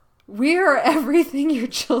no. We are everything your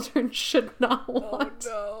children should not want. Oh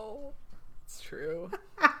no. It's true.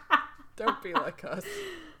 Don't be like us.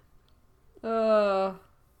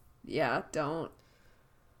 Yeah, don't.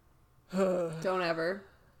 Don't ever.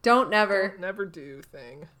 Don't never. Don't never do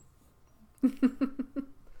thing.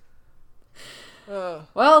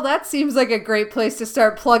 Well, that seems like a great place to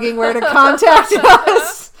start plugging where to contact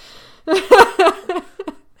us. If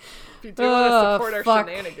you do want to support our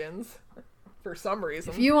shenanigans for some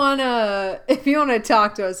reason. If you wanna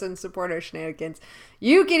talk to us and support our shenanigans,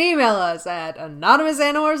 you can email us at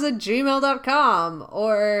anonymousanimals@gmail.com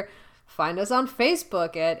or find us on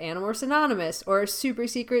Facebook at Animorphs Anonymous or super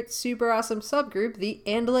secret, super awesome subgroup, the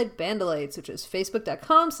Andalite Bandalates, which is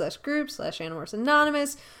facebook.com/group/Animorphs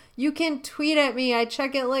Anonymous. You can tweet at me. I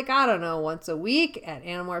check it like, I don't know, once a week at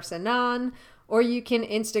Animorphs Anon. Or you can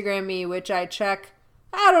Instagram me, which I check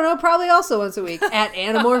I don't know, probably also once a week at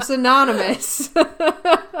Animorphs Anonymous.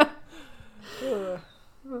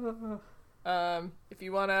 If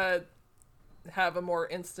you want to have a more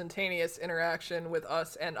instantaneous interaction with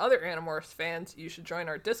us and other Animorphs fans, you should join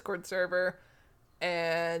our Discord server,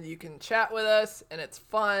 and you can chat with us, and it's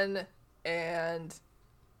fun, and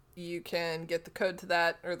you can get the code to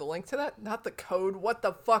that, or the link to that. Not the code. What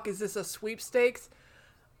the fuck? Is this a sweepstakes?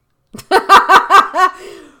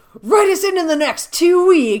 Write us in the next 2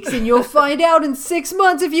 weeks, and you'll find out in 6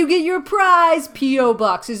 months if you get your prize. P.O.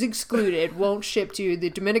 Box is excluded. Won't ship to the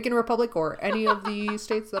Dominican Republic or any of the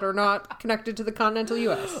states that are not connected to the continental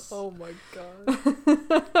U.S. Oh my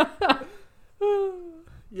god.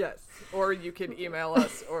 Yes. Or you can email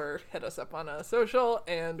us or hit us up on a social,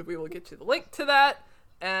 and we will get you the link to that.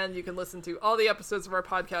 And you can listen to all the episodes of our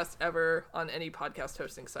podcast ever on any podcast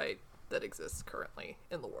hosting site that exists currently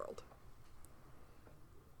in the world.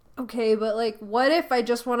 Okay, but like, what if I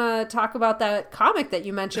just want to talk about that comic that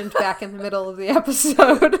you mentioned back in the middle of the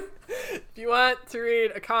episode? If you want to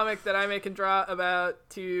read a comic that I make and draw about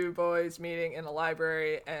two boys meeting in a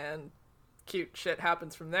library and cute shit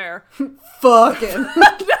happens from there. Fucking.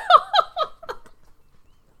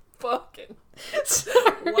 Fucking.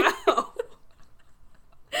 Wow.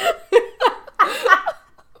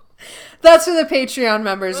 That's for the Patreon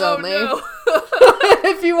members only. No.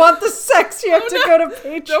 If you want the sex, you have to go to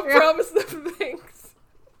Patreon. Don't promise them things.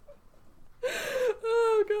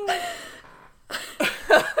 Oh,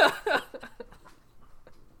 God.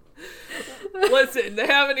 Listen, they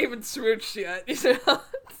haven't even smooched yet.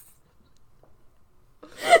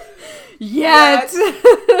 Yet. In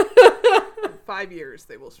 5 years,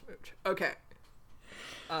 they will smooch. Okay.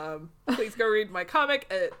 Please go read my comic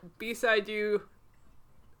at B-Side You.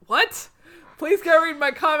 What? Please go read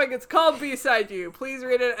my comic. It's called B-Side You. Please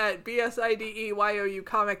read it at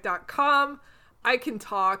bsideyoucomic.com. I can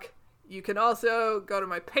talk. You can also go to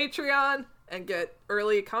my Patreon and get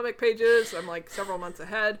early comic pages. I'm like several months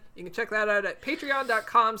ahead. You can check that out at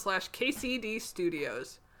patreon.com/KCD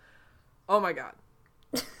Studios. Oh my god.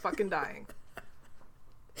 Fucking dying.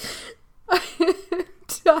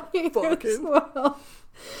 Dying Fucking. as well.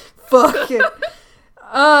 Fucking.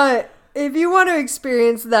 If you want to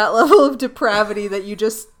experience that level of depravity that you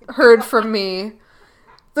just heard from me,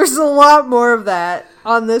 there's a lot more of that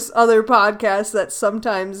on this other podcast that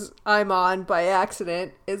sometimes I'm on by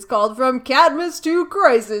accident. It's called From Cadmus to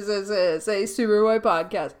Crisis. It's a Superboy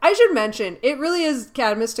podcast. I should mention, it really is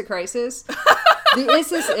Cadmus to Crisis. The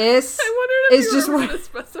is. I wondered if you just were what. going to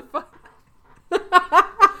specify.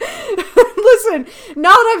 Listen,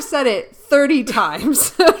 now that I've said it 30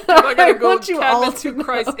 times, I'm going to go want you all Cadmus to to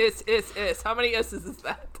Christ know. is. How many S's is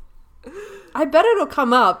that? I bet it'll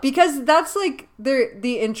come up because that's like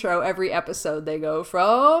the intro every episode. They go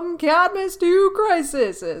from Cadmus to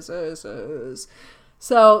Crisis.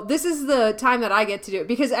 So this is the time that I get to do it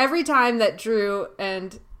because every time that Drew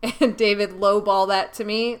and David lowball that to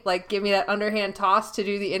me, like give me that underhand toss to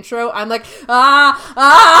do the intro, I'm like,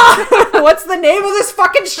 what's the name of this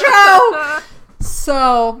fucking show?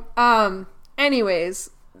 So, anyways,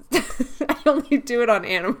 I only do it on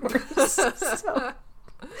Animorphs. So.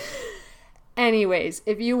 Anyways,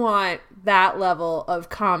 if you want that level of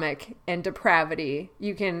comic and depravity,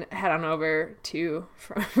 you can head on over to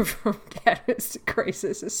From Cadmus to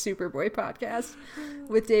Crisis, a Superboy podcast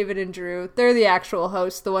with David and Drew. They're the actual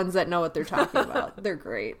hosts, the ones that know what they're talking about. They're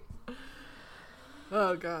great.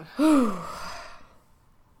 Oh, God.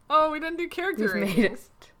 Oh, we didn't do character We've made ratings.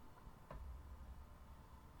 it.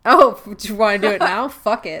 Oh, do you want to do it now?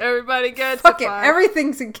 Fuck it. Everybody gets Fuck a it. 5.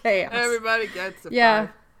 Everything's in chaos. Everybody gets a 5. Yeah.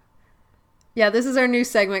 Yeah, this is our new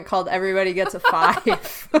segment called Everybody Gets a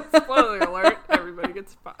 5. Spoiler alert, everybody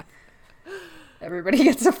gets a 5. Everybody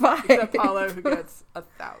gets a 5. Except Paulo, who gets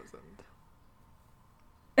 1,000.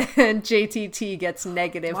 And JTT gets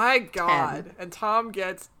negative My God. 10. And Tom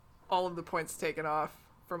gets all of the points taken off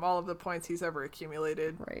from all of the points he's ever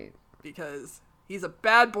accumulated. Right. Because he's a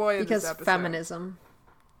bad boy in Because this episode. feminism.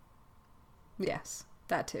 Yes,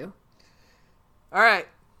 that too. All right.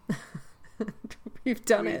 We've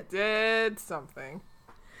done We it. did something.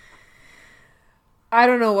 I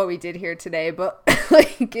don't know what we did here today, but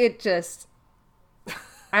like it just...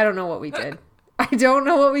 I don't know what we did. I don't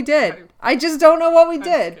know what we did. I just don't know what we I'm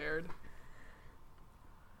did. scared.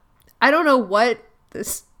 I don't know what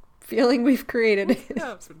this feeling we've created is.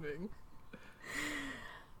 Happening.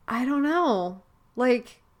 I don't know.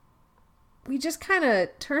 Like, we just kind of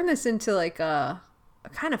turned this into like a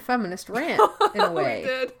kind of feminist rant in a way. We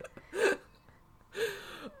did.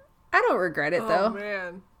 I don't regret it Oh, though.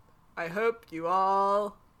 man. I hope you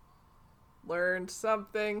all learned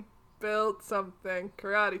something built something.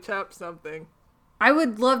 Karate chop something. I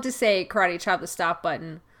would love to say karate chop the stop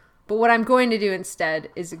button, but what I'm going to do instead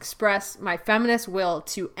is express my feminist will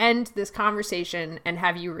to end this conversation and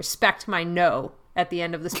have you respect my no at the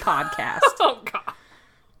end of this podcast. Oh,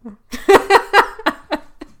 God.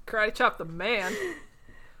 Karate chop the man.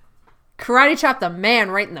 Karate chop the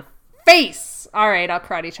man right in the face. All right, I'll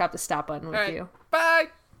karate chop the stop button with you. Bye.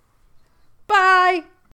 Bye.